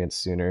experience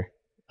sooner.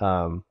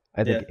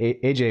 I Yeah, think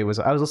AJ was.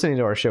 I was listening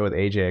to our show with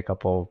AJ a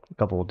couple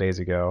of days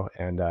ago,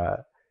 and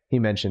he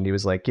mentioned, he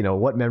was like,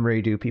 what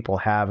memory do people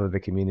have of the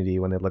community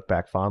when they look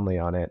back fondly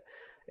on it?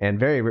 And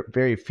very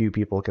very few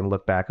people can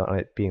look back on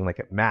it being like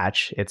a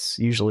match. It's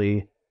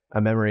usually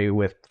a memory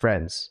with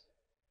friends.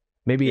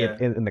 maybe Yeah.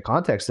 in the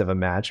context of a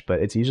match, but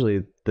it's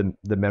usually the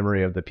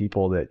memory of the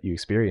people that you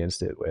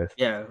experienced it with.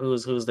 Yeah, who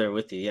was there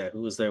with you? Yeah,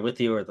 who was there with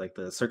you, or like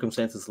the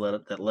circumstances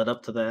that led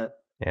up to that?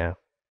 Yeah.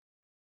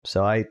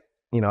 So I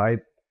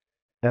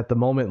at the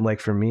moment, like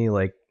for me,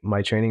 like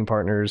my training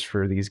partners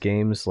for these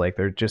games, like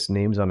they're just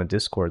names on a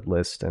Discord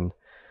list, and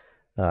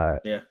uh,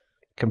 Yeah.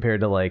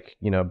 compared to like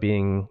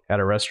being at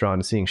a restaurant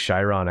and seeing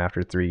Chiron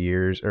after 3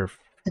 years or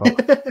oh,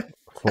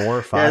 four or Yeah,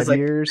 it's five like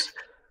years.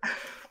 That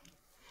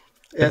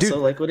yeah. So dude,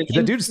 like when it that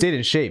came, dude stayed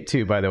in shape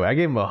too. By the way, I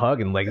gave him a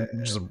hug and like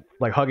just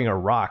like hugging a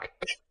rock.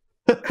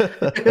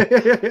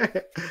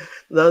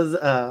 those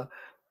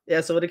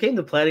yeah. So when it came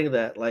to planning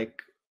that,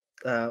 like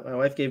my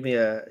wife gave me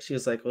a. She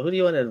was like, "Well, who do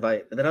you want to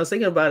invite?" And then I was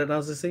thinking about it, and I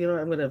was just saying,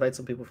 I'm going to invite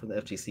some people from the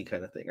FGC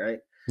kind of thing, right?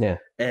 Yeah,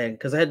 And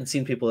because I hadn't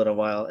seen people in a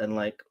while, and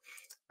like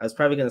I was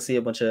probably going to see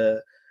a bunch of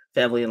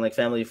family and like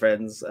family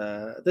friends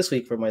this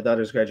week for my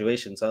daughter's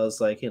graduation. So I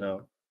was like,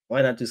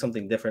 why not do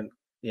something different?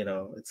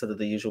 Instead of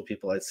the usual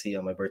people I'd see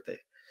on my birthday.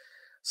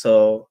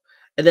 So,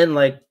 and then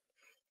like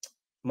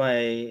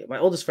my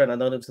oldest friend, I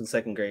known him since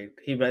second grade.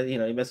 He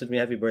messaged me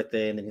happy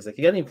birthday, and then he's like,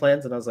 "You got any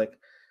plans?" And I was like,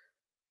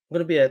 "I'm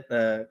gonna be at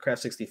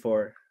Craft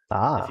 64 if you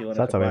ah, want so to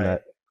that's come how we by."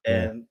 met.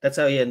 Yeah, And that's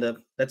how he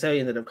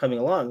ended up coming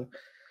along.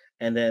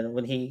 And then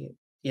when he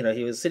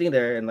was sitting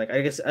there, and like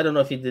I guess I don't know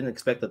if he didn't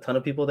expect a ton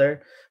of people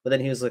there, but then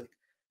he was like,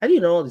 "How do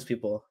you know all these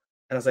people?"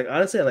 And I was like,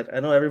 "Honestly, I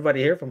know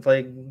everybody here from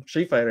playing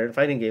Street Fighter and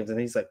fighting games." And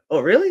he's like,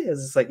 "Oh, really?"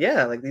 It's just like,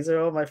 "Yeah, like these are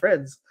all my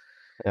friends."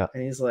 yeah.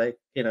 And he's like,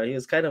 he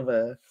was kind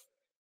of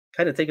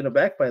taken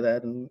aback by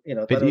that, and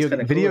thought it was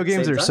kind of cool Video at the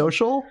games same are time.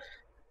 social?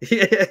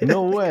 Yeah,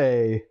 No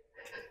way.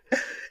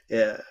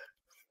 yeah.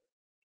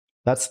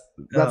 That's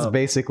that's Um,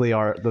 basically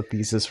our the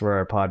thesis for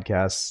our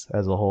podcast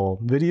as a whole.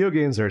 Video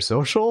games are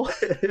social.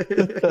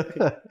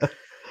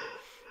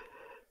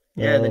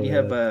 yeah, and then Oh you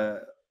have man.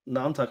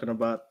 now I'm talking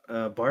about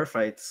bar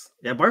fights.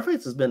 Yeah, bar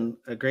fights has been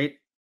a great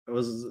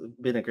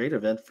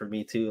event for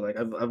me too. Like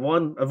I've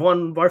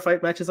won bar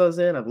fight matches I was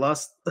in. I've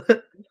lost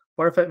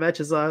bar fight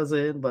matches I was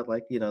in, but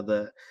like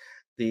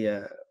the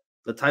uh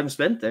the time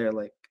spent there,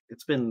 like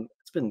it's been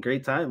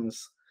great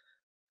times.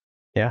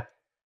 Yeah.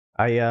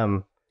 I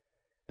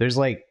there's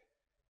like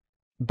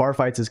bar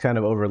fights is kind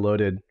of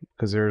overloaded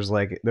because there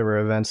were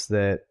events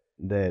that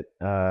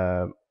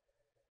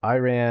I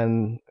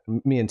ran,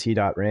 me and T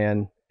Dot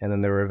ran, and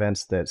then there were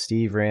events that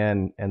Steve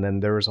ran, and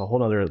then there was a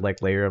whole other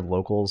like layer of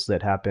locals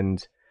that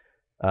happened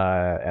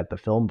at the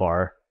film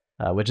bar,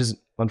 which is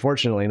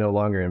unfortunately no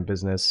longer in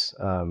business.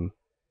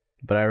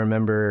 But I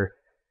remember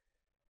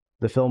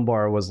the film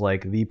bar was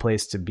like the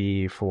place to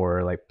be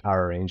for like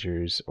Power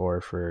Rangers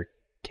or for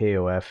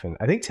KOF and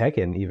I think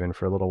Tekken even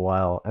for a little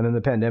while. And then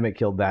the pandemic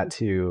killed that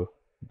too.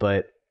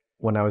 But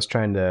when I was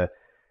trying to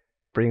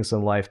bring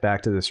some life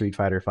back to the Street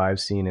Fighter 5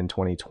 scene in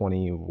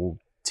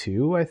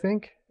 2022, I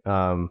think.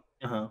 Uh-huh.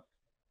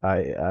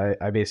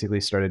 I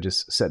basically started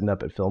just setting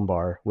up at Film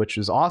Bar, which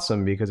was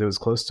awesome because it was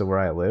close to where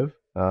I live.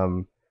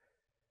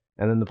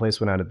 And then the place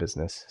went out of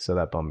business, so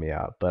that bummed me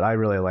out. But I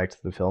really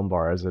liked the Film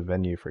Bar as a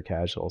venue for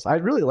casuals.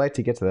 I'd really like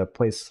to get to a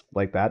place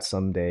like that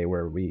someday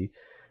where we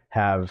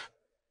have,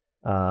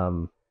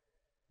 um,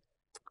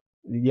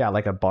 yeah,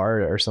 like a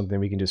bar or something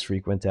we can just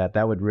frequent at.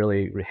 That would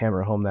really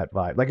hammer home that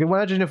vibe. Like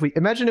imagine if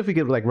we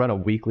could like run a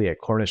weekly at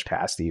Cornish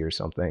Pasty or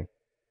something.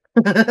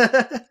 It's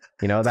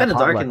That kind of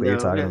dark potluck in that you're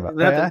there. talking We're about.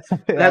 gonna Oh, have to,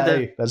 yeah, gonna have yeah, to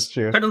hey, that's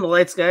true. turn on the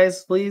lights,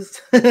 guys,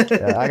 please.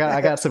 Yeah,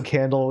 I got some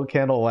candle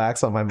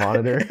wax on my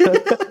monitor.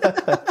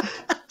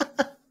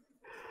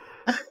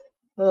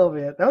 Oh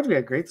man, that would be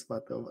a great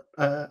spot though.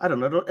 I don't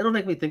know. It'll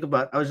make me think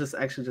about. I was just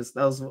actually just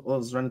that was what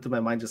was running through my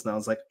mind just now. I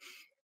was like,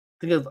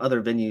 think of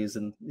other venues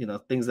and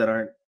things that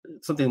aren't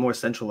something more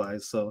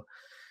centralized. So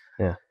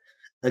Yeah,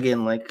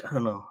 again, like I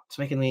don't know, it's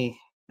making me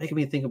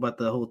think about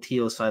the whole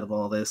TO side of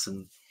all this,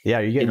 and yeah.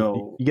 You you getting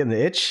know, you getting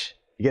the itch?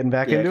 You getting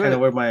back yeah, into it?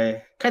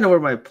 kind of where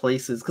my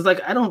place is, because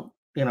like I don't,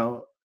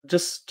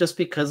 just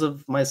because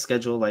of my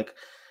schedule, like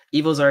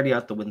Evo's already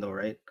out the window,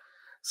 right?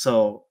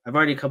 So I've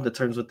already come to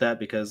terms with that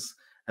because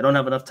I don't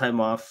have enough time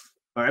off,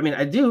 or I mean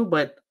I do,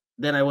 but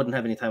then I wouldn't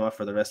have any time off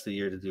for the rest of the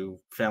year to do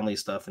family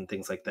stuff and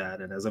things like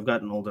that. And as I've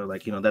gotten older,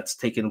 like that's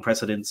taken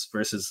precedence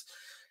versus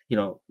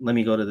let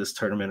me go to this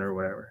tournament or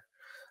whatever.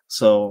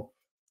 So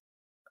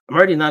I'm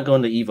already not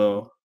going to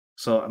Evo,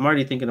 so I'm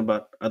already thinking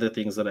about other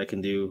things that I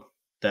can do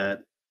that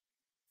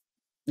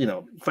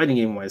fighting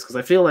game wise, because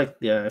I feel like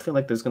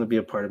there's going to be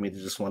a part of me that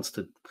just wants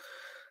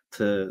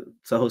to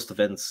host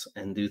events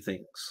and do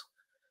things.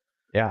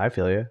 Yeah, I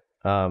feel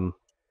you.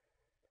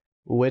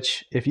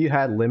 Which, if you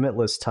had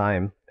limitless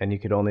time and you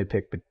could only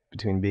pick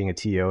between being a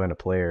TO and a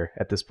player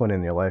at this point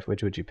in your life,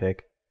 which would you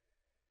pick?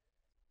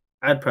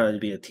 I'd probably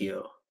be a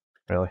TO,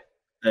 Really?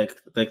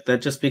 like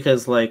that, just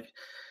because like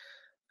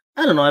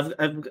I don't know.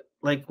 I've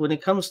like when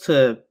it comes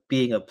to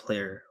being a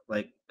player,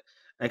 like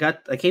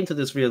I came to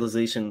this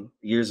realization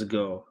years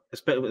ago,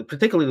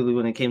 particularly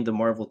when it came to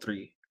Marvel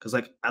 3, because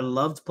like I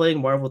loved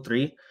playing Marvel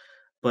 3,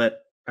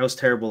 but I was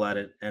terrible at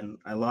it, and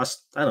I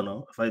lost. I don't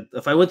know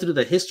if I went through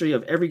the history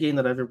of every game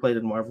that I ever played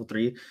in Marvel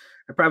 3,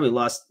 I probably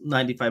lost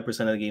 95%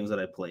 of the games that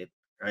I played,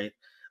 right?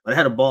 But I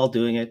had a ball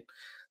doing it.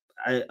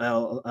 I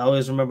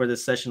always remember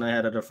this session I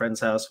had at a friend's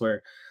house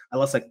where I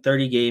lost like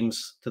 30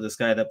 games to this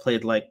guy that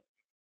played like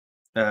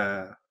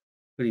who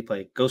did he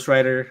play? Ghost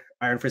Rider,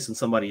 Iron Fist, and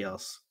somebody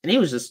else. And he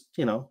was just,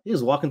 he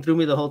was walking through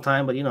me the whole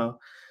time, but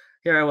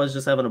here I was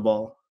just having a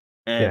ball.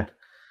 Yeah.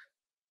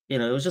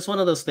 And it was just one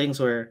of those things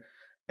where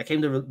I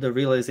came to the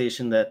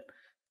realization that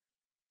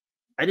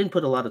I didn't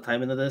put a lot of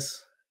time into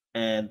this,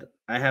 and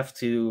I have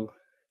to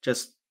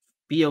just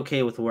be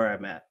okay with where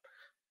I'm at.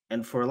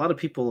 And for a lot of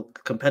people,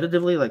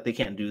 competitively, like they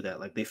can't do that.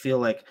 Like they feel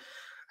like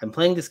I'm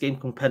playing this game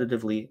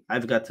competitively.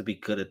 I've got to be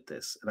good at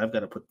this, and I've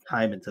got to put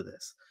time into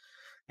this.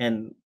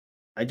 And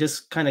I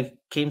just kind of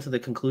came to the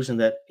conclusion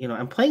that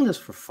I'm playing this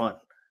for fun.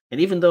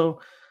 And even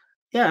though,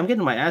 yeah, I'm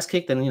getting my ass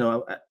kicked,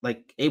 and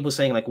like Abe was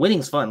saying, like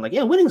winning's fun. Like,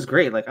 yeah, winning's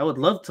great. Like I would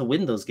love to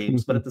win those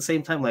games, but at the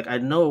same time, like I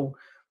know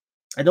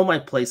my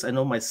place, I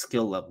know my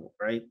skill level,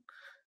 right?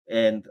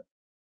 And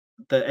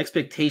the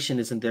expectation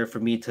isn't there for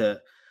me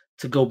to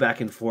go back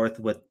and forth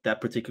with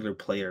that particular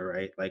player,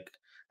 right? Like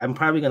I'm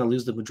probably going to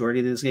lose the majority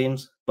of these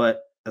games,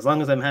 but as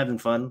long as I'm having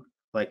fun,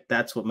 like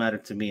that's what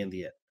mattered to me in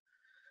the end.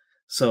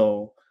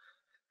 So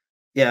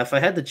yeah, if I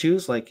had to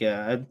choose, like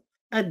yeah,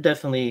 I'd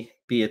definitely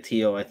be a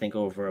TO, I think,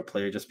 over a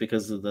player just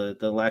because of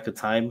the lack of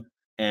time.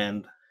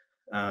 And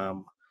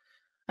um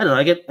I don't know,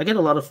 I get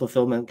a lot of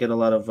fulfillment, get a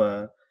lot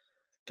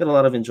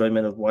of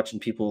enjoyment of watching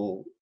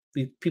people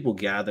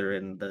gather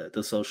and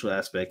the social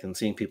aspect and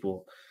seeing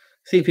people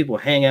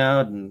hang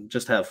out and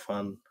just have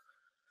fun.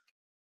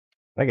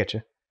 I get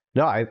you.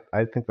 No, I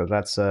think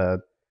that's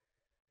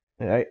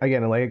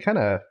again, like it kind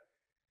of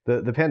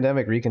the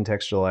pandemic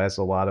recontextualized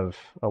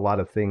a lot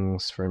of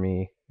things for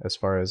me as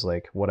far as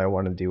like what I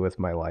want to do with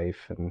my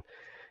life and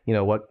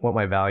what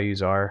my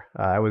values are.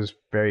 I was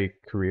very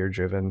career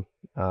driven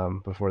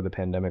before the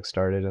pandemic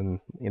started,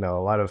 and a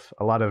lot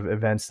of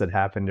events that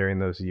happened during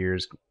those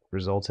years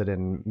resulted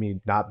in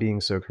me not being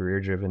so career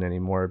driven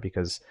anymore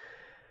because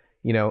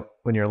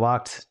when you're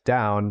locked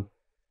down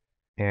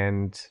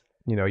and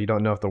you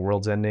don't know if the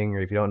world's ending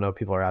or if you don't know if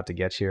people are out to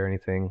get you or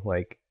anything,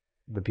 like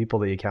the people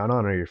that you count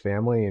on are your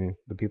family and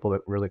the people that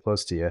are really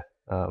close to you.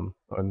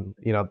 And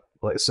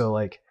like so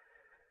like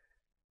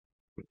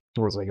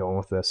where was I going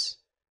with this?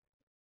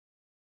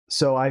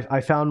 So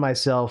I found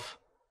myself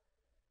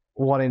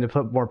wanting to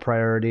put more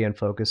priority and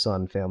focus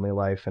on family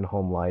life and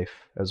home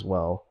life as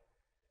well.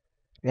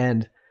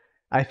 And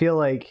I feel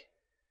like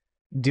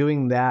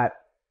doing that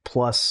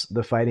plus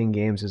the fighting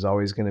games is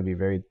always going to be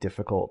very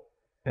difficult.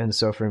 And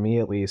so for me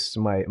at least,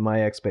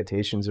 my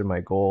expectations are my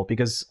goal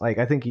because like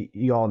I think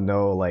you all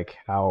know like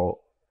how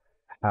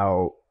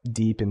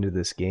deep into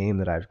this game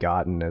that I've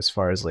gotten as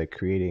far as like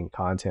creating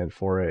content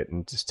for it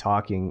and just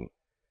talking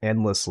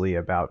endlessly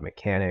about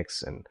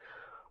mechanics and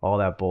all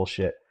that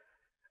bullshit.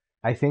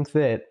 I think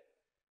that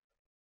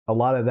a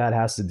lot of that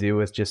has to do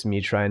with just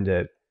me trying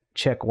to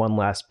check one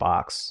last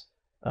box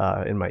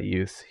in my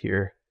youth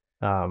here.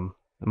 The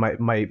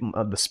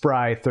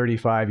spry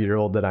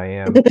 35-year-old that I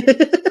am,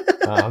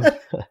 um,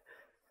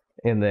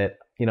 in that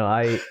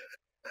I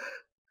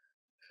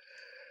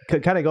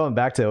kind of going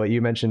back to what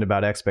you mentioned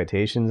about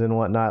expectations and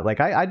whatnot. Like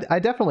I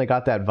definitely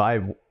got that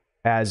vibe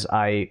as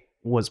I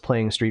was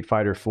playing Street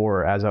Fighter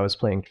 4, as I was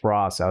playing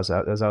Cross, as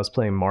I was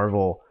playing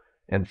Marvel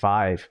and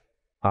Five.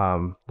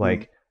 Mm,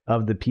 Like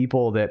of the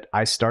people that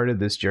I started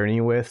this journey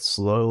with,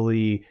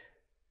 slowly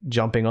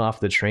jumping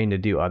off the train to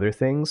do other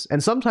things.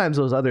 And sometimes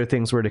those other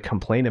things were to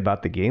complain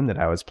about the game that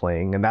I was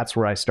playing. And that's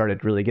where I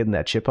started really getting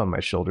that chip on my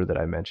shoulder that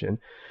I mentioned.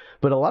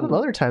 But a lot of mm,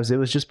 other times it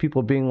was just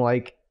people being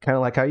like, kind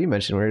of like how you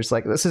mentioned, where it's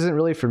like, this isn't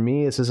really for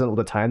me. This isn't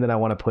the time that I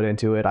want to put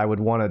into it. I would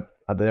want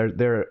to,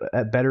 there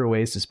are better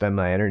ways to spend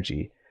my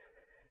energy.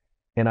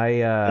 And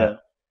yeah,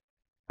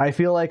 I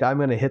feel like I'm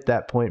going to hit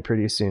that point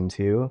pretty soon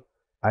too.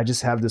 I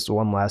just have this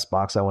one last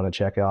box I want to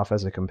check off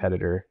as a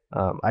competitor.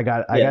 I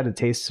got yeah, a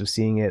taste of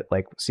seeing it,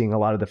 like seeing a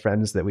lot of the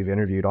friends that we've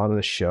interviewed on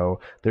this show.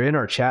 They're in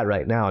our chat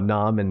right now.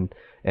 Nam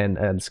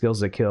and Skills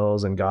That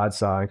Kills and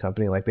Godsaw and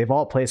company. Like they've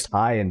all placed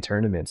high in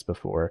tournaments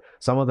before.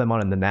 Some of them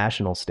on the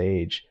national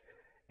stage,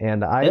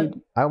 and yeah,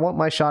 I want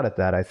my shot at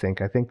that. I think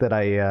that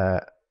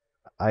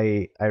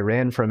I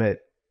ran from it.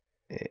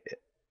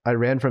 I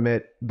ran from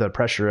it, the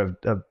pressure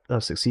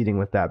of succeeding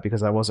with that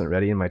because I wasn't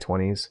ready in my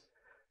 20s.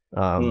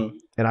 mm,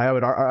 And I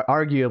would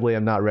arguably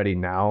I'm not ready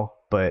now,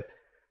 but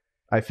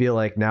I feel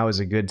like now is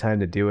a good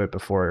time to do it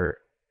before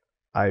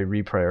I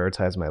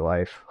reprioritize my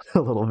life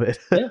a little bit.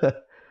 yeah.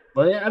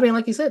 Well, yeah, I mean,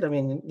 like you said, I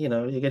mean,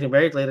 you're getting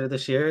married later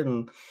this year,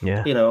 and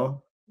Yeah. you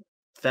know,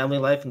 family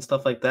life and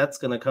stuff like that's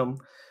gonna come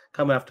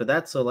after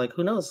that. So, like,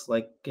 who knows?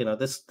 Like,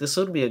 this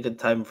would be a good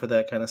time for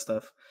that kind of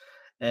stuff.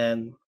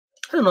 And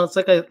I don't know. It's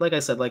like I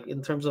said, like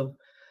in terms of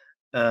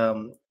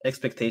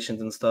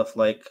expectations and stuff.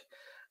 Like,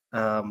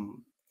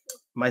 um,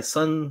 my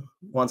son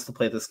wants to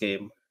play this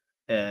game,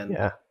 and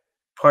Yeah.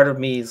 part of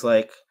me is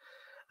like,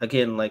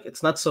 again, like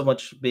it's not so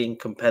much being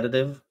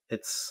competitive.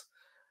 It's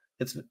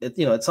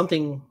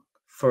something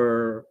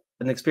for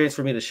an experience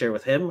for me to share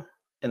with him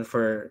and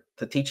for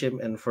to teach him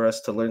and for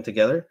us to learn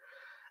together.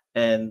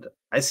 And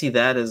I see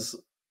that as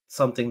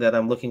something that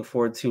I'm looking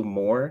forward to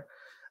more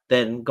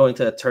than going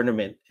to a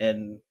tournament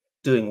and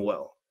doing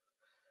well,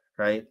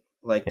 right?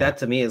 Like Yeah. that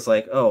to me is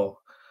like, oh,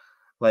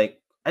 like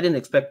I didn't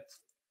expect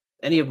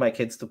any of my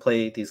kids to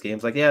play these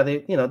games. Like, yeah,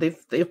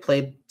 they've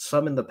played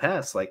some in the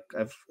past. Like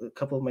I've a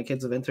couple of my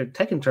kids have entered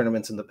Tekken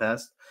tournaments in the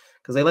past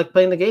because they like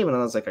playing the game. And I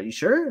was like, "Are you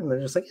sure?" And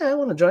they're just like, "Yeah, I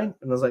want to join."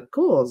 And I was like,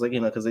 "Cool." I was like,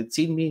 because they'd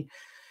seen me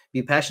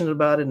be passionate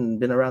about it and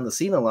been around the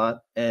scene a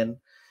lot, and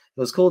it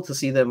was cool to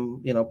see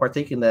them,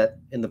 partake in that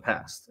in the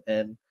past.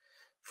 And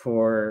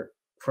for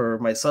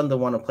my son to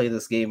want to play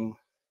this game,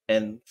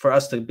 and for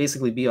us to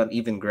basically be on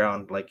even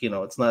ground, like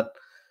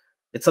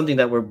it's something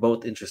that we're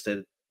both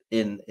interested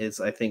in, is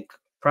I think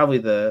probably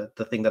the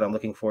thing that I'm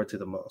looking forward to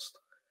the most.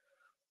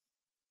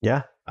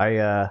 Yeah.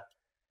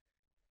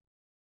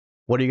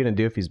 What are you gonna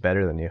do if he's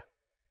better than you?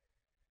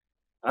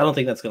 I don't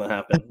think that's gonna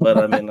happen, but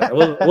I mean,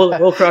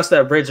 we'll cross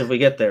that bridge if we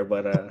get there.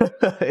 But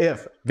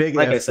If big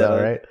like I if said,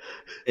 though, right?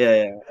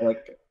 yeah,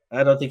 like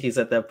I don't think he's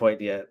at that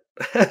point yet.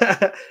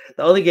 The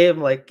only game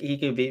like he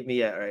can beat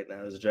me at right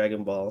now is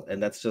Dragon Ball,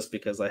 and that's just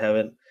because I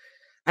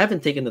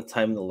haven't taken the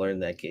time to learn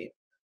that game.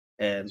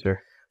 And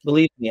Sure.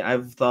 believe me,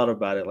 I've thought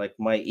about it. Like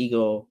my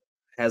ego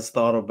has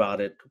thought about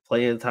it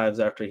plenty of times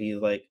after he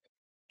like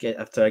get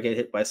after I get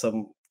hit by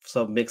some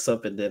mix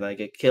up and then I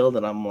get killed,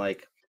 and I'm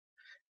like,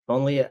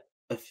 only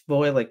if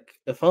boy, like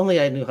if only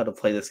I knew how to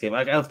play this game.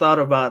 Like I've thought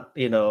about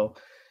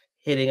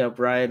hitting up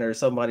Ryan or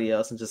somebody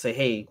else and just say,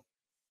 hey,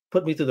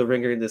 put me through the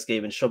ringer in this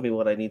game and show me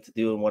what I need to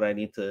do and what I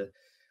need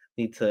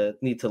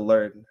to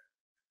learn.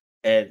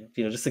 And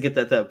just to get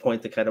that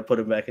point to kind of put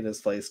him back in his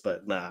place.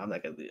 But nah, I'm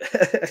not gonna do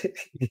that.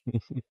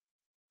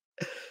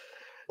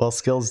 Well,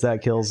 skills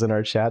that kills in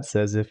our chat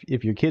says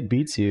if your kid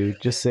beats you,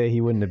 just say he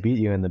wouldn't have beat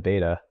you in the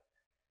beta,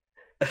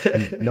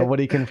 and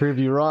nobody can prove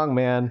you wrong,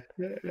 man.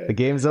 The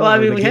game's Well, I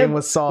over. mean, The game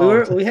was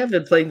solved. we have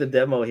been playing the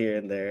demo here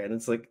and there, and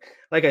it's like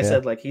I Yeah.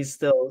 said, like he's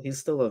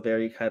still a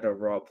very kind of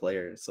raw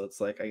player. So it's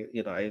like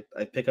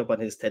I pick up on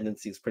his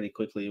tendencies pretty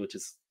quickly, which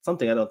is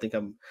something I don't think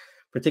I'm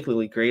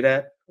particularly great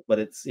at, but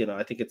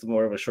I think it's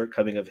more of a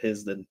shortcoming of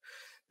his than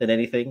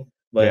anything.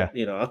 But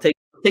Yeah. I'll take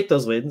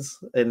those wins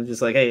and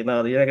just like, hey,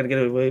 no, you're not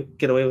gonna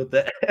get away with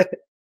that.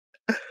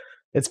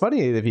 It's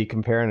funny if you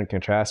compare and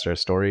contrast our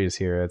stories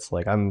here. It's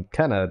like I'm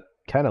kind of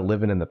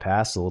living in the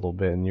past a little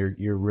bit, and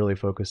you're really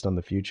focused on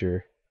the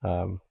future.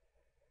 Um,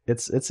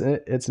 it's an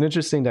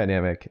interesting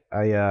dynamic.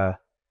 That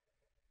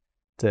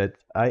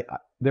I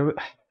there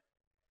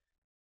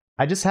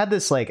I just had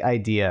this like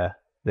idea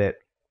that,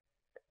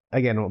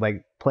 again,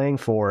 like playing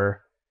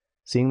four,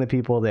 seeing the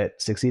people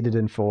that succeeded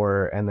in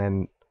four, and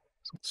then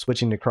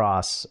switching to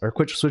cross, or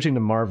switching to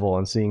Marvel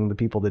and seeing the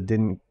people that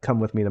didn't come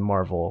with me to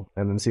Marvel,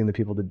 and then seeing the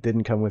people that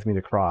didn't come with me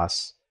to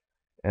cross,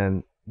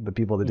 and the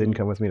people that didn't Mhm.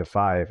 come with me to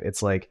five.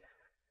 It's like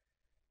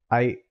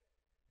I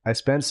I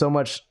spent so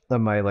much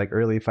of my like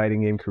early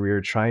fighting game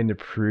career trying to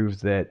prove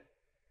that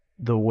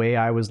the way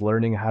I was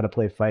learning how to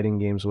play fighting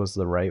games was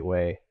the right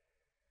way.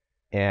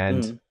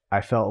 And Mhm.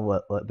 I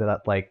felt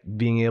that like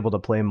being able to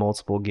play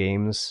multiple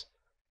games,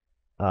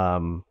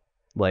 um,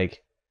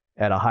 like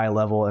at a high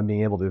level, and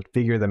being able to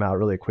figure them out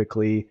really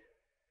quickly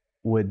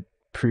would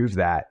prove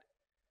that.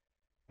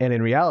 And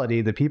in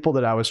reality, the people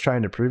that I was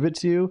trying to prove it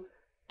to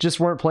just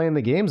weren't playing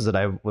the games that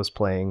I was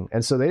playing.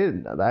 And so they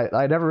didn't,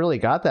 I never really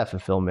got that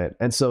fulfillment.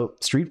 And so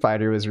Street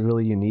Fighter was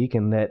really unique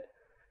in that,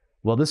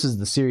 well, this is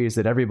the series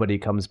that everybody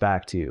comes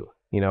back to.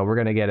 We're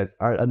going to get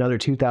another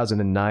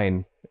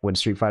 2009 when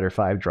Street Fighter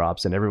 5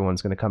 drops, and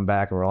everyone's going to come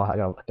back, and we're all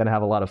going to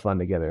have a lot of fun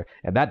together.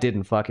 And that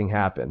didn't fucking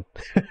happen.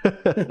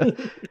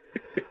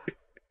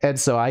 And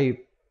so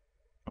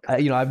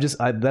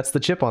that's the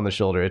chip on the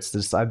shoulder. It's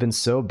just I've been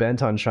so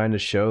bent on trying to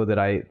show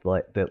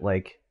that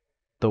like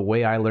the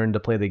way I learned to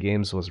play the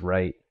games was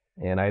right,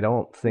 and I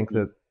don't think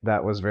Mhm.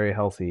 that was very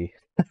healthy.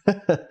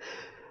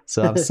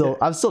 So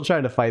I'm still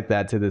trying to fight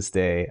that to this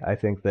day. I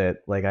think that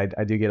like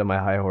I do get on my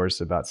high horse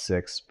about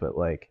six, but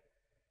like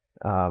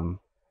um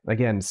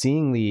again,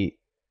 seeing the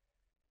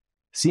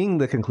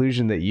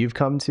conclusion that you've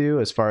come to,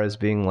 as far as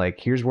being like,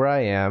 here's where I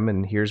am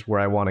and here's where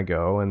I want to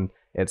go, and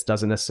it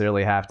doesn't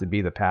necessarily have to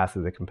be the path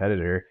of the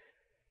competitor.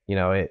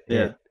 It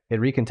Yeah. it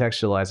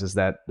recontextualizes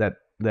that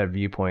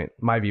viewpoint,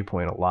 my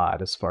viewpoint, a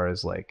lot, as far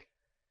as like,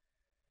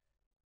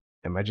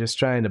 am I just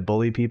trying to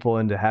bully people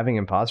into having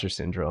imposter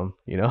syndrome?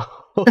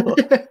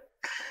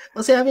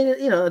 Well, see, I mean,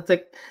 it's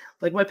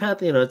like my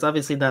path. It's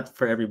obviously not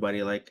for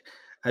everybody. Like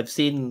I've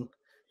seen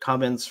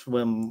comments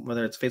from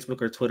whether it's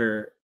Facebook or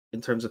Twitter in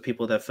terms of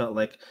people that felt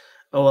like,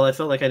 oh well, I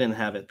felt like I didn't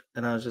have it,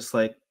 and I was just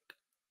like,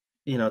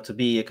 to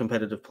be a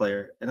competitive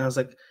player, and I was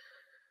like,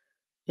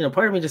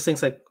 part of me just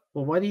thinks like,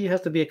 well, why do you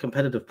have to be a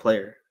competitive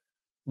player?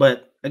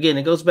 But again,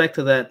 it goes back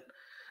to that,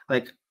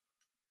 like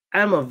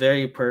I'm a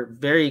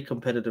very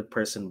competitive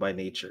person by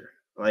nature.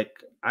 Like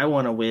I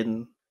want to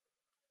win,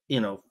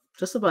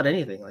 just about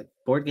anything, like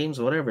board games,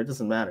 whatever, it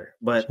doesn't matter.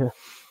 But Sure.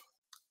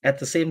 at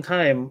the same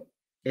time,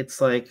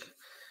 it's like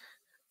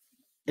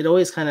it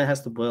always kind of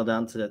has to boil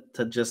down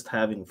to just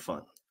having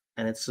fun.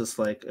 And it's just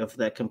like if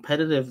that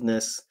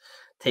competitiveness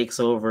takes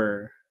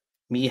over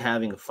me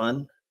having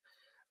fun,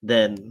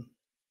 then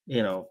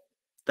you know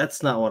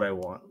that's not what I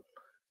want.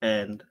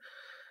 And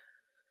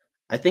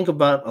I think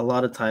about a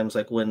lot of times,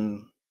 like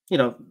when you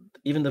know,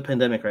 even the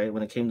pandemic, right?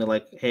 When it came to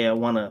like, hey,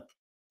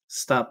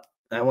 stop.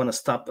 I want to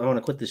stop. I want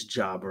to quit this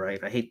job,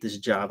 right? I hate this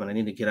job and I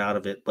need to get out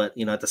of it. But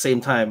at the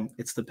same time,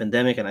 it's the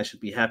pandemic, and I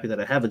should be happy that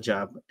I have a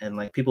job. And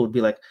like people would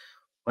be like,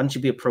 "Why don't you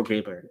be a pro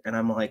gamer?" And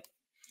I'm like,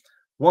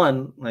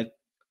 one, like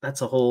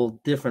that's a whole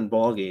different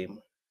ball game.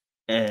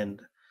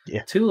 And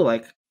Yeah. two,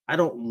 like I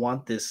don't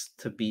want this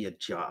to be a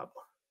job.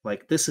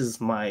 Like this is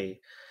my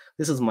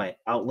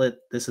outlet.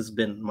 This has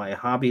been my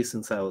hobby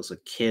since I was a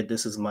kid.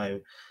 This is my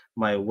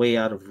way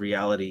out of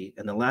reality.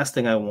 And the last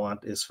thing I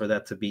want is for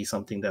that to be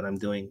something that I'm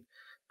doing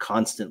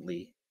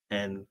constantly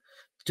and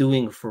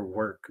doing for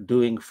work,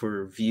 doing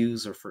for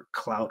views or for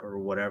clout or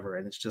whatever.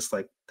 And it's just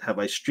like, have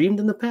I streamed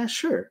in the past?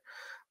 Sure.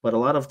 But a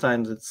lot of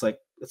times it's like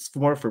it's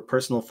more for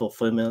personal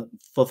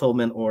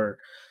fulfillment or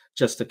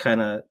just to kind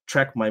of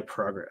track my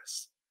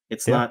progress.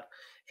 It's Yeah. not,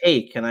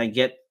 hey, can I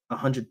get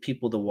 100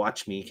 people to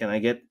watch me? Can I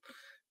get,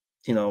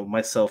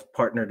 myself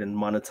partnered and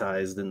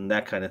monetized and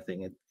that kind of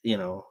thing?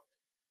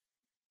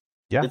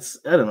 Yeah. It's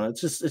I don't know.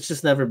 It's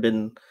just never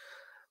been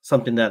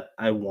something that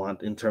I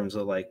want in terms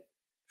of like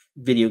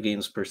video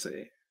games per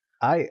se.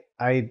 I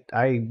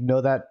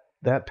know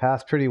that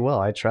path pretty well.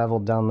 I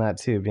traveled down that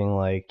too, being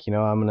like, I'm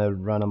gonna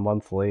run a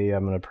monthly.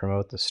 I'm gonna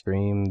promote the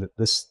stream.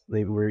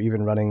 They were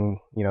even running,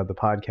 the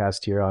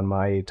podcast here on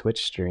my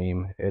Twitch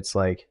stream. It's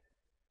like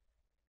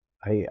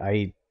I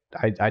I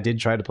I did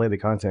try to play the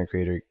content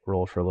creator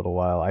role for a little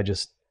while. I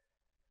just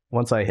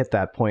once I hit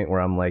that point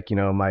where I'm like,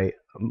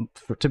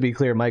 to be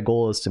clear, my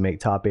goal is to make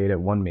top 8 at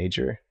one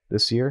major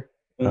this year,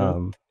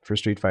 Hmm. for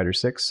Street Fighter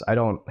 6. I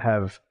don't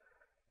have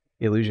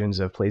illusions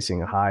of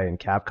placing a high in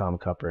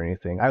Capcom Cup or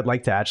anything. I would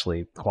like to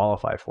actually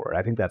qualify for it.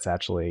 I think that's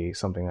actually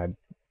something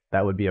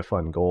that would be a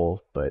fun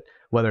goal, but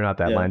whether or not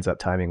that Yeah. lines up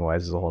timing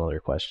wise is a whole other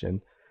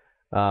question.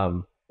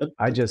 Um,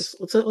 I just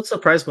What's the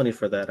prize money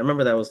for that? I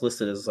remember that was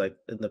listed as like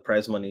in the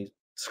prize money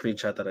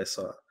screenshot that I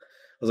saw.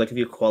 It was like if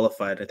you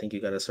qualified, I think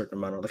you got a certain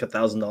amount of like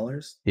 $1,000.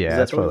 Is yeah,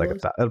 that it's what probably it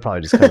like was? it'll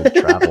probably just come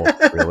into travel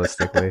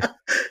realistically.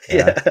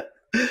 Yeah.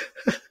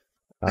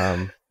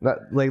 Yeah.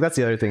 That's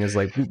the other thing is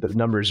like the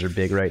numbers are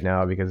big right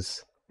now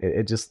because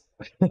it just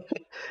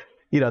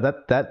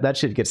that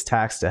shit gets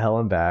taxed to hell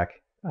and back.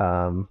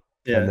 And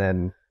Yeah.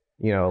 then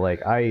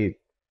like I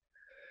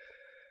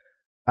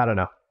don't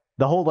know,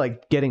 the whole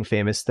like getting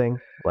famous thing,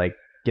 like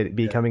Yeah.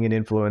 becoming an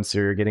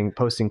influencer, getting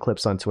posting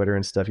clips on Twitter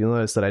and stuff. You'll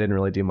notice that I didn't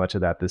really do much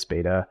of that this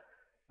beta.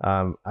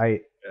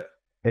 I Yeah.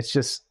 It's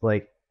just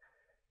like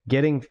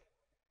getting.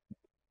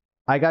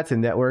 I got to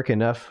network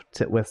enough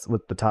with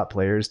the top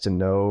players to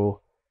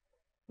know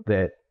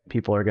that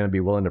people are going to be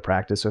willing to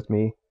practice with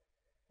me,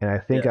 and I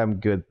think Yeah. I'm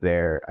good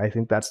there. I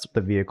think that's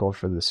the vehicle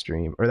for the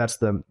stream, or that's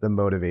the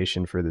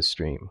motivation for the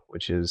stream,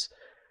 which is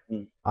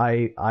Mm.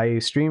 I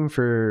stream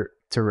for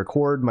to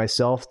record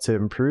myself to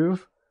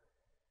improve,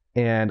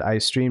 and I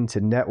stream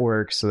to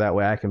network so that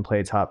way I can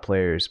play top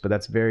players. But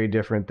that's very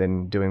different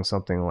than doing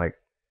something like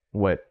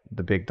what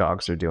the big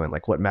dogs are doing,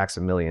 like what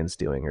Maximilian's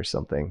doing or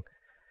something,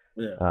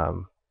 Yeah.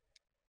 um,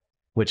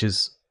 which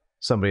is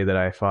somebody that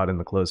I fought in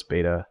the closed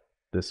beta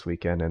this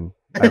weekend, and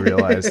I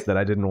realized that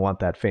I didn't want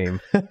that fame.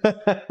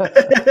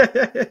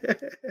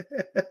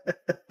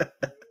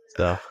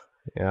 So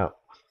yeah.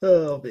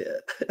 Oh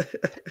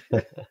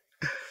man.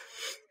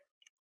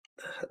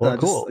 Well,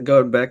 Just cool.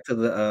 going back to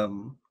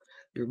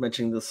you were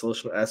mentioning the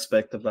social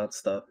aspect about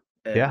stuff,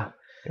 Yeah. and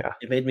Yeah.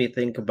 it made me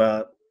think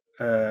about.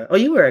 Oh,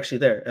 you were actually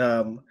there.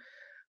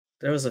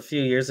 There was a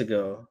few years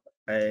ago.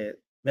 I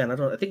don't.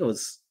 I think it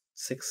was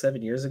 6,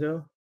 7 years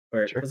ago,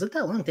 or Sure. was it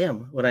that long?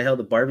 Damn, when I held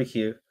a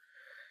barbecue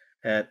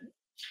at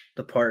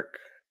the park,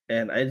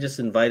 and I just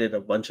invited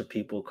a bunch of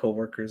people,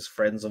 coworkers,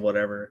 friends, or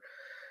whatever,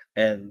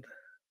 and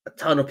a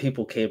ton of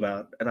people came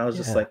out, and I was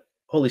just Yeah. like,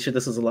 "Holy shit,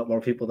 this is a lot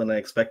more people than I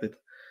expected."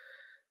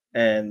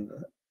 And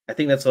I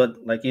think that's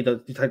what like you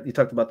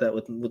talked about that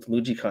with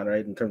MujiCon,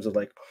 right? In terms of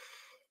like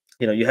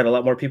you had a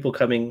lot more people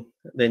coming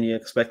than you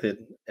expected,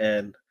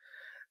 and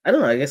I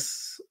don't know. I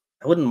guess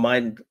I wouldn't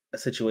mind a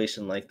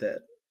situation like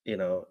that. You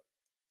know,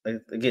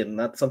 like, again,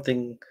 not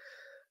something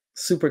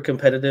super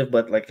competitive,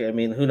 but like I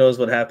mean, who knows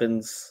what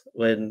happens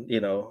when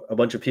a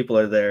bunch of people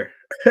are there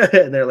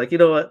and they're like, you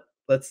know what?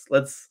 Run a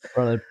Let's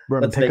make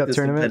pickup this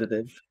tournament.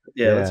 competitive.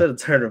 Yeah, let's Yeah. run a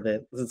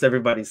tournament since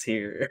everybody's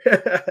here.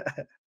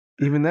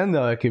 Even then,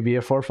 though, it could be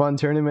a for fun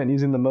tournament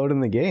using the mode in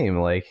the game,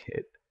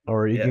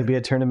 or it Yeah. could be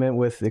a tournament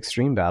with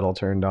extreme battle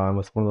turned on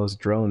with one of those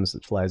drones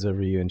that flies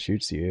over you and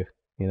shoots you.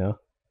 You know?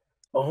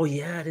 Oh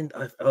yeah, I didn't.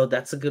 Oh,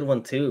 that's a good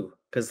one too.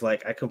 Because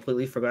like I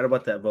completely forgot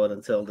about that mode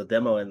until the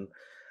demo, and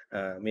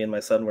me and my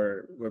son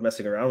were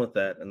messing around with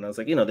that, and I was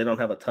like, they don't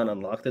have a ton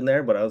unlocked in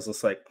there, but I was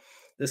just like,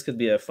 this could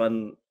be a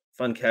fun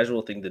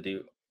casual thing to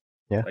do,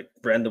 Yeah. like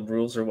random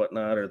rules or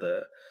whatnot, or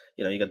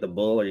you got the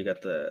bull, or you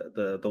got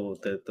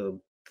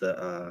what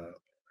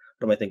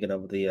am I thinking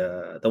of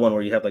the one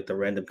where you have like the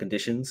random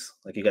conditions,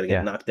 like you got to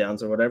get Yeah.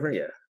 knockdowns or whatever.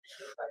 Yeah,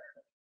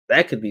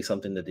 That could be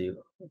something to do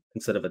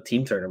instead of a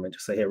team tournament.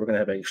 Just say, hey, we're gonna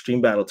have an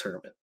extreme battle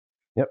tournament.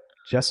 Yep.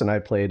 Jess and I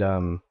played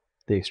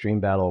the extreme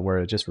battle where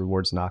it just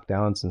rewards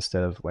knockdowns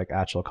instead of like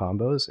actual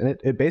combos, and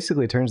it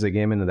basically turns the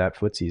game into that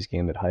footsies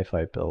game that Hi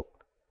Fi built.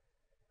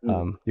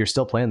 Mm, You're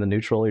still playing the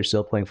neutral, you're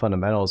still playing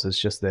fundamentals. It's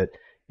just that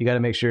you got to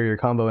make sure your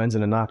combo ends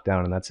in a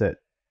knockdown, and that's it.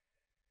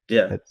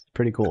 yeah. It's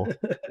pretty cool.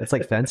 It's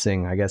like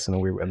fencing, I guess, in a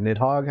weird way.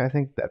 Nidhogg, I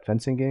think, that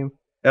fencing game.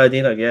 Oh,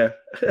 Dino, yeah.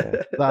 Yeah.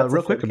 That's a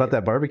Real fun quick about game.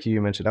 that barbecue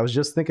you mentioned. I was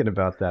just thinking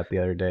about that the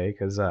other day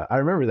because I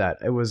remember that.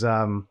 It was,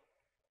 I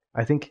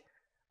think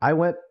I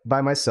went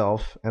by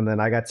myself and then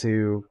I got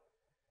to,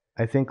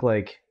 I think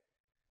like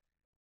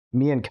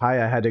me and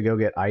Kaya had to go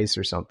get ice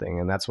or something.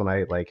 And that's when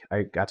I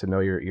got to know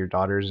your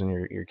daughters and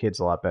your kids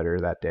a lot better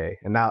that day.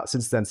 And now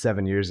since then,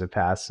 7 years have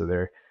passed. So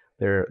they're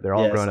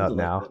all Yeah, grown up something like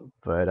now. that.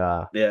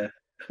 But Yeah.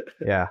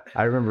 yeah,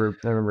 I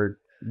remember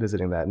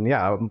visiting that, and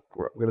yeah,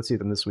 we're gonna see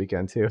them this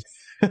weekend too.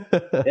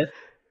 Yeah.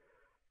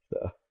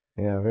 So,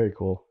 yeah, very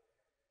cool.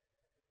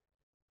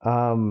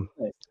 Nice.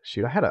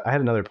 Shoot, I had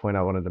another point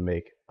I wanted to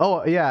make.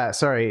 Oh yeah,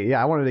 sorry.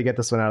 Yeah, I wanted to get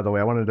this one out of the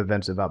way. I wanted to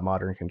vent about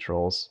modern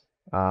controls.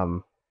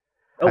 Um,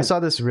 I Oh, saw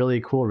this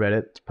really cool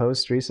Reddit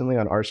post recently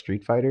on our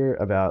Street Fighter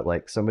about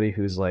like somebody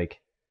who's like,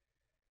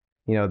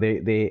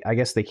 they I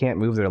guess they can't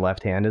move their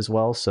left hand as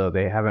well, so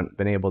they haven't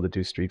been able to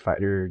do Street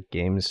Fighter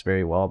games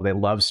very well. But they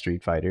love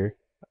Street Fighter.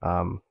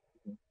 Um,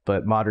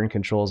 but modern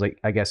controls,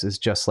 I guess, is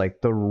just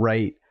like the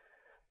right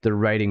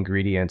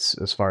ingredients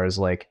as far as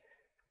like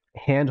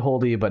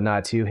handholdy but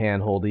not too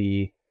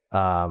handholdy.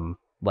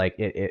 Like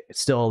it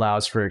still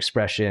allows for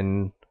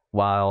expression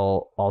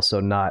while also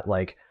not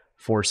like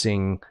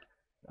forcing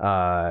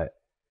uh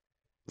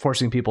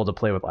forcing people to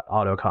play with like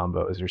auto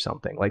combos or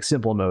something like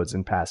simple modes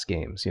in past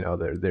games.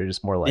 They're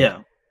just more yeah.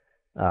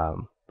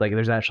 like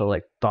there's actual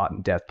like thought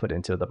and depth put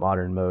into the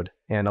modern mode,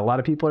 and a lot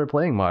of people are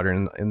playing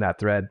modern in that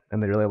thread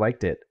and they really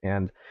liked it.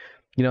 And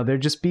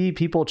there'd just be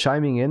people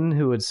chiming in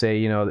who would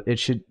say,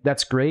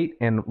 that's great,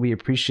 and we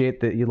appreciate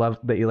that you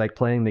like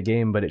playing the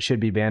game, but it should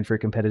be banned for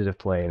competitive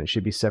play and it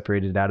should be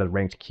separated out of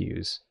ranked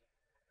queues.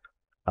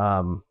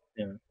 Um,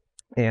 Yeah.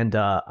 and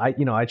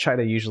I try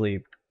to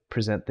usually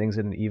present things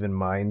in an even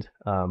mind,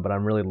 but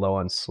I'm really low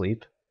on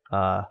sleep.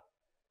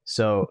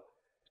 So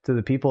to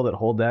the people that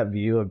hold that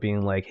view of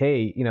being like,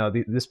 hey,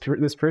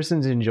 this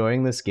person's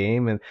enjoying this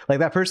game, and like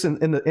that person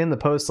in the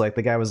post, like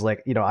the guy was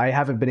like, I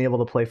haven't been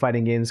able to play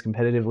fighting games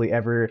competitively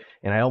ever,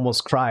 and I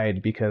almost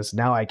cried because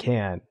now I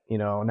can.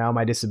 Now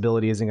my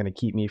disability isn't going to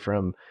keep me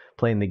from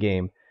playing the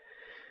game.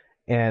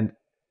 And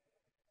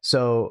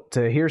so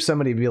to hear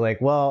somebody be like,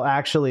 well,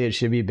 actually, it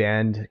should be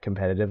banned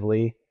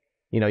competitively,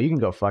 you can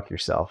go fuck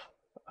yourself.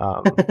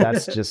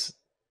 That's just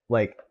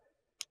like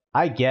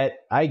I get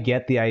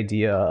the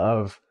idea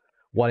of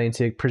wanting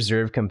to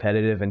preserve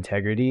competitive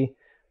integrity,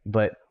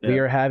 but we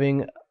Yeah. are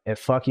having a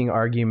fucking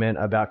argument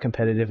about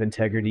competitive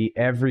integrity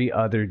every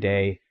other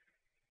day,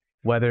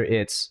 whether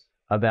it's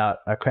about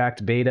a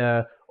cracked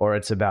beta or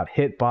it's about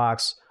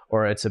Hitbox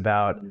or it's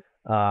about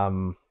Mhm.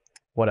 um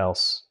what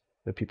else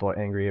that people are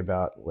angry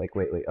about like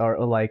lately,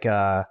 or like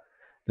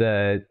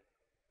the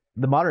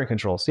the modern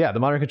controls. Yeah, the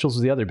modern controls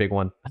is the other big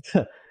one.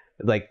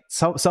 Like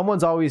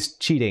someone's always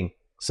cheating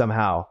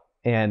somehow,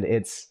 and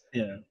it's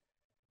Yeah.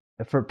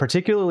 for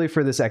particularly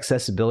for this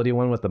accessibility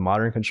one with the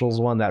modern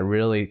controls one that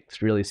really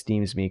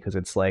steams me, because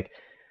it's like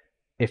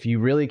if you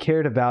really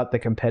cared about the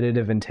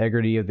competitive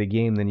integrity of the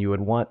game, then you would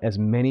want as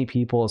many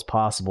people as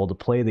possible to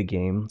play the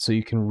game so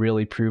you can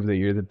really prove that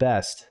you're the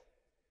best.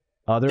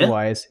 Yeah.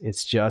 Otherwise,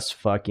 it's just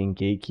fucking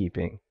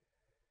gatekeeping.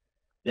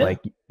 Yeah. Like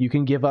you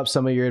can give up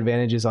some of your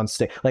advantages on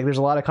stick. Like there's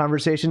a lot of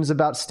conversations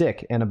about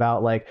stick and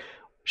about like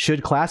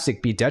should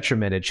classic be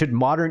detrimented? Should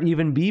modern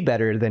even be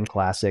better than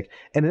classic?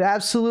 And it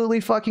absolutely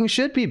fucking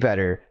should be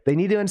better. They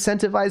need to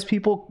incentivize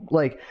people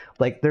like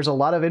there's a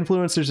lot of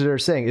influencers that are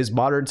saying is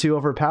modern too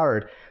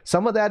overpowered?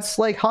 Some of that's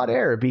like hot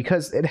air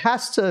because it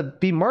has to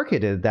be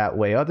marketed that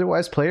way.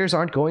 Otherwise players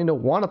aren't going to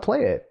want to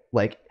play it.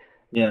 Like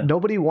Yeah.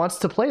 nobody wants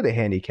to play the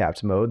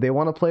handicapped mode. They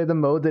want to play the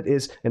mode that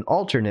is an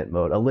alternate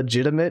mode, a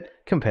legitimate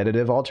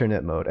competitive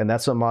alternate mode. And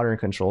that's what modern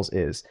controls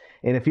is.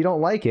 And if you don't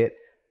like it,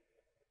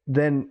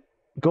 then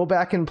go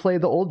back and play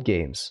the old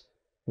games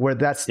where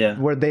that's Yeah.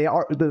 where they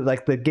are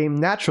like the game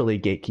naturally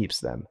gatekeeps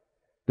them.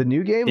 The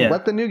new game, Yeah.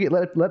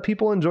 let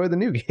people enjoy the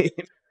new game.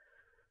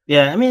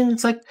 Yeah, I mean,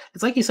 it's like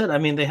you said. I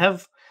mean, they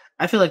have.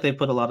 I feel like they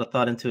put a lot of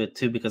thought into it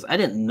too because I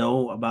didn't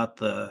know about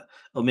the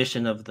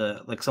omission of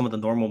the like some of the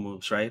normal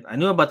moves. Right, I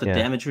knew about the Yeah.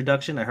 damage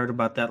reduction. I heard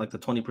about that, like the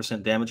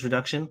 20% damage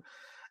reduction,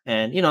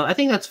 and I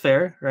think that's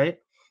fair, right?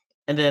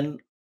 And then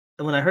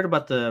when I heard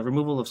about the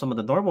removal of some of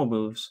the normal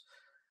moves,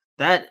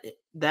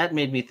 that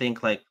made me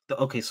think like,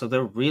 okay, so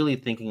they're really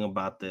thinking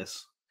about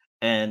this,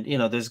 and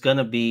there's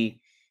gonna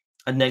be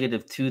a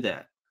negative to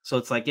that. So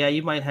it's like, yeah,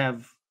 you might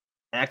have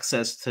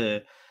access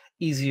to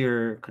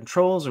easier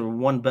controls or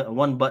one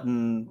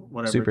button,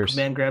 whatever, Supers.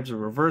 command grabs or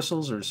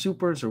reversals or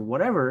supers or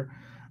whatever.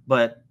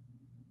 But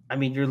I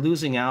mean, you're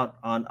losing out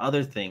on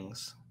other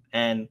things.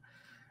 And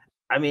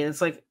I mean,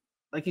 it's like,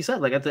 like you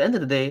said, like at the end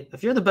of the day,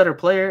 if you're the better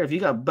player, if you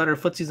got better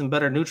footsies and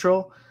better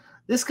neutral,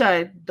 this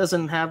guy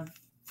doesn't have,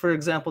 for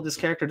example, this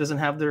character doesn't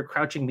have their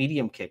crouching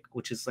medium kick,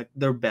 which is like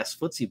their best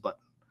footsie button.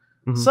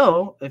 Mm-hmm.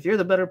 So if you're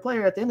the better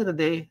player at the end of the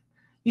day,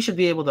 you should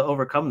be able to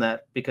overcome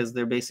that because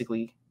they're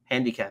basically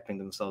handicapping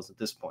themselves at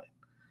this point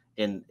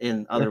in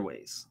Yeah. other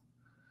ways.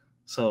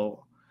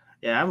 So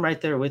yeah, I'm right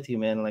there with you,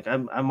 man. Like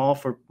I'm all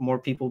for more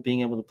people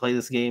being able to play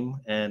this game,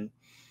 and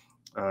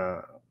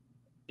uh,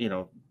 you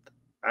know,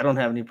 I don't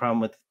have any problem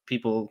with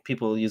people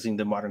using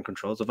the modern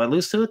controls. If I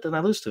lose to it, then I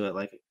lose to it.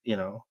 Like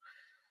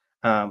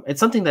it's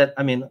something that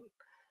I mean,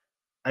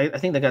 I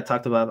think that got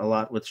talked about a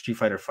lot with Street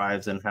Fighter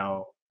Fives and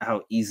how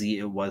easy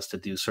it was to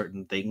do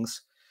certain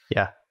things,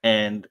 Yeah.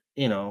 and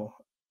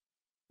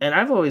and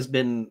I've always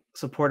been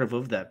supportive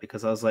of that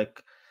because I was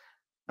like,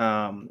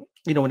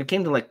 when it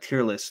came to like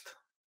tier list,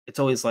 it's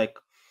always like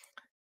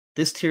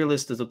this tier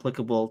list is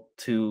applicable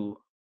to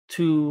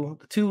two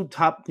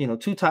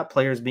top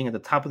players being at the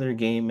top of their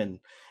game, and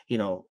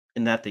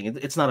in that thing,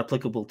 it's not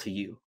applicable to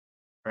you,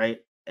 right?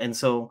 And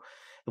so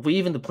if we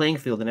even the playing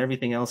field and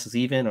everything else is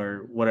even or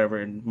whatever,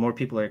 and more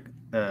people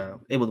are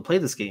able to play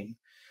this game,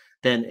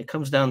 then it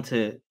comes down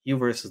to you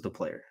versus the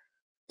player.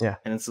 Yeah.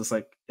 And it's just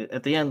like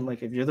at the end,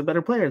 like if you're the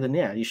better player, then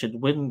yeah, you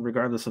should win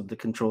regardless of the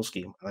control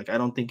scheme. Like I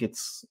don't think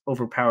it's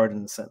overpowered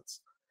in a sense.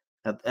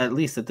 At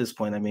least at this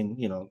point. I mean,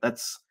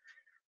 that's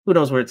who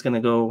knows where it's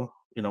gonna go,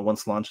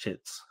 once launch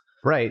hits.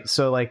 Right.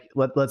 So like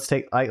let's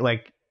take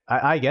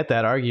I get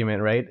that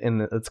argument, right?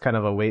 And it's kind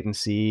of a wait and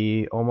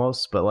see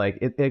almost, but like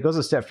it goes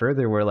a step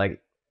further where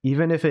like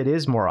even if it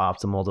is more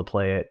optimal to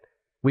play it,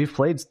 we've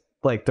played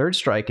like Third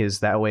Strike is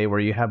that way where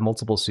you have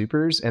multiple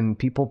supers and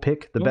people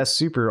pick the Mm, best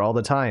super all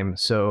the time.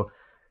 So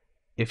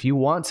if you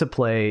want to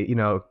play,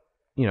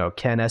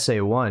 Ken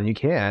SA1, you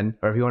can,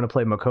 or if you want to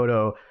play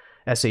Makoto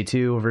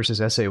SA2 versus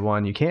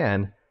SA1, you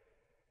can.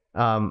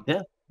 Um,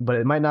 yeah, but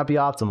it might not be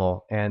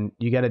optimal, and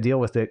you got to deal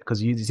with it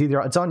because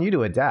it's on you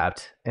to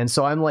adapt. And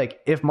so I'm like,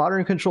 if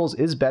modern controls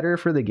is better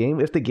for the game,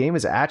 if the game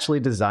is actually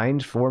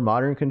designed for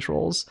modern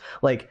controls,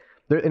 like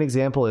an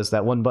example is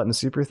that one button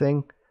super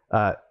thing.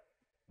 Uh,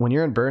 when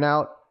you're in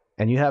Burnout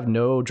and you have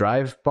no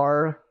drive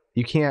bar,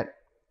 you can't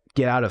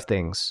get out of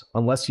things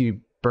unless you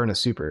burn a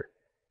super.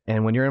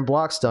 And when you're in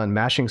block stun,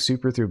 mashing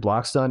super through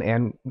block stun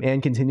and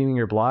continuing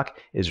your block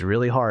is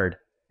really hard.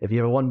 If you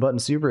have a one button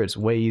super, it's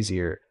way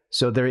easier.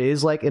 So there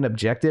is like an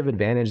objective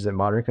advantage that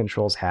modern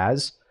controls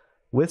has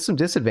with some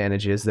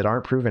disadvantages that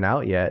aren't proven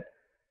out yet.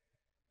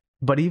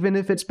 But even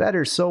if it's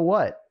better, so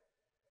what?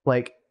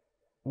 Like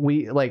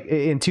we like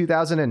in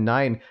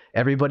 2009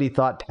 everybody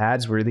thought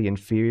pads were the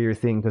inferior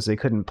thing because they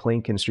couldn't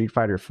plink in Street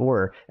Fighter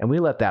 4, and we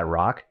let that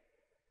rock.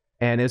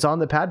 And it's on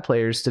the pad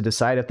players to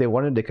decide if they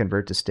wanted to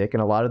convert to stick,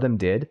 and a lot of them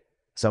did.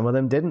 Some of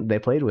them didn't. They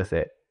played with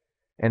it.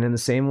 And in the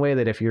same way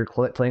that if you're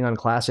playing on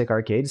classic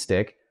arcade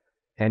stick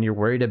and you're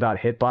worried about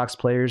hitbox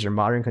players or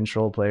modern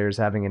control players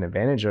having an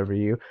advantage over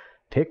you,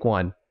 pick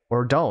one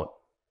or don't.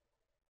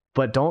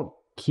 But don't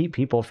keep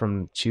people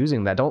from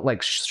choosing that. Don't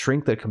like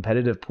shrink the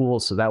competitive pool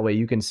so that way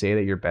you can say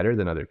that you're better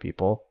than other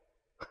people.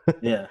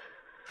 yeah.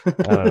 I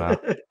don't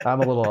know. I'm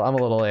a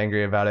little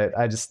angry about it.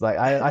 I just like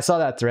I saw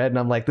that thread and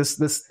I'm like this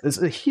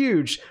is a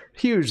huge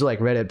like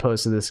Reddit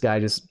post of this guy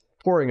just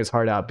pouring his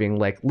heart out, being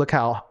like, look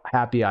how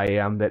happy I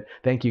am that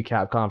thank you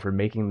Capcom for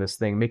making this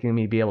thing, making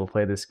me be able to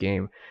play this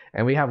game.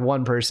 And we have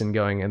one person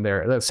going in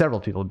there, there's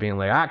several people being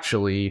like,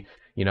 actually,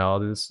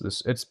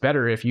 this it's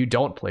better if you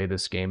don't play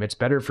this game. It's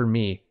better for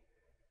me.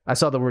 I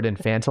saw the word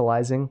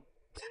infantilizing.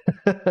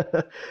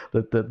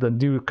 The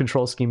new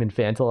control scheme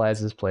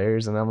infantilizes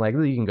players, and I'm like,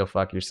 you can go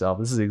fuck yourself.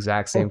 This is the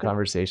exact same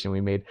conversation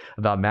we made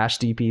about mash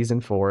DPs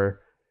in 4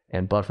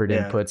 and buffered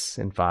Yeah. inputs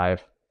in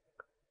 5.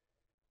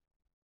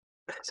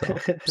 So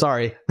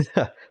sorry.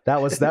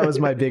 that was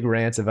my big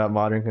rant about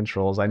modern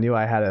controls. I knew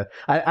I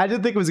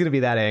didn't think it was gonna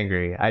be that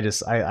angry.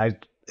 I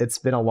it's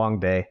been a long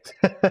day.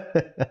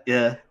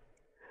 Yeah.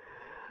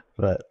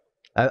 But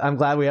I'm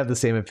glad we have the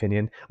same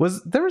opinion.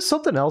 There was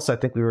something else I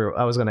think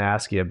I was going to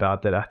ask you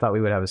about that I thought we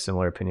would have a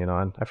similar opinion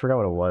on. I forgot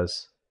what it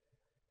was.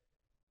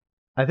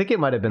 I think it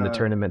might have been the Uh,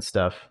 tournament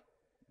stuff.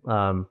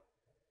 Um,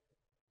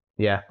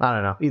 yeah, I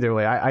don't know. Either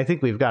way, I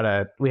think we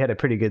had a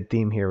pretty good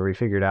theme here where we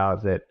figured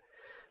out that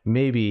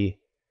maybe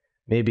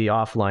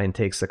offline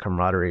takes the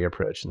camaraderie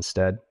approach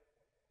instead.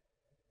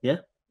 yeah.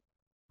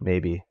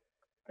 Maybe.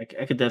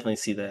 I could definitely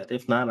see that.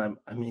 If not,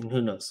 I mean,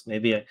 who knows?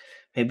 Maybe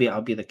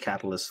I'll be the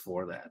catalyst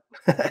for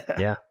that.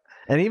 Yeah.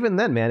 And even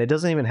then, man, it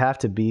doesn't even have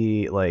to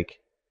be like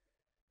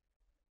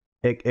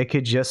it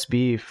could just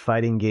be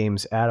fighting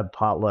games at a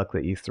potluck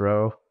that you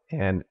throw,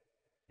 and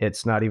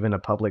it's not even a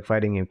public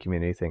fighting game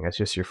community thing. It's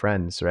just your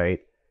friends,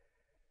 right?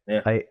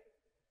 Yeah. I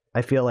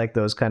I feel like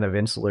those kind of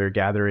insular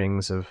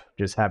gatherings of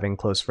just having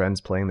close friends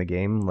playing the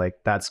game, like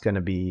that's going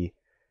to be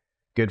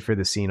good for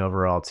the scene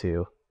overall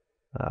too.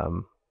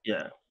 Um,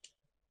 Yeah.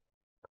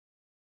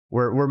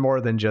 we're more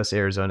than just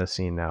Arizona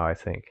scene now. I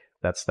think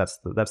that's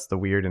the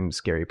weird and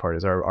scary part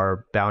is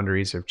our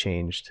boundaries have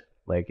changed.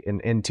 Like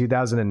in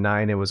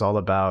 2009, it was all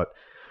about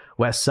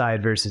West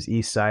Side versus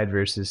East Side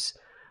versus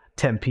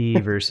Tempe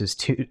versus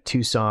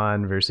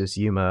Tucson versus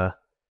Yuma,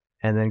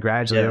 and then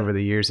gradually Yeah, over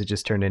the years it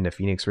just turned into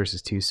Phoenix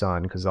versus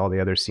Tucson because all the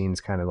other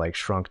scenes kind of like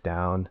shrunk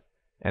down,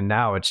 and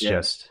now it's yeah,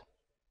 just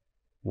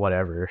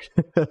whatever.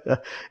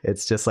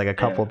 It's just like a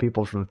couple yeah,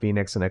 people from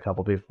Phoenix and a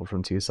couple people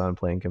from Tucson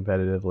playing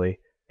competitively,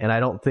 and I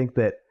don't think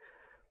that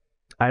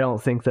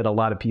a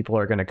lot of people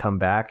are going to come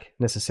back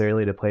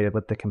necessarily to play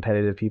with the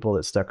competitive people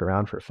that stuck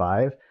around for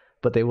five,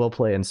 but they will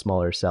play in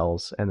smaller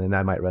cells, and then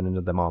I might run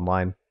into them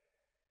online.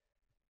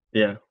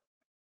 yeah.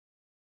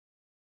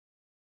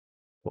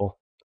 Cool.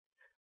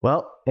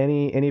 Well,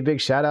 any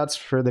big shout outs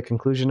for the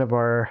conclusion of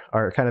our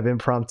kind of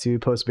impromptu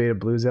post beta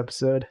blues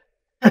episode?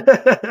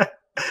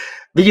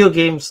 Video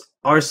games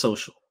are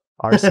social.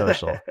 Our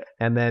social.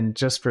 And then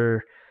just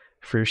for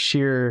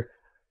sheer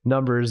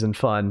numbers and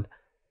fun,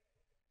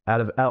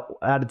 out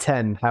of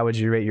 10, how would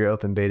you rate your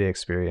open beta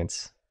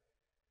experience?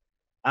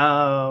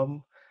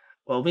 um,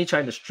 well, me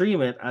trying to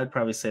stream it, I'd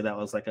probably say that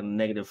was like a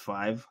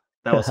 -5.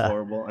 That was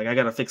horrible. Like I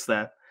gotta fix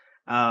that.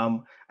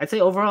 I'd say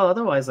overall,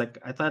 otherwise, like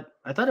I thought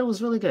it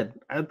was really good.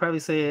 I'd probably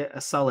say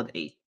a solid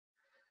 8.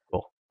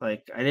 Cool.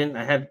 Like I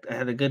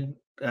had a good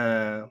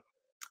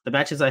the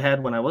matches I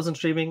had when I wasn't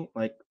streaming,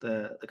 like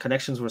the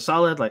connections were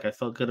solid. Like I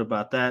felt good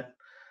about that.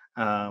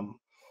 Um,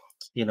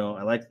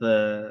 I like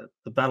the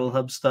battle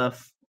hub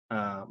stuff.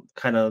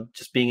 Kind of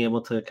just being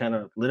able to kind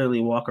of literally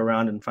walk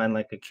around and find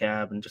like a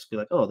cab and just be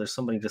like, oh, there's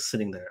somebody just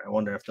sitting there. I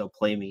wonder if they'll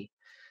play me.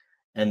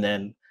 And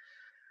then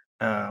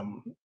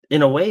um,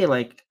 in a way,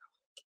 like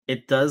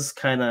it does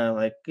kind of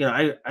like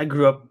I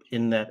grew up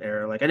in that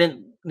era. Like I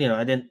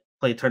didn't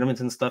play tournaments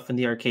and stuff in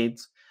the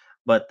arcades,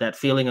 but that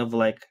feeling of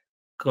like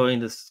going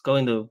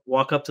to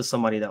walk up to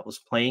somebody that was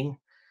playing,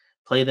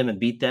 play them and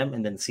beat them,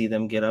 and then see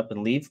them get up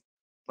and leave,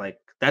 like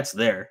that's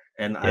there,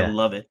 and I Yeah.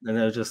 love it. And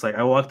it was just like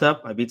I walked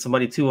up, I beat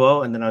somebody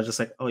 2-0, and then I was just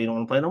like, oh, you don't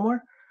want to play no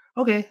more?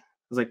 Okay. I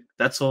was like,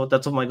 that's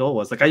what my goal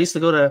was. Like I used to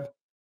go to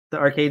the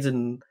arcades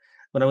and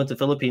when I went to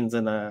Philippines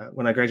and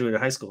when I graduated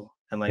high school,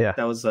 and like Yeah.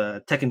 that was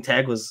Tekken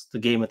Tag was the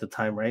game at the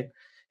time, right,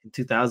 in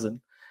 2000,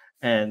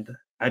 and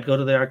I'd go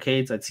to the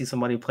arcades, I'd see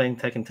somebody playing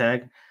Tekken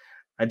Tag,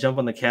 I'd jump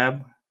on the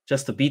cab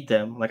just to beat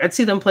them. Like I'd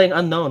see them playing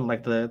unknown,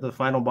 like the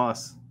final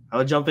boss. I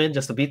would jump in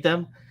just to beat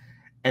them,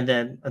 and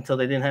then until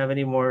they didn't have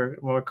any more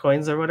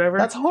coins or whatever,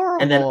 That's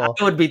and then horrible.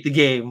 I would beat the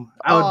game.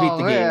 I would beat Oh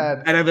the game,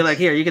 man. and I'd be like,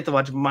 "Here, you get to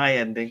watch my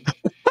ending."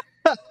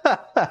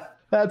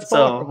 That's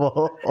So,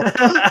 horrible.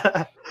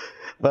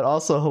 But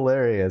also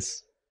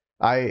hilarious.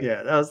 I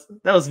yeah,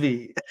 that was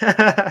me.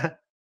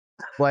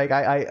 like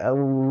I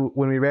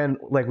when we ran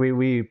like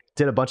we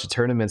did a bunch of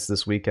tournaments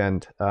this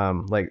weekend,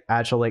 like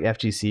actual like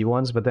FGC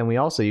ones, but then we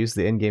also used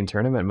the in-game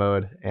tournament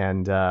mode,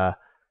 and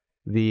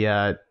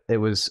it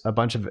was a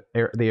bunch of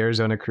the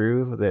Arizona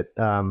crew that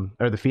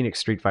or the Phoenix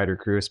Street Fighter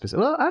crew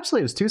specifically. Well,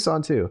 actually, it was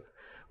Tucson too.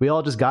 We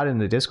all just got in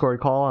the Discord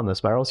call on the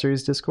Spiral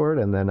Series Discord,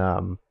 and then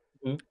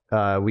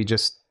Mhm. we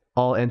just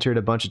all entered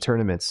a bunch of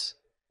tournaments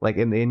like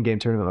in the in-game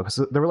tournament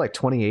because there were like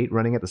 28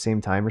 running at the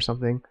same time or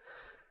something.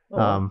 Oh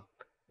wow. Um,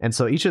 and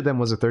so each of them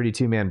was a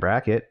 32 man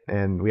bracket,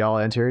 and we all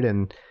entered,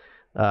 and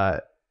uh,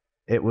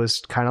 it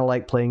was kind of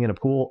like playing in a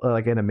pool,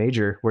 like in a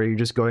major, where you're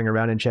just going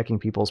around and checking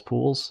people's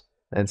pools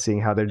and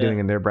seeing how they're Yeah. doing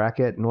in their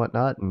bracket and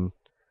whatnot, and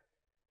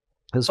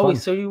it was Oh wait,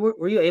 fun. so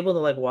were you able to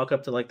like walk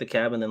up to like the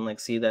cab and then like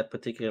see that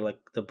particular like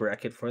the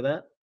bracket for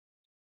that?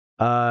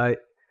 Uh,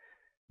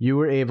 you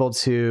were able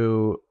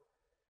to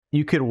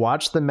you could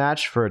watch the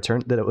match for a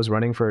turn that it was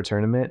running for a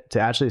tournament to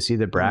actually see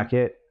the Mhm.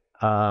 bracket.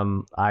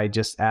 I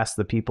just asked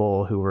the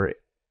people who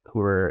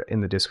were in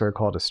the Discord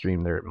call to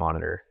stream their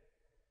monitor.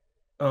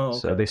 Oh, okay,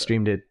 So they okay.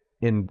 streamed it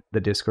in the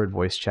Discord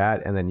voice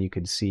chat, and then you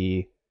could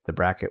see the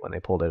bracket when they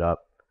pulled it up.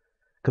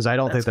 Because I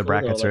don't That's think the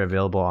cool though. brackets are Like,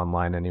 available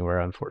online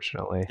anywhere,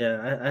 unfortunately.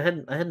 yeah,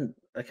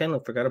 I kind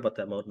of forgot about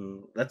that mode,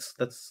 and that's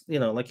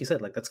like you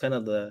said, like that's kind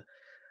of the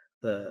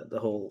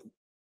whole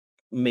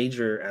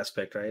major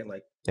aspect, right?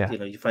 Like, Yeah,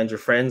 you find your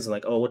friends and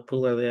like, oh, what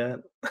pool are they at?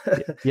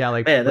 yeah,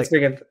 like Man, that's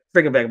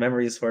bringing back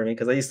memories for me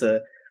because I used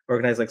to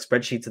organize like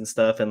spreadsheets and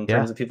stuff in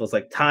terms yeah. of people's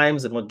like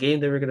times and what game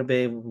they were going to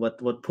be,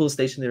 what pool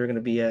station they were going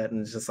to be at,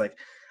 and it's just like,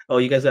 oh,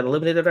 you guys got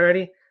eliminated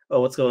already?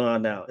 Oh, what's going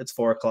on now? It's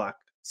 4 o'clock.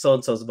 So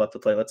and so's about to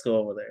play. Let's go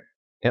over there.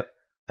 Yep.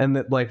 And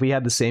that, like we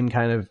had the same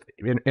kind of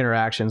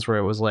interactions where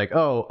it was like,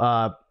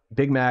 oh,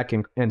 Big Mac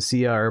and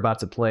Sia are about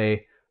to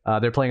play.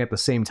 They're playing at the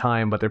same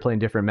time, but they're playing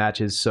different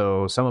matches.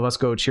 So some of us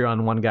go cheer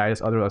on one guy,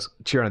 other of us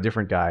cheer on a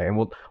different guy, and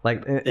we'll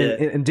like in, Yeah.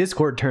 in, in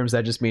Discord terms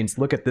that just means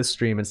look at this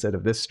stream instead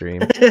of this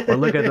stream, or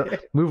look at the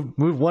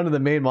move one of the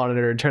main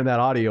monitor and turn that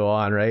audio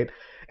on, right?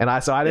 And I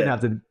didn't Yeah.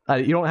 have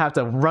to. You don't have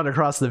to run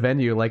across the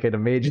venue like at a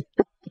major,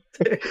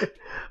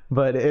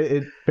 but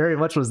it very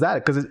much was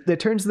that because it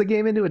turns the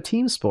game into a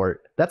team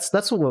sport. That's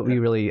what we Yeah.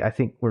 really I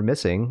think we're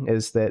missing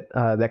is that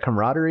that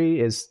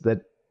camaraderie is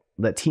that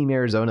team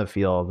Arizona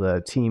feel,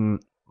 the team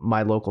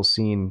my local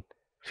scene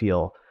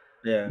feel.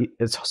 Yeah.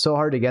 It's so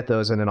hard to get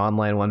those in an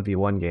online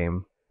 1v1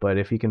 game, but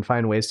if you can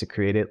find ways to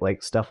create it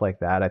like stuff like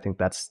that, I think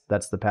that's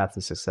the path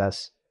to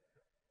success.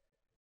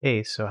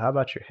 Hey, so how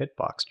about your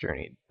hitbox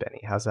journey,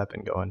 Benny? How's that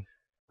been going?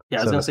 Yeah,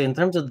 I was So gonna that say in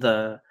terms of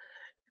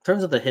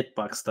the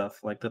hitbox stuff,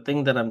 like the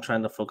thing that I'm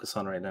trying to focus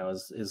on right now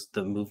is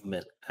the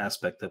movement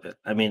aspect of it.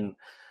 I mean,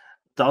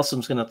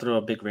 Dalsum's gonna throw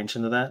a big wrench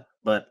into that,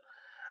 but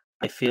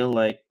I feel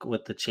like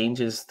with the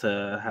changes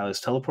to how his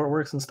teleport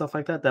works and stuff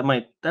like that, that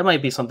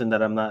might be something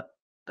that I'm not.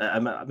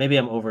 Maybe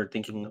I'm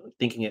overthinking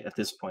thinking it at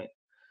this point,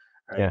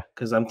 right? yeah,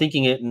 Because I'm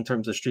thinking it in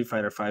terms of Street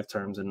Fighter Five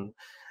terms, and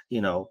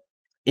you know,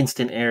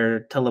 instant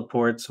air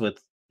teleports with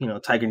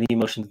Tiger knee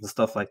motions and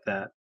stuff like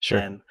that, sure,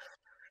 and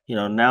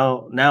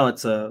now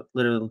it's a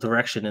literal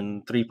direction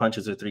in three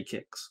punches or three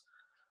kicks.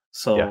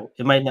 yeah, So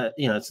it might not,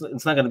 it's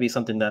not going to be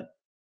something that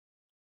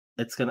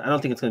I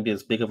don't think it's going to be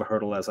as big of a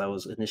hurdle as I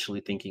was initially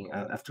thinking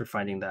after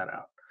finding that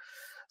out.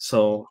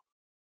 So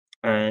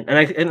and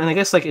I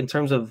guess like in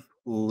terms of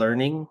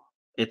learning,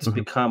 it's hmm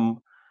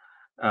become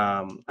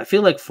I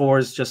feel like four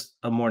is just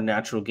a more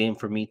natural game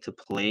for me to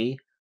play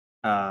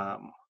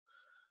um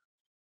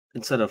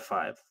instead of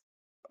five.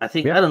 I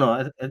think yeah, I don't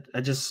know.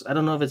 I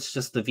don't know if it's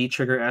just the V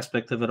trigger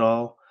aspect of it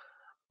all,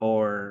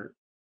 or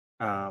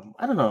I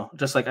don't know.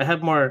 Just like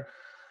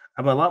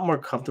I'm a lot more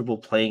comfortable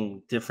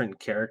playing different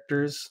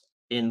characters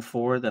in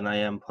four than I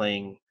am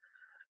playing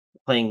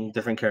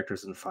different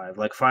characters in five.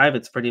 Like five,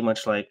 it's pretty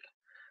much like,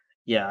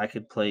 yeah, I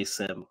could play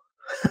Sim.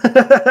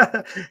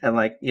 And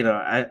like,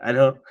 I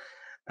don't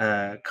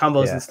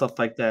combos and yeah. stuff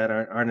like that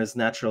aren't as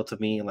natural to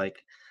me.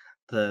 Like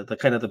the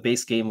kind of the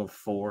base game of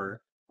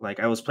four. Like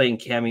I was playing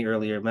Cammy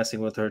earlier, messing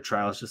with her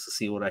trials just to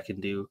see what I can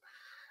do.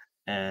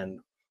 And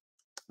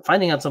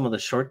finding out some of the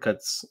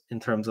shortcuts in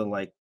terms of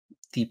like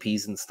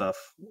DPs and stuff.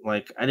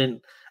 Like I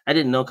didn't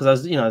know because I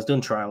was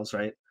doing trials,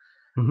 right?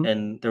 hmm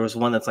And there was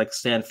one that's like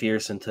stand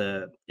fierce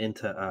into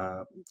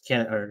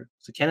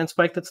cannon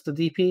spike, that's the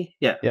DP.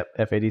 Yeah, Yep,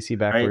 FADC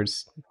right.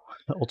 backwards,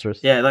 ultras.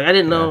 Yeah, like Yeah.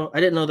 I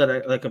didn't know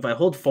that like if I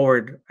hold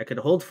forward, I could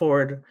hold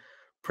forward,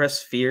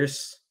 press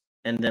fierce,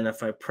 and then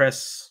if I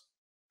press,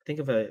 I think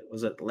if I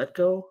was it let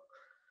go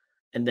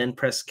and then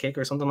press kick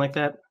or something like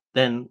that,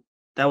 then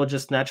that would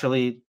just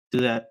naturally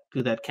do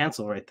that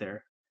cancel right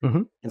there,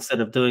 hmm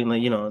instead of doing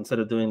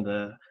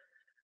the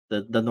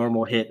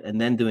normal hit and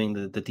then doing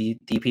the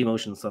DP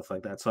motion and stuff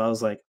like that. So I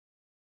was like,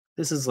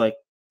 this is like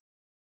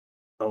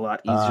a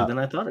lot easier Uh, than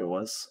I thought it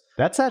was.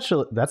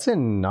 that's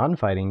in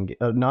non-fighting,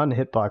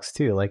 non-hitbox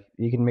too. Like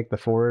you can make the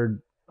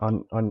forward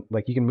on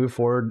like you can move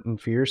forward and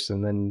fierce,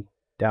 and then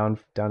down,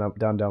 down, up,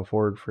 down, down,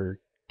 forward for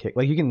kick.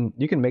 Like you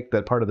can make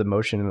that part of the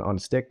motion on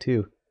stick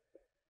too.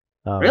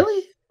 Um,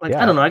 Really? Like I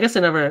yeah, don't know. I guess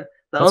I never.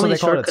 The that's what only they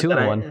call it, a shortcut two that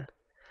in one. I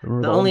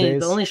Remember the old the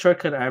days? only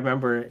shortcut I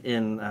remember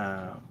in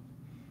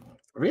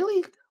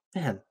really,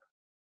 man.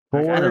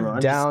 Like I don't know. Forward,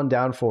 I'm just down,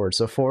 down, forward.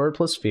 So forward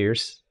plus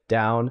fierce,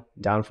 down,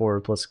 down,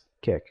 forward plus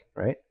kick.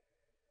 Right?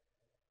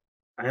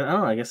 I don't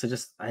know. I guess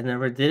I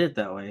never did it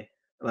that way.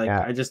 Like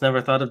Yeah. I just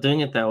never thought of doing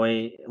it that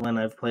way when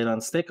I've played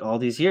on stick all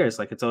these years.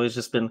 Like it's always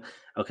just been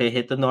okay.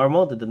 Hit the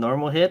normal. Did the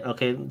normal hit?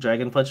 Okay,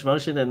 dragon punch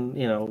motion, and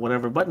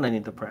whatever button I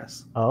need to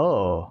press.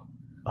 Oh.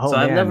 Oh So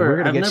man, we're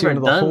gonna I've get you never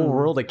into the whole done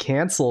world of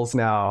cancels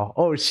now.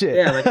 Oh shit.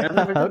 yeah, like I've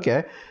never done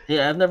Okay.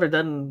 yeah, I've never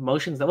done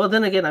motions that well.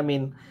 Then again, I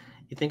mean,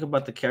 you think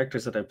about the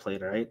characters that I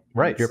played, right? And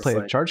Right, it's you're just playing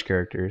like charge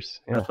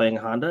characters. I was Yeah. playing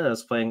Honda. I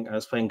was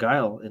playing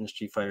Guile in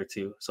Street Fighter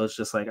 2. So it's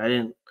just like I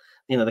didn't,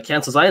 the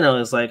cancels I know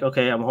is like,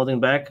 okay, I'm holding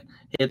back,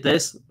 hit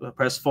this,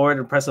 press forward,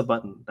 and press a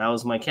button. That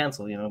was my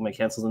cancel. My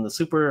cancels in the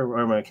super,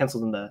 or my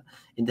cancels in the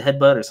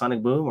headbutt or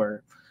sonic boom,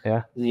 or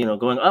Yeah.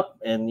 going up,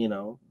 and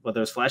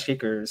whether it's flash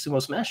kick or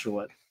sumo smash or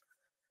what.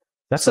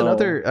 That's So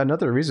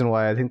another reason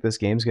why I think this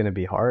game's gonna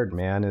be hard,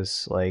 man,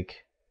 is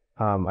like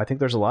I think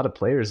there's a lot of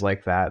players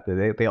like that.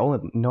 They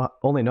only know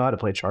how to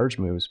play charge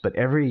moves, but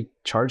every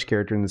charge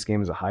character in this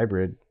game is a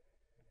hybrid.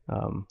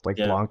 Like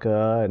yeah,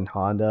 Blanca and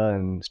Honda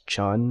and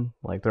Chun,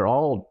 like they're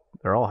all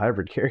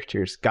hybrid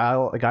characters.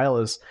 Guile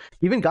is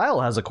even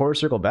Guile has a quarter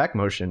circle back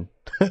motion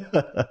with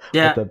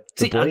yeah. the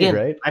See, blade, again,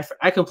 right?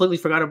 I completely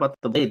forgot about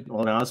the blade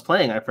when I was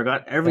playing. I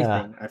forgot Yeah.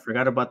 everything. I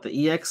forgot about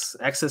the EX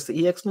access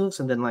to EX moves,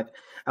 and then like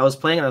I was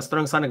playing and I was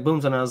throwing sonic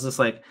booms, and I was just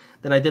like,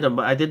 then I did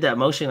that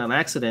motion on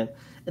accident,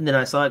 and then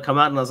I saw it come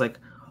out, and I was like,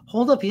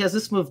 hold up, he has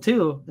this move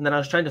too. And then I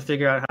was trying to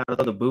figure out how to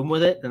throw the boom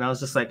with it, and I was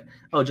just like,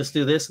 oh, just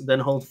do this, then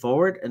hold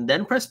forward, and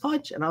then press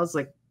punch, and I was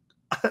like.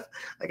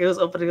 Like it was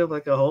opening up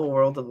like a whole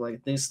world of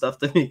like new stuff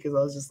to me because I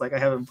was just like I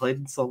haven't played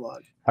in so long.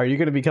 Are you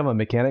going to become a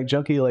mechanic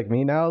junkie like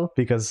me now?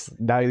 Because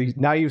now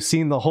you've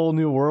seen the whole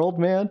new world,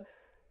 man,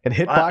 and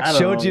Hitbox I don't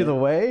showed know, you the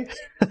man. way.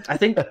 I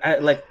think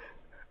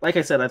like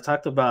I said, I've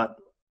talked about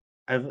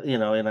I've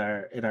in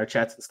our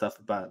chats and stuff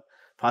about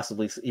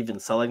possibly even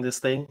selling this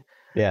thing,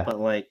 Yeah, but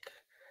like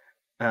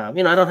I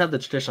don't have the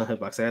traditional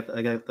hitbox.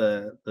 I got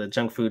the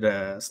junk food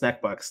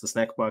snack box, the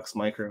snack box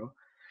micro,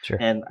 sure.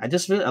 and I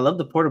love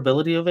the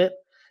portability of it.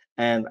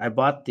 And I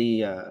bought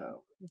the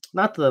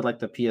not the like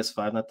the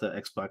PS5, not the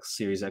Xbox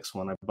Series X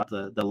one. I bought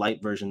the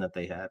light version that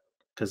they had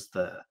because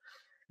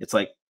it's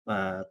like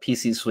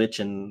PC Switch,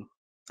 and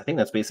I think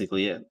that's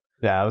basically it.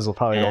 Yeah, I was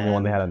probably the only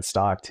one they And had in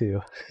stock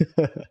too.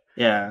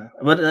 yeah,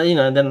 but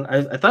and then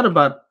I thought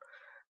about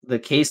the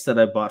case that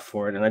I bought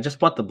for it, and I just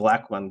bought the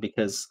black one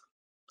because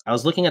I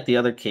was looking at the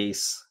other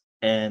case,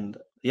 and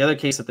the other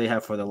case that they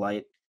have for the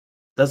light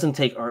doesn't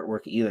take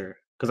artwork either.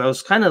 Because I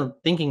was kind of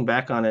thinking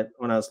back on it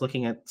when I was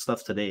looking at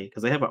stuff today,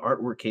 because they have an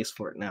artwork case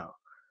for it now,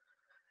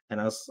 and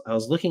I was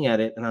looking at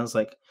it, and I was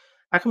like,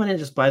 how come I didn't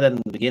just buy that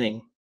in the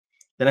beginning?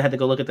 Then I had to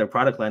go look at their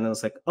product line, and I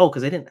was like, oh,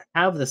 because they didn't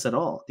have this at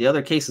all. The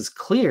other case is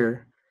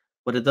clear,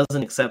 but it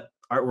doesn't accept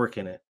artwork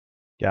in it.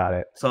 Got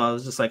it. So I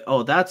was just like,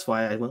 oh, that's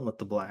why I went with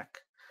the black.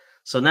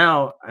 So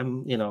now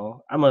I'm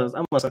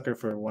a sucker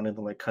for wanting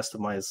to like Yeah.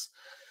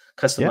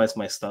 customize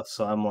my stuff.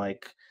 So I'm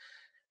like,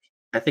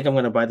 I think I'm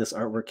gonna buy this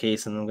artwork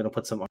case and I'm gonna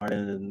put some art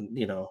in it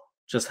and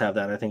just have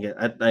that. I think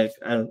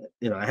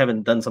I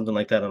haven't done something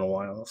like that in a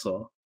while.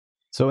 So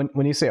So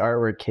when you say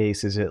artwork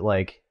case, is it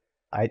like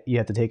you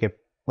have to take a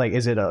like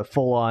is it a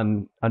full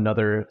on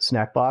another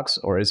snack box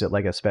or is it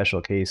like a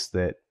special case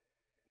that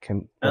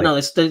can like no,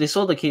 they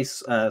sold the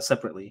case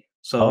separately.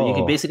 So you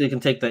can oh basically can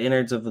take the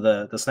innards of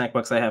the snack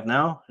box I have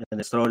now and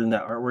just throw it in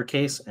that artwork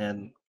case,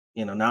 and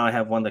now I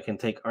have one that can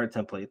take art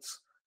templates.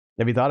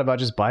 have you thought about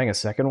just buying a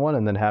second one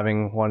and then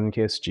having one in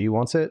case G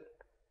wants it?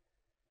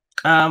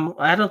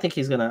 I don't think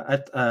he's gonna.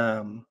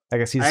 I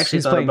guess I actually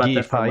he's thought playing about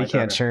that Geef, for huh? He my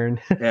can't daughter.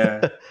 churn. Yeah,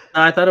 no,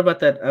 I thought about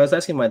that. I was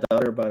asking my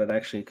daughter about it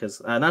actually,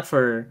 because not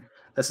for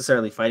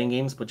necessarily fighting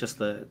games, but just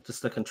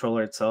the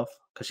controller itself,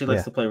 because she likes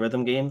Yeah. to play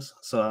rhythm games.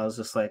 So I was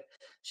just like,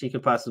 she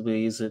could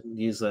possibly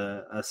use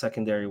a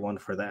secondary one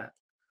for that.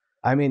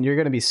 I mean, you're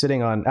going to be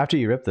sitting on after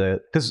you rip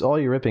the because all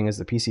you're ripping is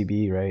the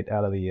PCB right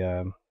out of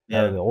Yeah,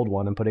 the old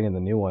one and putting in the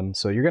new one.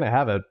 So you're going to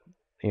have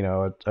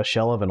a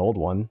shell of an old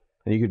one,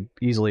 and you could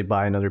easily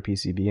buy another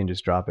PCB and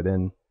just drop it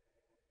in.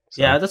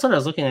 yeah, So that's what I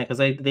was looking at, because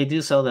they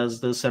do sell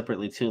those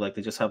separately too. Like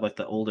they just have like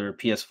the older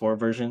PS4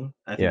 version.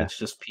 I think yeah, it's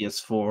just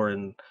PS4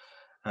 and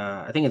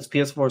I think it's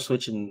PS4,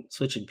 Switch and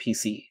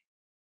PC.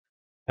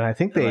 and I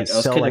think And they like I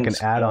was sell like kidding,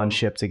 an add-on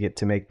chip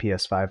to make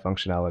PS5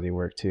 functionality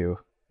work too,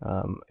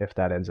 if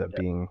that ends up yeah.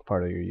 being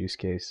part of your use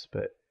case.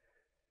 But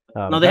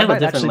No, they that have a might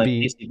different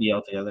actually like be PCB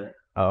altogether.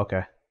 oh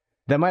okay,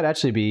 that might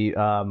actually be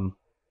a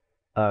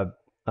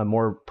a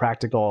more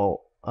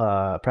practical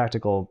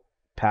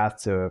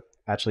path to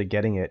actually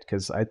getting it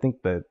because I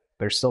think that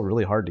they're still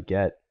really hard to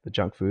get the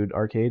junk food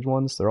arcade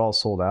ones. They're all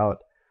sold out.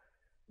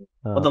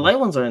 Well, the Um, light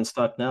ones are in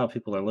stock now.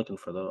 People are looking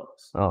for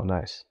those. oh,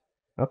 nice.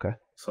 Okay.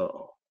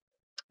 So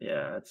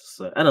yeah,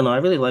 I don't know. I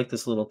really like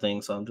this little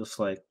thing, so I'm just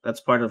like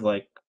that's part of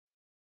like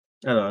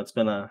I don't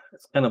know.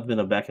 It's kind of been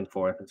a back and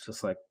forth. It's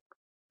just like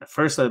at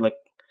first I like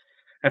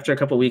after a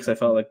couple weeks I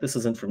felt like this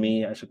isn't for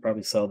me. I should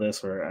probably sell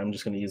this, or I'm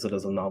just going to use it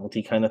as a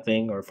novelty kind of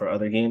thing, or for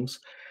other games.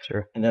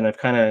 Sure. And then I've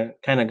kind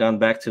of gone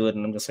back to it,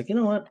 and I'm just like, you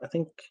know what? I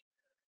think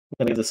I'm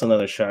gonna give this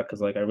another shot,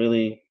 because like I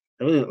really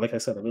like I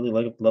said, I really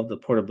love the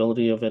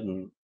portability of it,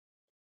 and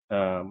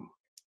um,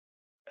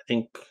 I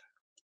think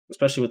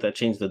especially with that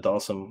change to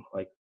Dawson,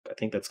 like I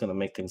think that's gonna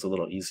make things a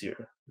little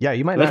easier. Yeah,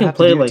 you might 'Cause I not can have to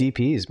play do like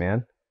DPs,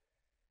 man.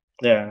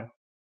 yeah,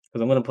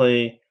 because I'm gonna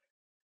play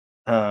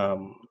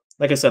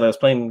like I said, been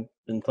playing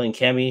been playing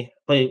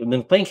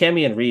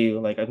Cammy and Ryu.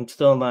 Like I'm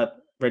still not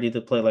ready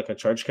to play like a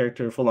charge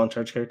character, full on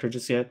charge character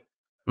just yet.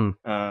 Mm,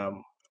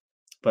 Um,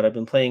 but I've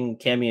been playing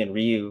Cammy and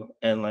Ryu,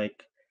 and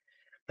like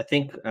I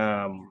think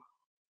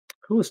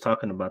who was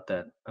talking about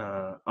that?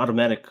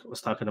 Automatic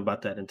was talking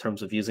about that in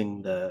terms of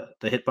using the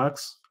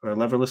hitbox or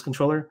leverless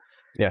controller.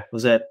 yeah,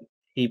 Was that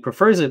he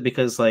prefers it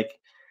because like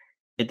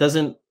it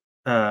doesn't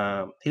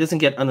he doesn't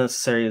get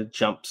unnecessary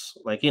jumps.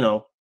 Like,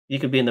 you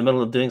could be in the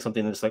middle of doing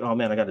something and it's like, oh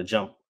man, I gotta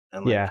jump.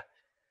 And yeah.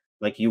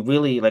 like you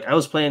really like I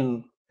was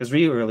playing as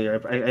Ryu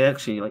earlier. I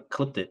actually like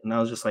clipped it and I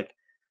was just like,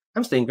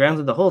 I'm staying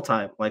grounded the whole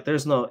time. Like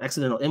there's no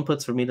accidental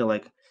inputs for me to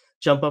like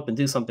jump up and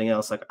do something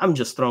else. Like I'm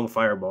just throwing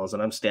fireballs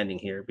and I'm standing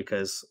here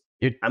because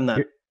You're I'm not,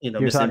 you're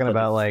you're talking misinputting.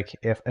 about like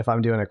if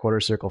I'm doing a quarter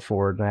circle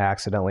forward and I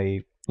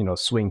accidentally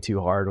swing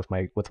too hard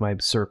with my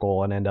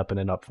circle and end up in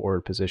an up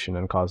forward position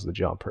and cause the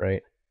jump,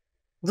 right?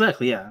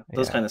 Exactly, yeah,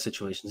 those Yeah, kind of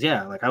situations.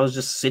 Yeah, like I was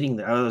just sitting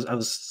there. I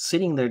was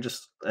sitting there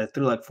just I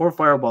threw like four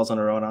fireballs on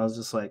a row and I was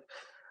just like,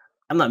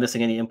 I'm not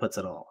missing any inputs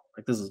at all.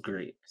 Like this is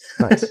great.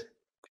 nice.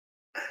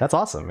 That's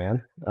awesome,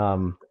 man.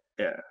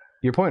 Yeah.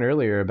 Your point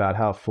earlier about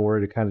how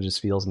forward it kind of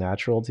just feels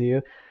natural to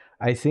you.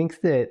 I think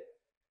that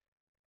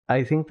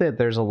I think that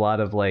there's a lot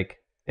of like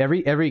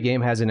every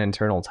game has an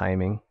internal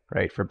timing,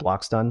 right, for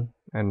block stun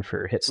and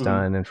for hit Hmm.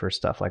 stun and for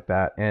stuff like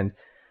that. And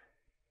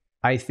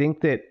I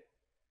think that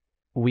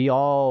we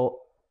all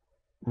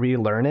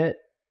relearn it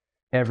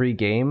every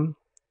game,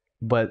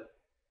 but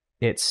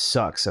it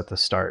sucks at the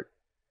start.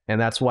 And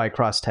that's why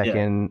cross Yeah.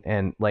 Tekken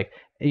and like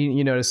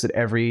you notice that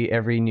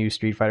every new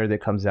Street Fighter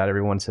that comes out,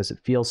 everyone says it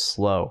feels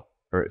slow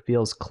or it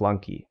feels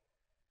clunky.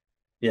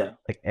 Yeah.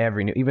 Like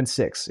every new, even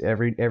six,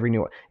 every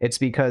new one. It's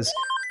because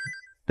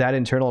that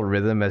internal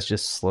rhythm has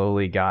just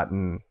slowly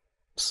gotten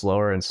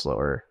slower and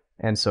slower.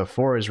 And so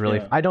four is really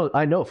Yeah.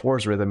 I know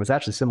four's rhythm is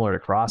actually similar to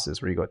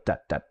crosses where you go dot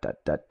dot dot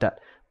dot dot,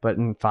 but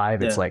in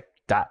five it's Yeah. like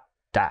dot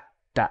dot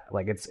dot.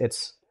 Like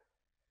it's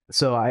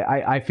so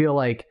I feel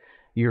like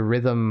your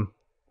rhythm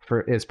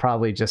for is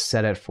probably just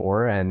set at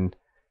four and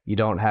you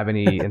don't have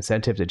any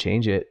incentive to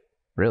change it.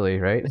 really,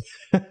 right?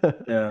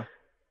 Yeah.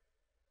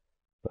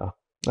 So,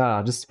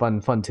 just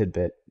fun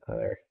tidbit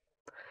there.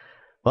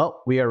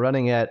 Well, we are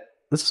running at.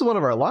 This is one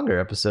of our longer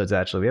episodes.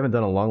 Actually, we haven't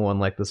done a long one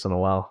like this in a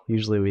while.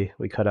 Usually,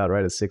 we cut out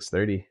right at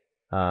 6:30.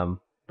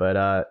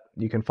 But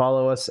you can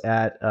follow us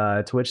at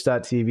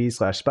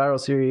twitch.tv/spiral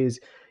series,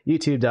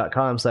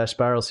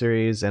 youtube.com/spiral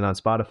series, and on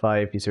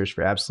Spotify if you search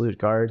for Absolute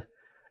Guard.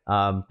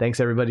 Thanks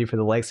everybody for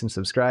the likes and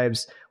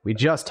subscribes. We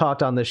just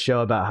talked on this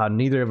show about how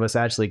neither of us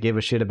actually give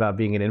a shit about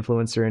being an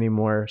influencer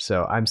anymore.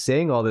 So I'm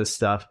saying all this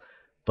stuff,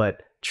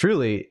 but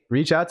truly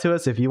reach out to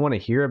us if you want to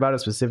hear about a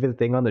specific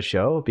thing on the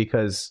show,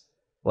 because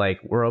like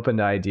we're open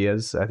to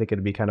ideas. I think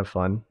it'd be kind of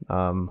fun.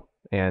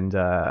 And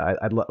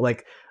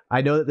like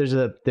I know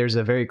that there's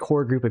a very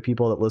core group of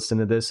people that listen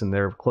to this and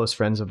they're close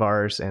friends of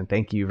ours, and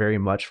thank you very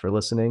much for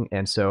listening.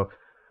 And so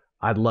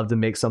I'd love to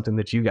make something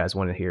that you guys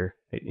want to hear,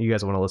 you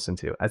guys want to listen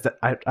to.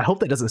 I hope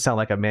that doesn't sound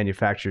like a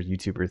manufactured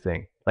YouTuber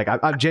thing. Like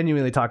I'm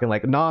genuinely talking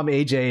like Nom,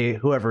 AJ,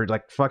 whoever,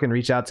 like fucking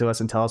reach out to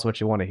us and tell us what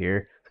you want to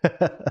hear.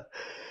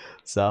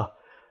 So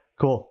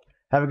cool.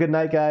 Have a good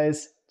night,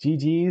 guys.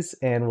 GG's,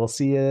 and we'll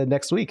see you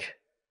next week.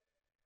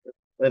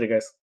 Later,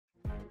 guys.